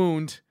aim the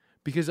wound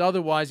because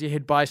otherwise you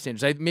hit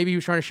bystanders. Maybe he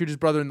was trying to shoot his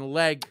brother in the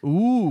leg.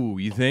 Ooh,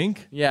 you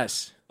think?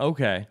 Yes.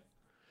 Okay.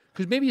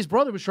 Because maybe his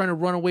brother was trying to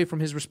run away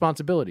from his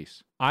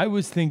responsibilities. I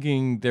was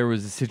thinking there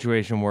was a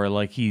situation where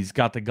like he's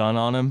got the gun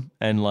on him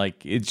and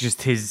like it's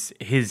just his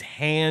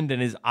hand and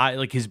his eye,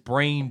 like his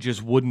brain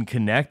just wouldn't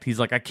connect. He's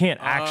like, I can't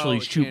actually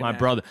shoot my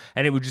brother,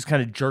 and it would just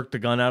kind of jerk the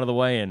gun out of the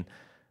way and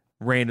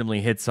randomly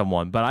hit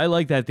someone. But I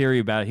like that theory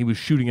about he was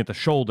shooting at the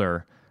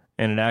shoulder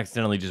and it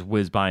accidentally just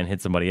whizzed by and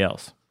hit somebody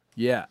else.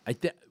 Yeah,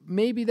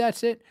 maybe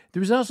that's it. There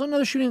was also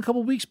another shooting a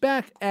couple weeks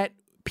back at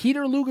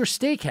Peter Luger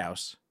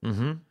Steakhouse.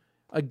 Mm-hmm.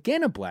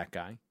 Again, a black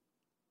guy,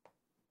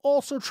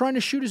 also trying to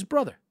shoot his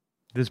brother.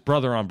 This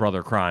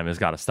brother-on-brother crime has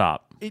got to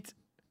stop.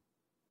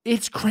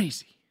 It's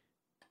crazy.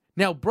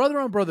 Now,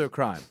 brother-on-brother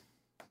crime.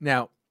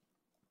 Now,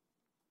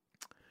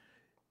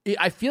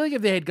 I feel like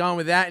if they had gone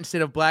with that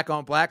instead of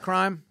black-on-black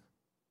crime,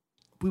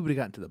 we would have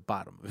gotten to the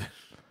bottom of it.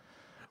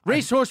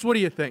 Racehorse, what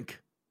do you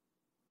think?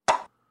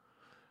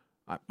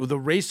 Well, the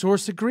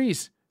racehorse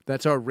agrees.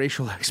 That's our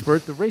racial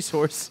expert, the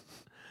racehorse.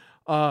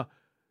 I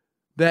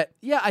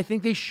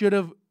think they should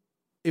have.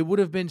 It would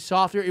have been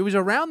softer. It was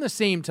around the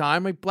same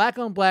time. Like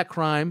black-on-black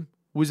crime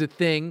was a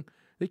thing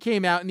that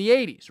came out in the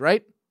 80s,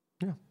 right?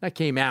 Yeah. That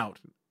came out.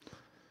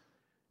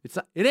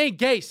 It ain't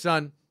gay,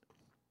 son.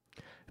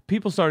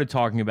 People started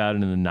talking about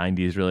it in the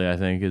 90s, really, I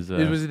think. Was it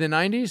the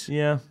 90s?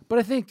 Yeah. But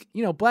I think,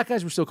 black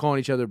guys were still calling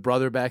each other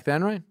brother back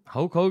then, right?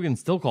 Hulk Hogan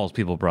still calls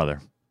people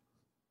brother.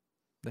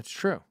 That's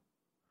true.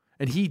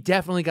 And he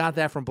definitely got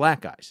that from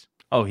black guys.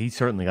 Oh, he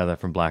certainly got that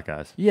from black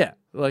guys. Yeah.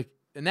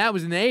 And that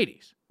was in the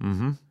 80s.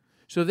 Mm-hmm.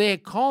 So they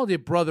had called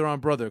it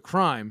brother-on-brother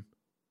crime.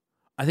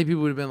 I think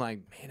people would have been like,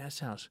 man, that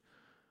sounds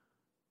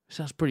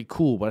pretty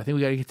cool, but I think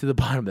we got to get to the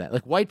bottom of that.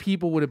 Like, white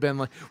people would have been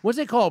like, once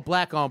they call it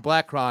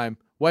black-on-black crime,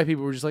 white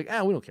people were just like,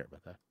 we don't care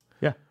about that.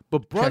 Yeah.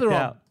 But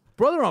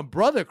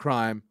brother-on-brother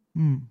crime,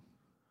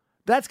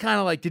 that's kind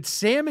of like, did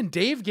Sam and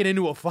Dave get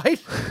into a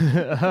fight?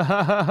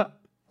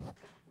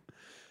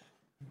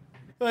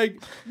 Like,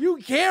 you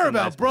care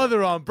about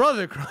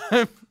brother-on-brother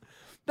crime.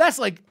 That's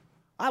like,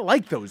 I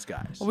like those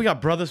guys. Well, we got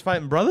brothers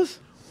fighting brothers?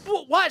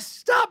 What?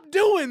 Stop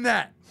doing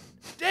that.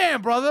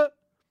 Damn, brother.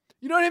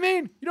 You know what I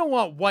mean? You don't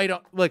want white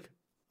on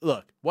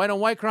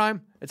white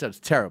crime, it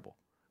sounds terrible.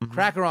 Mm-hmm.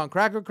 Cracker on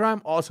cracker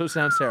crime also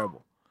sounds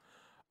terrible.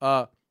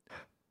 I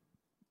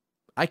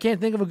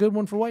can't think of a good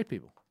one for white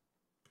people.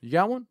 You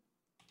got one?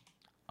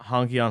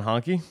 Honky on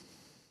honky?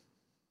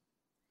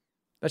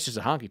 That's just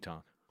a honky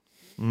tonk.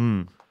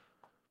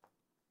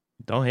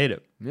 Don't hate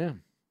it. Yeah.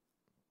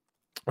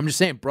 I'm just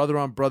saying, brother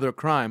on brother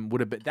crime would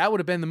have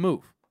been the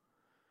move.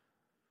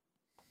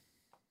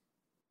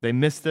 They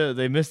missed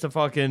a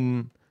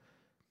fucking.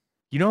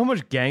 You know how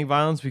much gang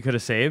violence we could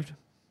have saved?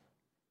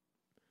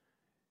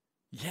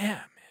 Yeah,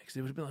 man. Because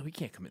it would have been like, we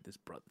can't commit this,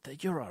 brother.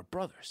 You're our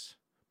brothers.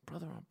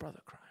 Brother on brother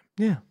crime.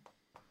 Yeah.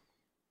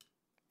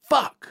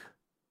 Fuck.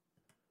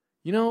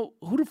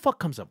 Who the fuck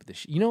comes up with this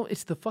shit?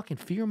 It's the fucking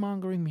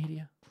fear-mongering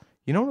media.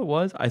 You know what it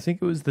was? I think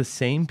it was the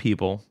same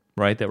people,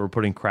 right, that were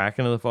putting crack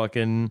into the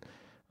fucking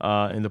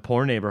in the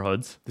poor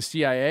neighborhoods. The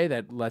CIA,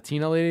 that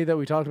Latina lady that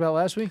we talked about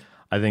last week?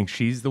 I think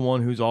she's the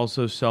one who's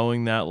also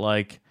sowing that,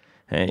 like,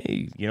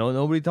 hey,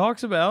 nobody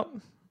talks about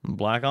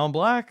black on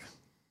black.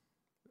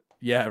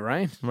 Yeah,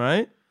 right?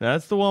 Right?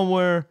 That's the one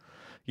where,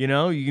 you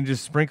can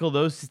just sprinkle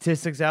those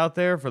statistics out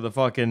there for the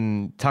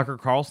fucking Tucker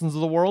Carlsons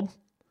of the world.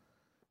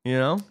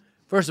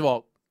 First of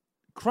all,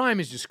 crime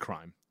is just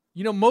crime.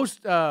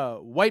 Most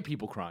white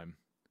people crime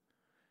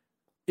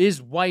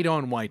is white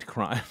on white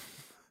crime.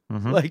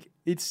 Mm-hmm. Like,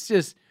 it's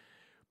just,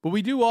 but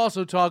we do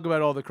also talk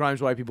about all the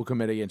crimes white people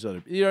commit against other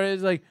people.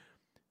 It's like,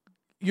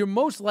 you're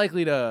most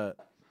likely to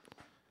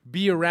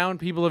be around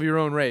people of your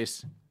own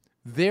race,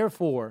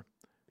 therefore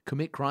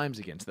commit crimes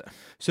against them.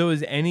 So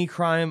is any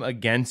crime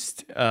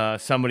against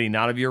somebody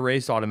not of your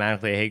race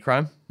automatically a hate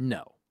crime?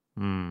 No.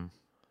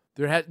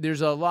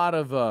 There's a lot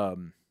of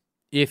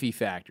iffy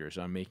factors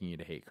on making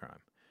it a hate crime.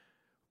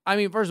 I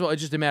mean, first of all,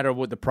 it's just a matter of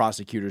what the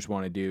prosecutors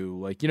want to do.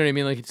 Like, you know what I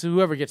mean? Like, it's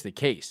whoever gets the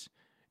case.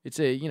 It's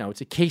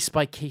a case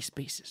by case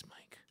basis, Mike.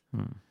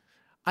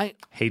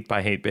 Hate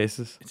by hate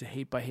basis. It's a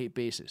hate by hate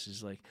basis.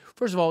 It's like,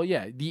 first of all,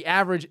 yeah, the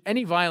average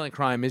any violent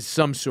crime is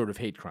some sort of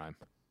hate crime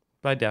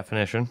by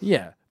definition.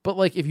 Yeah, but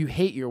like if you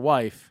hate your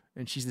wife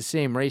and she's the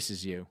same race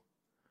as you,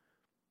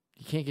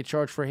 you can't get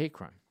charged for a hate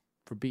crime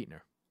for beating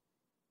her.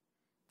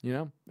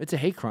 It's a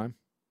hate crime.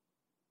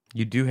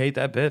 You do hate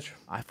that bitch.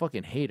 I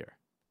fucking hate her.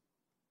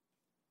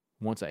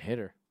 Once I hit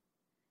her,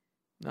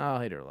 I'll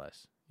hate her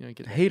less.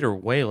 Hate her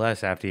way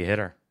less after you hit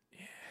her.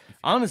 Yeah.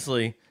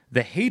 Honestly,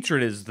 the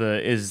hatred is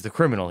the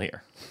criminal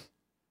here.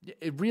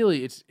 It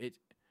really it's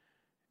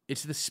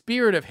the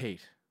spirit of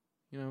hate.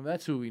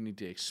 That's who we need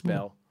to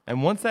expel.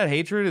 And once that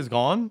hatred is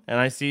gone, and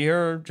I see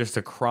her just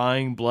a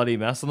crying bloody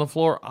mess on the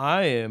floor,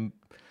 I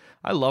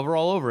love her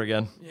all over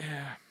again.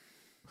 Yeah,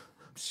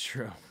 it's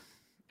true.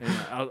 And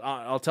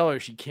I'll tell her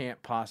she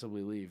can't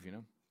possibly leave.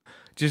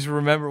 Just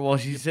remember while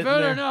she's sitting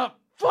there. Better not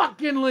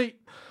fucking leave.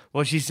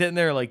 Well, she's sitting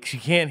there like she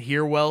can't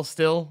hear well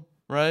still,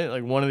 right?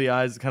 Like one of the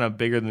eyes is kind of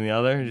bigger than the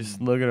other. You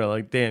just look at her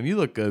like, damn, you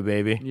look good,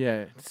 baby.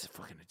 Yeah, it's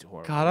fucking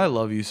adorable. God, I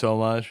love you so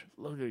much.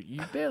 Look at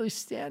you. barely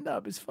stand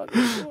up. It's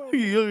fucking adorable.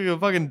 You look like a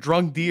fucking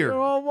drunk deer. You're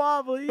all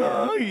wobbly.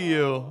 Yeah. Look at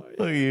you.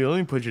 Look at you. Let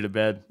me put you to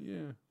bed.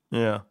 Yeah.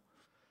 Yeah.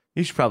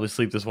 You should probably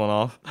sleep this one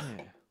off.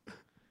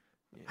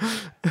 Yeah.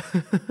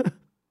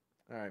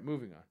 All right,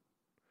 moving on.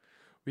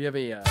 We have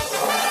an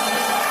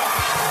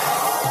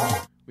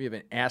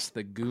Ask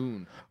the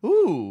Goon.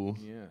 Ooh.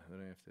 Yeah, that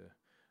I have to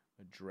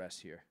address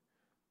here.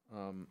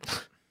 Give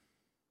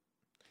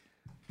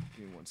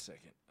me 1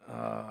 second.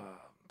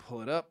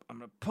 Pull it up. I'm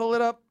gonna pull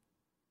it up.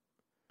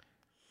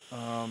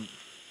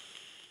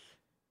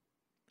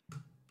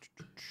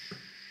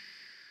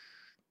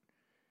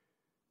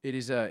 It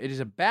is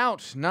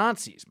about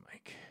Nazis,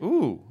 Mike.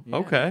 Ooh. Yeah.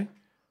 Okay.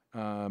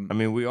 I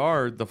mean, we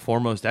are the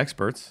foremost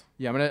experts.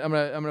 Yeah, I'm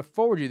gonna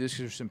forward you this. 'Cause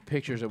there's some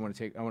pictures I want to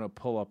take. I want to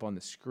pull up on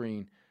the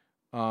screen,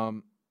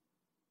 so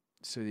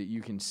that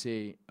you can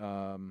see.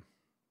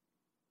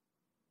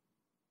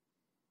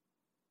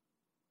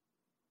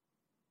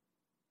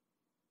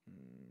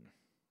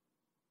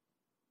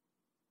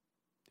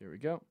 There we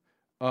go.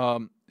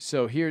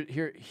 So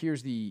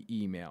here's the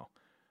email.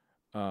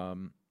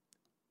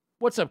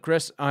 What's up,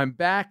 Chris? I'm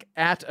back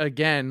at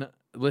again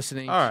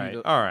listening. All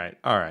right.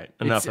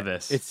 Enough of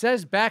this. It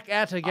says back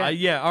at again.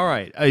 Yeah, all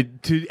right.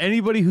 To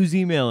anybody who's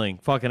emailing,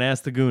 fucking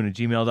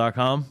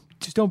askthegoon@gmail.com,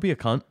 just don't be a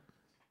cunt.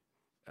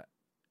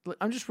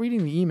 I'm just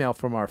reading the email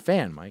from our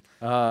fan, Mike.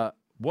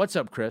 What's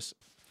up, Chris?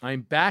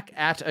 I'm back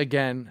at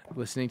again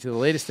listening to the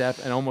latest step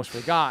and almost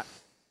forgot.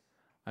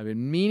 I've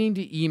been meaning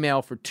to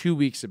email for 2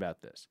 weeks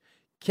about this.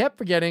 Kept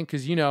forgetting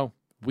because,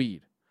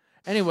 weed.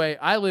 Anyway,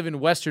 I live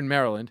in Western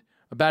Maryland,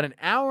 about an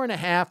hour and a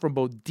half from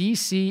both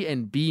D.C.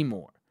 and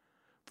Bmore.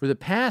 For the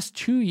past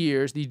 2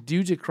 years, these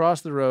dudes across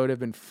the road have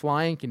been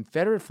flying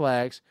Confederate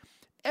flags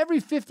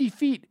every 50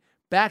 feet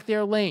back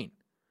their lane,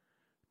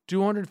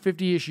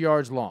 250-ish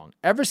yards long.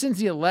 Ever since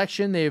the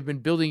election, they have been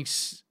building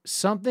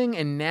something,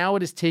 and now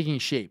it is taking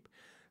shape.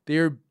 They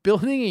are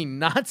building a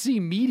Nazi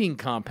meeting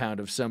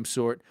compound of some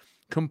sort,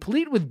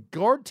 complete with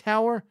guard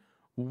tower,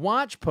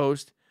 watch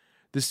post.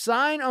 The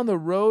sign on the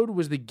road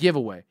was the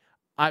giveaway.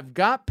 I've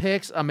got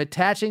pics I'm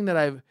attaching that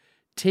I've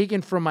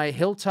taken from my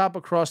hilltop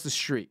across the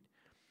street.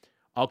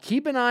 I'll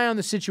keep an eye on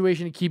the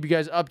situation to keep you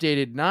guys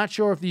updated. Not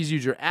sure if these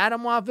dudes are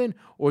Atomwaffen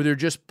or they're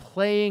just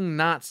playing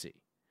Nazi.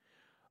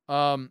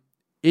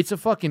 It's a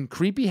fucking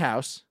creepy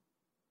house.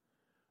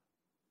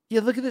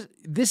 Yeah, look at this.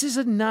 This is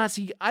a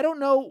Nazi. I don't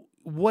know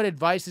what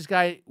advice this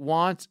guy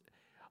wants.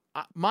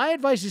 My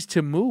advice is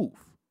to move.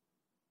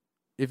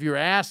 If you're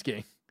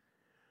asking.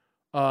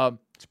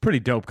 It's a pretty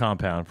dope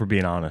compound, for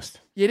being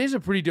honest. It is a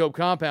pretty dope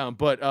compound,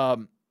 but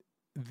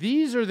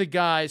these are the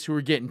guys who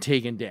are getting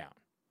taken down.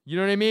 You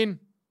know what I mean?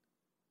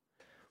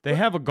 They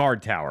have a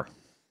guard tower.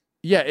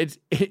 Yeah, it's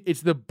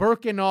the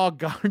Birkenau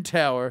guard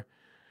tower.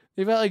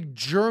 They've got like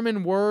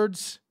German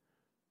words.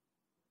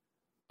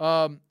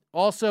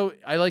 Also,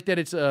 I like that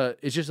it's a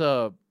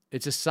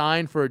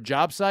sign for a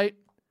job site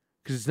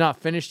because it's not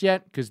finished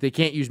yet because they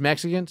can't use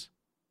Mexicans.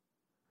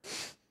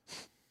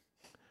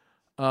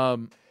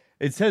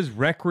 It says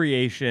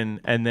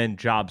recreation and then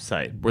job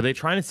site. Were they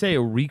trying to say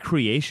a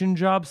recreation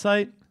job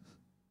site?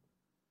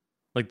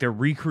 Like they're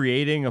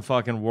recreating a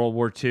fucking World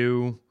War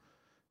II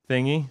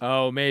thingy?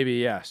 Oh, maybe,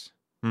 yes.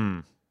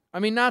 I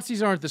mean,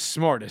 Nazis aren't the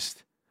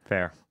smartest.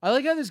 Fair. I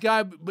like how this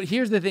guy, but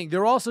here's the thing.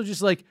 They're also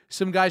just like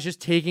some guys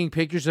just taking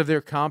pictures of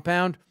their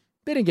compound.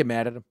 They didn't get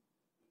mad at him.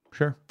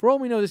 Sure. For all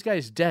we know, this guy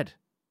is dead.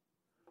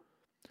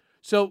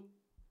 So,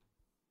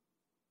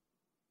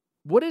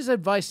 what is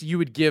advice you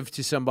would give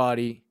to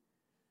somebody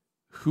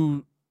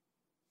who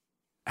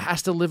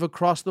has to live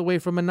across the way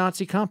from a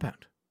Nazi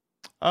compound?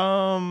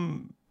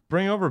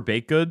 Bring over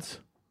baked goods.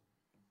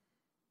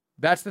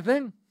 That's the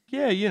thing.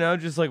 Yeah,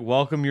 just like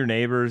welcome your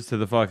neighbors to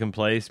the fucking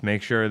place.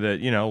 Make sure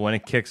that, when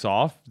it kicks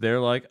off,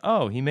 they're like,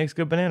 oh, he makes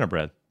good banana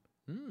bread.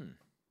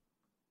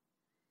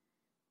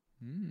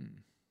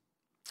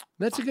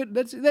 That's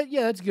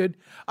good.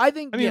 I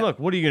mean, look,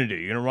 what are you going to do?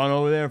 You're going to run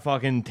over there and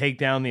fucking take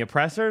down the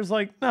oppressors?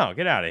 Like, no,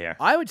 get out of here.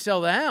 I would sell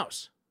the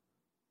house.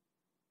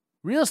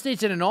 Real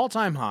estate's at an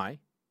all-time high.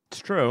 It's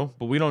true,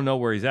 but we don't know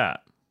where he's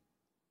at.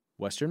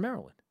 Western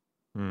Maryland.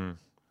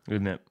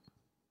 Isn't it?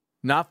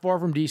 Not far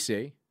from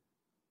D.C.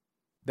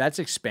 That's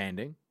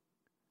expanding.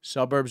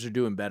 Suburbs are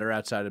doing better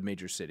outside of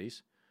major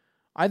cities.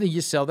 I think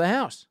you sell the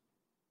house.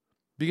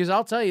 Because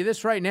I'll tell you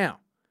this right now.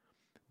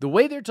 The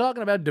way they're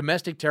talking about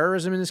domestic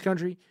terrorism in this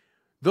country,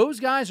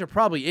 those guys are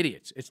probably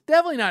idiots. It's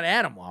definitely not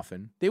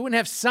Atomwaffen. They wouldn't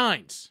have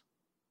signs.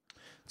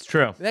 It's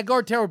true. That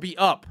guard tower would be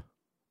up.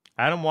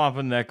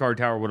 Atomwaffen, that guard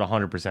tower would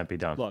 100% be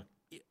done. Look,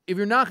 if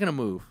you're not going to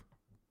move,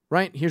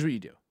 right, here's what you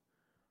do.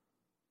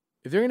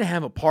 If they're going to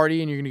have a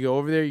party and you're going to go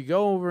over there, you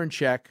go over and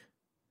check.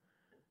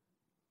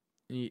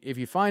 If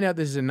you find out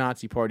this is a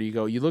Nazi party,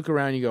 you look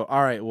around, you go,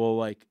 all right, well,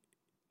 like,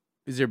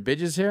 is there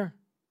bitches here?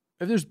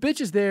 If there's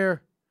bitches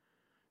there,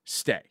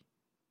 stay.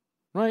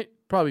 Right?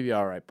 Probably be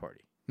all right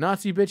party.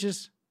 Nazi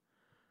bitches?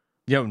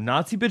 Yo,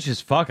 Nazi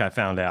bitches fuck, I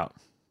found out.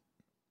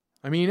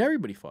 I mean,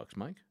 everybody fucks,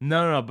 Mike.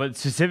 No. But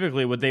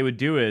specifically, what they would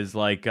do is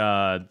like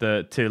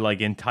to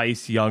like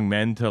entice young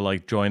men to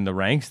like join the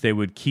ranks. They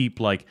would keep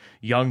like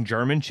young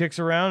German chicks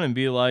around and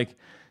be like,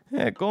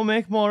 "Hey, go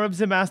make more of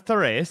the master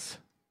race,"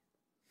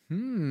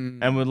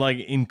 and would like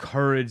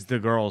encourage the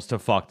girls to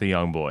fuck the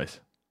young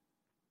boys.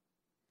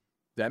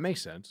 That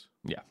makes sense.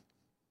 Yeah.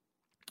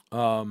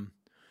 So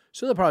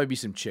there'll probably be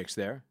some chicks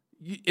there.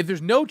 If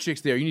there's no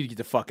chicks there, you need to get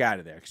the fuck out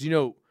of there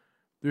because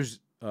there's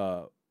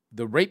the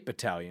rape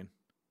battalion.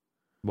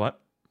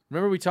 What?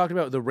 Remember we talked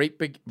about the rape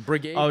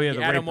brigade? Oh yeah,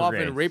 the Adam rape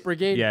brigade. Waffen rape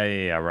brigade.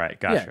 Yeah. Right.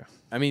 Gotcha. Yeah.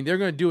 I mean, they're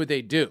going to do what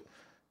they do.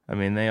 I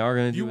mean, they are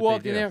going to do You what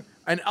walk they in do. there,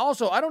 and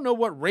also I don't know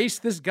what race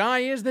this guy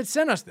is that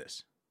sent us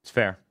this. It's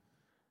fair.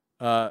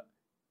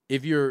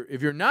 If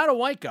you're not a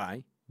white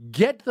guy,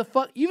 get the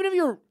fuck. Even if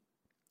you're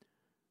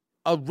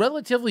a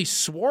relatively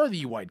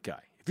swarthy white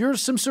guy, if you're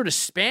some sort of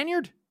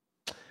Spaniard,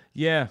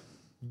 Yeah.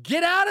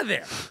 get out of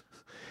there.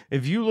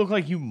 If you look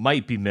like you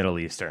might be Middle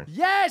Eastern.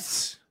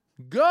 Yes,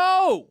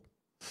 go.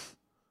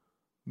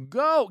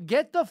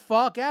 Get the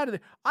fuck out of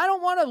there. I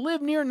don't want to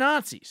live near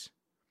Nazis.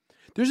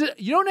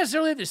 You don't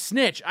necessarily have to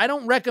snitch. I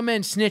don't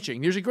recommend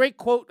snitching. There's a great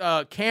quote.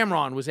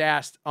 Cameron was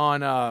asked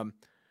on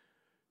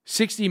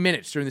 60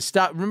 Minutes during the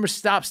stop. Remember,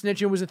 stop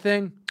snitching was a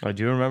thing. I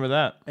do remember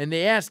that. And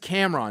they asked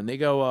Cameron. They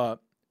go,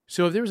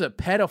 so if there was a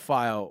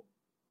pedophile,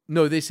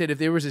 no, they said if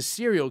there was a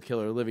serial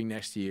killer living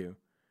next to you,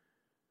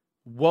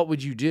 what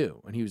would you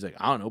do? And he was like,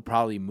 I don't know,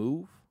 probably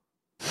move.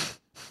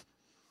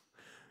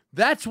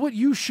 That's what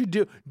you should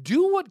do.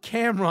 What would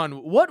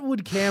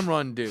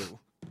Cameron do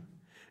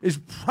is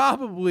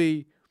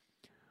probably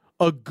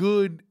a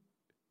good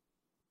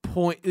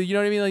point. You know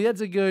what I mean? Like, that's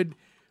a good,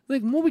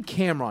 like, what would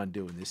Cameron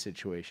do in this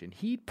situation?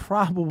 He'd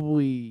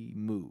probably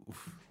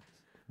move.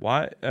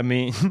 Why? I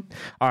mean,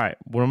 all right,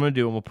 what I'm going to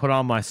do, I'm going to put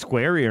on my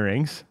square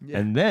earrings,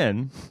 and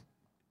then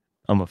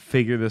I'm going to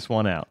figure this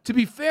one out. To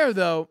be fair,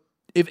 though,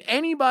 if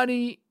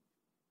anybody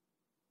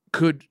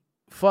could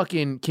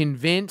fucking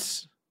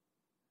convince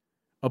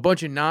a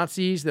bunch of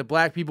Nazis that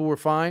black people were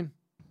fine,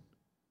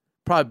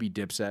 probably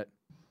be Dipset.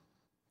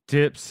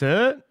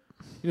 Dipset?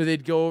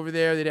 They'd go over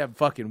there, they'd have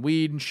fucking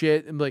weed and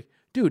shit, and be like,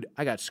 dude,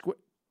 I got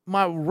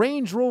my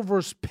Range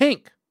Rover's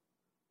pink.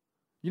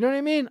 You know what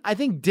I mean? I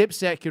think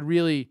Dipset could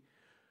really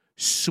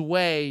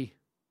sway.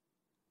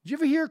 Did you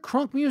ever hear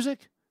crunk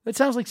music? That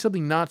sounds like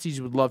something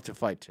Nazis would love to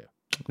fight to.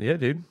 Yeah,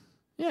 dude.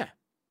 Yeah.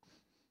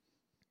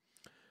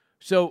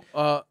 So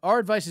our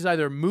advice is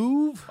either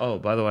move. Oh,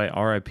 by the way,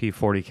 R.I.P.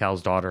 40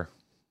 Cal's daughter.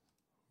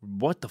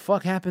 What the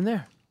fuck happened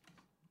there?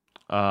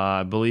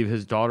 I believe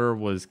his daughter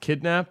was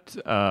kidnapped,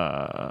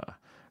 or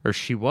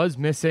she was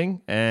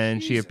missing,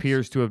 and she Jesus.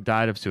 appears to have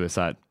died of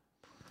suicide.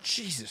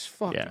 Jesus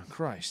fucking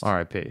Christ.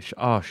 R.I.P.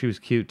 Oh, she was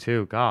cute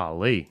too.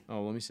 Golly.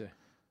 Oh, let me see.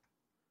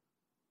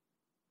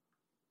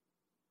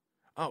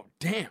 Oh,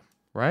 damn.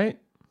 Right?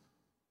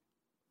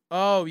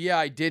 Oh, yeah,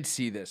 I did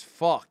see this.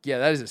 Fuck. Yeah,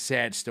 that is a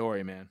sad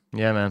story, man.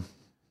 Yeah, man.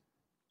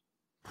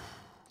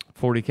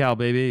 40 Cal,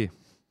 baby.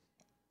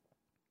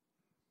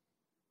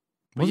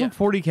 Wasn't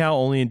 40 Cal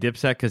only in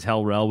Dipset because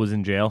Hell Rel was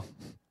in jail?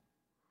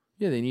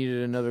 Yeah, they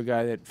needed another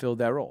guy that filled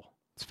that role.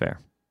 It's fair.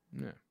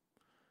 Yeah.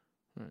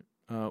 All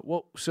right.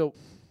 Well, so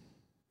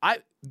I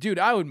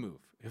would move.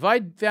 If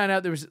I found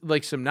out there was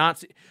like some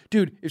Nazi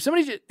dude,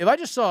 if I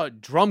just saw a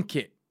drum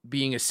kit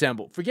being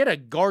assembled, forget a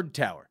guard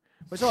tower.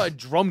 If I saw a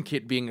drum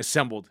kit being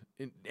assembled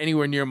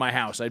anywhere near my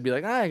house, I'd be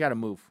like, I gotta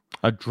move.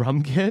 A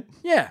drum kit?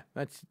 Yeah,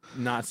 that's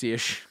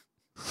Nazi-ish.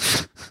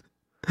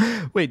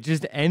 Wait,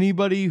 just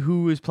anybody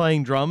who is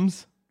playing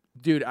drums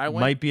Dude,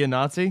 might be a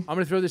Nazi? I'm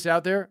gonna throw this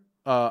out there.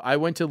 I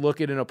went to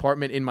look at an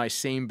apartment in my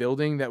same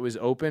building that was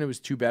open. It was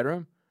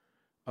 2-bedroom,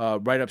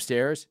 right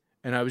upstairs.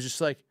 And I was just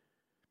like,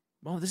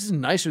 well, this is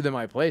nicer than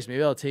my place.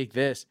 Maybe I'll take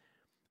this.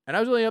 And I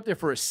was only up there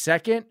for a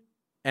second,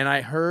 and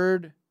I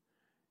heard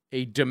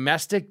a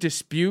domestic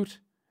dispute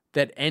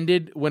that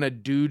ended when a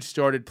dude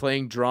started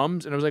playing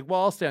drums. And I was like,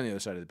 well, I'll stay on the other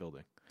side of the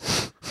building.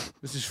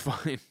 This is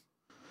fine.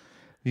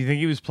 Do you think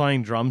he was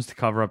playing drums to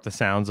cover up the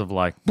sounds of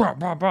like, brah,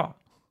 brah, brah?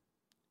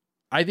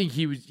 I think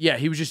he was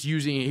just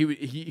using he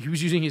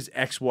was using his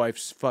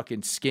ex-wife's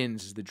fucking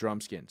skins as the drum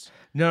skins.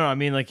 No, I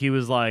mean like he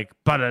was like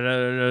bang,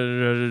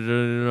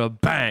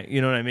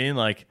 you know what I mean?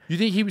 Like, You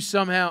think he was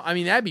somehow? I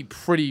mean, that'd be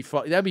pretty.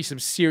 That'd be some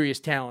serious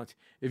talent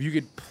if you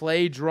could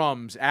play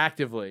drums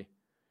actively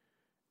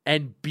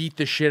and beat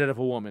the shit out of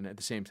a woman at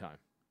the same time.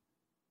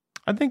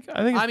 I think it's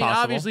possible.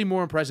 Obviously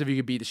more impressive if you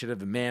could beat the shit out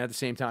of a man at the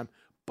same time,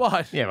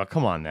 but Yeah, but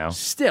come on now.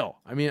 still,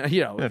 I mean,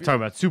 We're not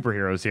talking about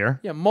superheroes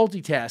here. yeah,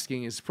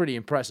 multitasking is pretty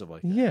impressive.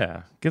 Like,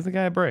 Yeah, give the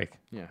guy a break.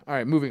 yeah. All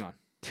right, moving on.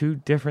 2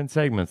 different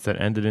segments that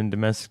ended in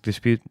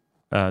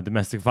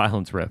domestic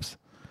violence rips.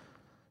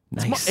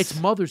 Nice. It's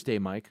Mother's Day,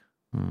 Mike.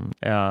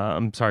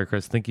 I'm sorry,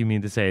 Chris. I think you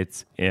mean to say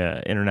it's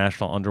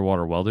International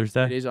Underwater Welders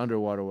Day? It is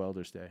Underwater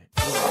Welders Day.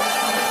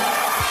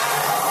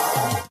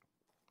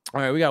 All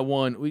right, we got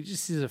one.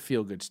 This is a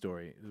feel-good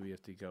story that we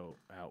have to go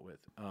out with.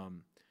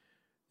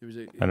 There was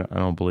I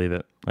don't believe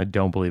it. I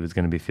don't believe it's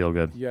going to be feel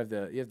good. You have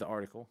the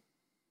article.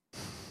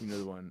 You know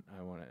the one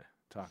I want to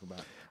talk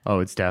about. Oh,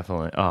 it's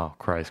definitely. Oh,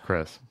 Christ,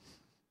 Chris.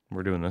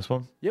 We're doing this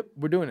one? Yep,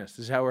 we're doing this.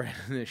 This is how we're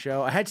ending the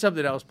show. I had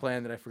something else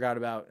planned that I forgot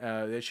about.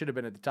 It should have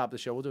been at the top of the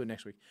show. We'll do it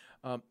next week.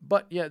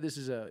 But yeah,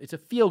 it's a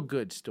feel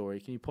good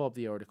story. Can you pull up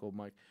the article,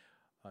 Mike?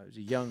 There's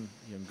a young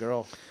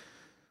girl,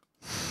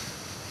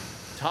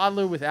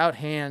 toddler without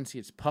hands.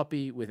 Gets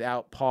puppy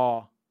without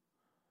paw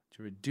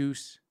to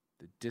reduce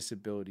the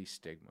disability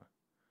stigma.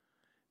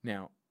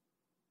 Now,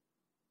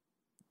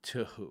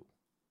 to who?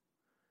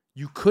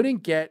 You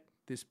couldn't get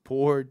this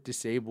poor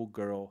disabled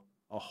girl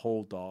a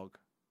whole dog.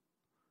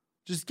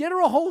 Just get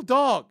her a whole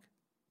dog.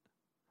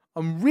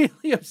 I'm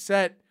really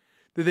upset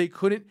that they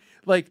couldn't.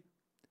 Like,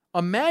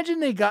 imagine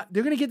they're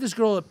going to get this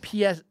girl a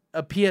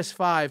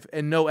PS5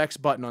 and no X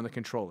button on the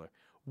controller.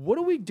 What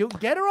do we do?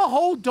 Get her a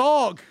whole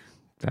dog.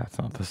 That's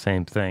not the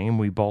same thing, and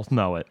we both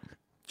know it.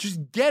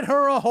 Just get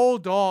her a whole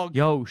dog.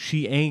 Yo,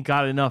 she ain't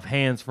got enough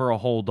hands for a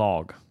whole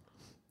dog.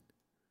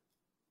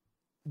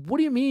 What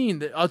do you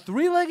mean? A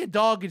three-legged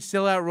dog can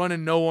still outrun a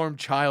no-armed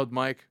child,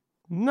 Mike.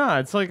 Nah,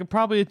 it's like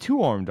probably a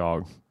two-armed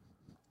dog.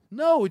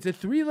 No, it's a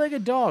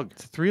three-legged dog.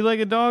 It's a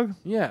three-legged dog?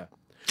 Yeah.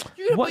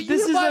 What?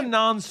 This is a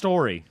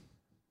non-story.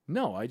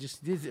 No,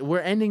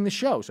 we're ending the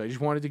show, so I just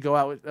wanted to go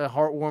out with a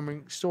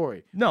heartwarming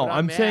story. No, But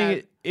I'm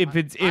saying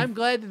I'm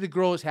glad that the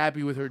girl is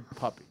happy with her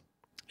puppy.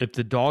 if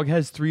the dog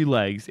has 3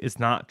 legs, it's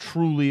not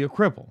truly a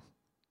cripple.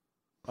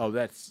 Oh,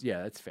 that's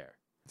fair.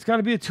 It's got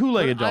to be a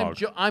 2-legged dog.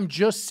 I'm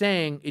just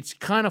saying it's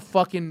kind of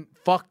fucking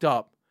fucked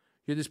up.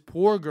 You're this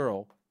poor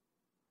girl.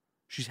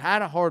 She's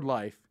had a hard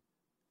life.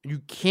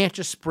 You can't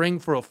just spring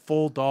for a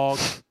full dog.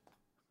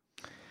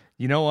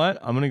 You know what?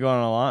 I'm going to go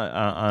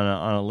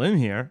on a limb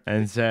here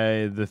and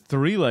say the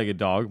 3-legged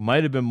dog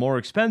might have been more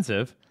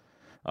expensive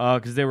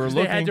because they were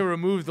looking. They had to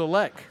remove the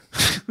leg.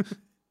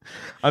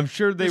 I'm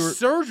sure the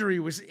surgery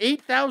was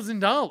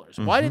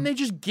 $8,000. Why didn't they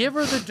just give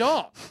her the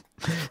dog?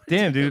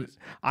 Damn, dude.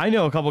 I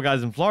know a couple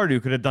guys in Florida who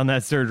could have done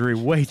that surgery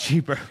way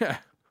cheaper.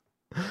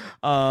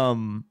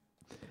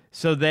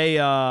 So they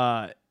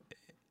I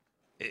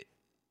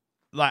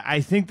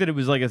think that it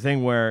was like a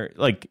thing where,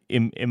 like,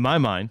 in my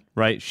mind,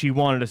 right, she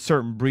wanted a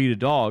certain breed of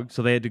dog,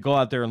 so they had to go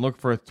out there and look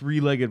for a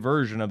 3-legged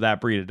version of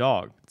that breed of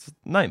dog. It's a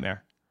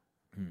nightmare.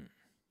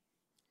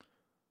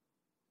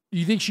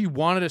 You think she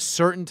wanted a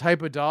certain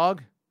type of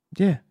dog?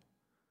 Yeah.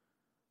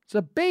 It's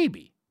a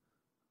baby.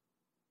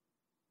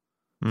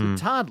 It's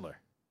a toddler.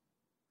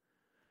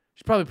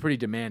 She's probably pretty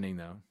demanding,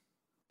 though.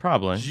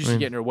 Probably. She's used to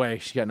getting her way.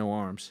 She's got no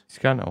arms. She's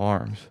got no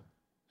arms.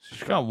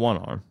 She's got one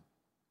arm.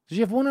 Does she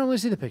have one arm?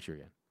 Let's see the picture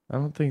again. I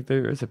don't think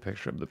there is a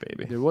picture of the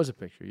baby. There was a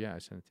picture. Yeah, I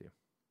sent it to you.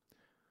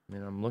 I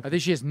mean, I'm looking. I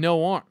think she has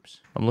no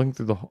arms. I'm looking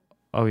through the whole.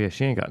 Oh, yeah,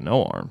 she ain't got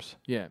no arms.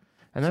 Yeah.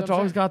 And That's that what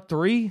I'm dog's got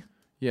 3?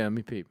 Yeah, let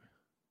me peep.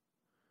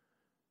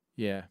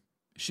 Yeah.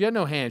 She got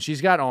no hands.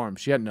 She's got arms.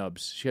 She got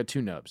nubs. She got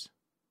 2 nubs.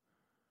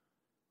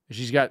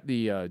 She's got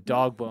the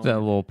dog bone. That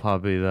little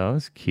puppy, though.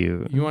 It's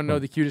cute. You want to know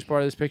the cutest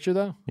part of this picture,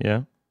 though?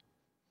 Yeah.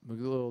 Look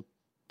at the little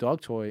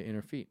dog toy in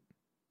her feet.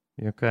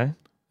 You okay?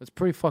 That's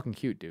pretty fucking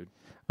cute, dude.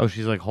 Oh,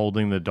 she's like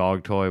holding the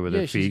dog toy with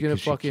her she's feet gonna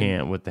because she fucking-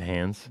 can't with the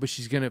hands. But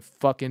she's going to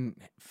fucking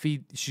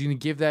feed. She's going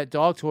to give that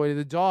dog toy to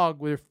the dog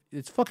with her.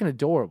 It's fucking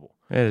adorable.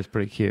 It is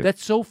pretty cute.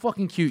 That's so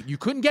fucking cute. You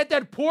couldn't get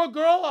that poor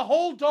girl a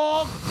whole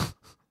dog?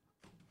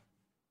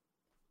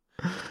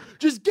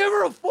 Just give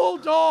her a full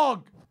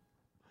dog.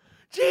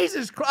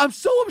 Jesus Christ. I'm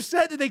so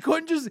upset that they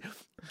couldn't just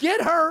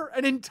get her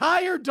an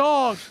entire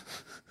dog.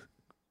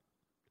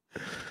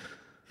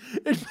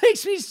 It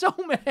makes me so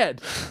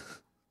mad.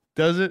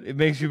 Does it? It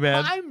makes you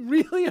mad? I'm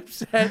really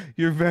upset.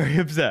 You're very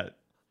upset.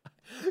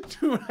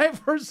 Dude, when I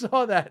first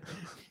saw that,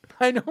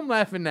 I know I'm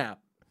laughing now.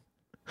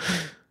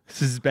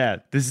 This is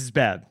bad. This is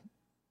bad.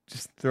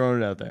 Just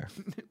throwing it out there.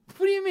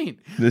 What do you mean?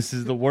 This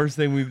is the worst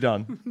thing we've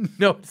done.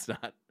 No, it's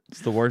not.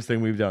 It's the worst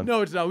thing we've done.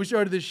 No, it's not. We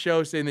started this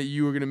show saying that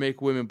you were going to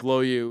make women blow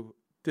you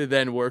to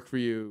then work for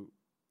you.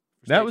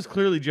 That was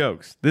clearly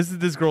jokes. This is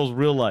this girl's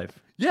real life.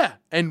 Yeah,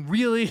 and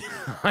really,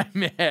 I'm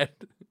mad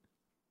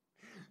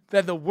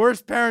that the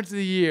worst parents of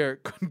the year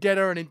couldn't get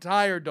her an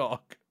entire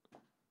dog.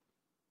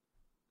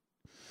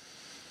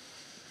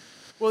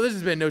 Well, this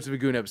has been Notes of a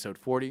Goon episode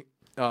 40.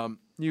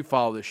 You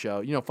follow the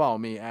show. You know, follow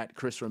me at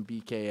Chris from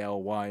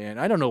BKLYN.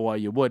 I don't know why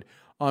you would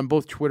on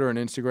both Twitter and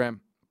Instagram.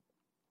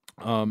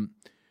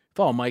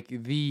 Follow Mike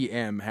the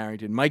M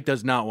Harrington. Mike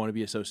does not want to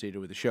be associated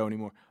with the show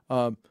anymore.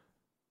 And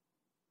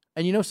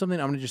you know something?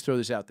 I'm going to just throw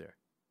this out there.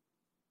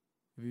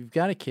 If you've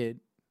got a kid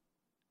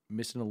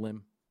missing a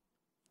limb,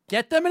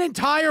 get them an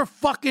entire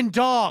fucking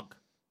dog.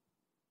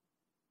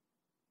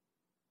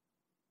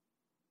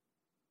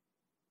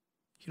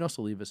 You can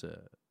also leave us a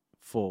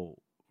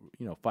full,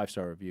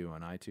 5-star review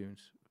on iTunes.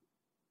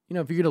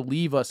 If you're going to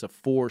leave us a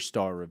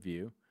 4-star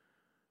review,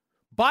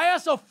 buy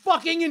us a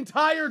fucking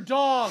entire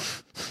dog.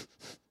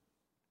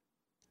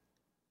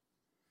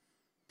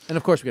 And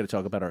of course, we got to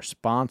talk about our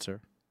sponsor,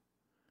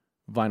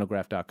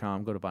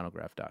 vinylgraph.com. Go to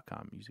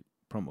vinylgraph.com. Use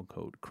promo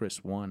code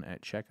Chris1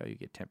 at checkout. You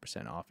get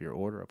 10% off your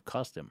order of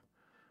custom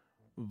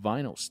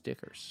vinyl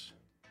stickers.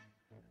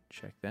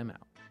 Check them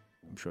out.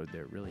 I'm sure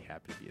they're really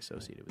happy to be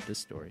associated with this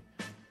story.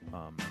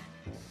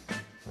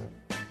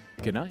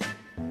 Good night.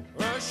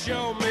 Well,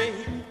 show me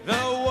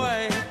the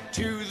way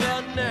to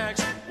the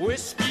next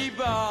whiskey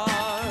bar.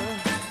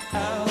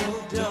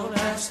 Oh, don't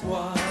ask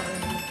why.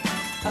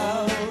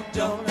 Oh,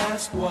 don't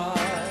ask why.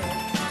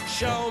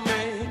 Show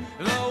me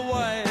the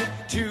way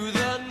to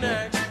the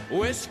next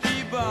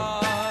whiskey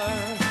bar.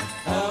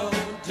 Oh,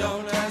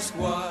 don't ask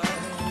why.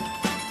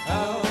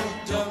 Oh,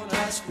 don't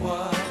ask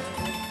why.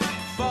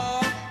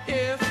 For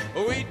if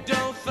we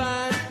don't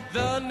find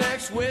the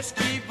next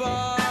whiskey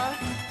bar,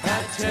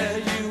 I tell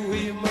you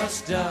we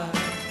must die.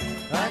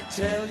 I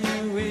tell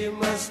you we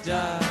must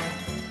die.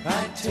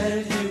 I tell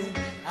you,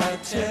 I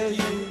tell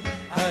you,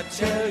 I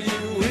tell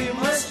you we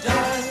must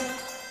die.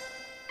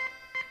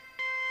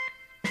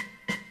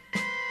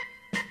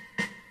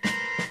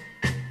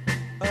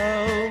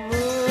 Oh,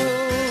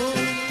 moon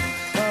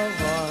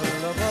of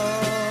Alabama,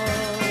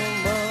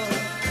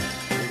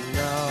 we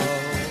now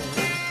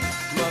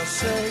must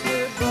say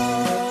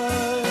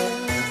goodbye.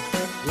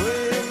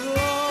 We've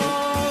lost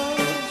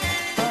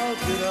our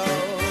good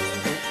old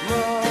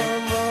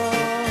mama.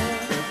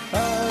 I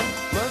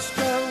must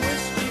have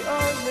whiskey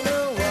on me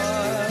now.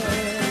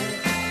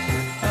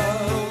 Oh,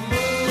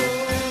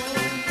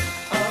 moon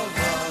of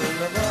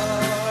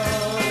Alabama,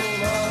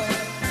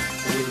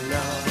 we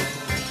now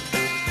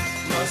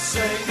must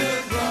say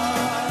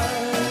goodbye.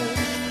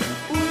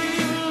 We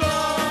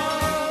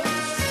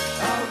lost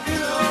our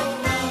good old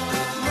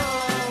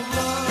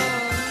mama,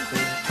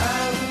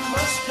 and we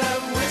must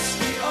have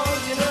whiskey, oh,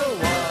 you know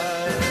why?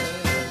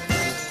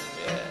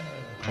 Yeah.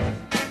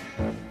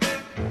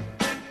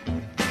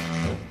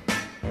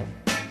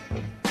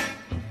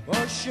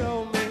 Oh, show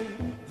me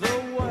the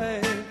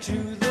way to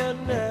the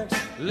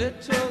next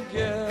little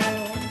girl.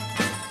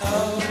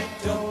 Oh,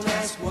 don't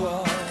ask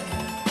why.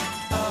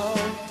 Oh,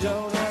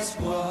 don't ask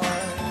why.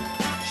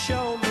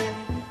 Show me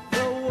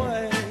the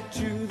way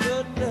to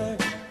the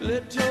next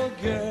little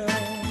girl.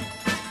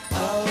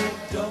 Oh,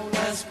 don't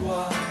ask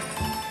why.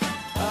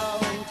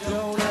 Oh,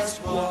 don't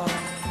ask why.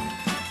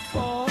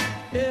 For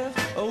if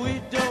we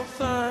don't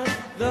find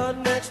the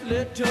next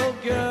little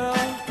girl,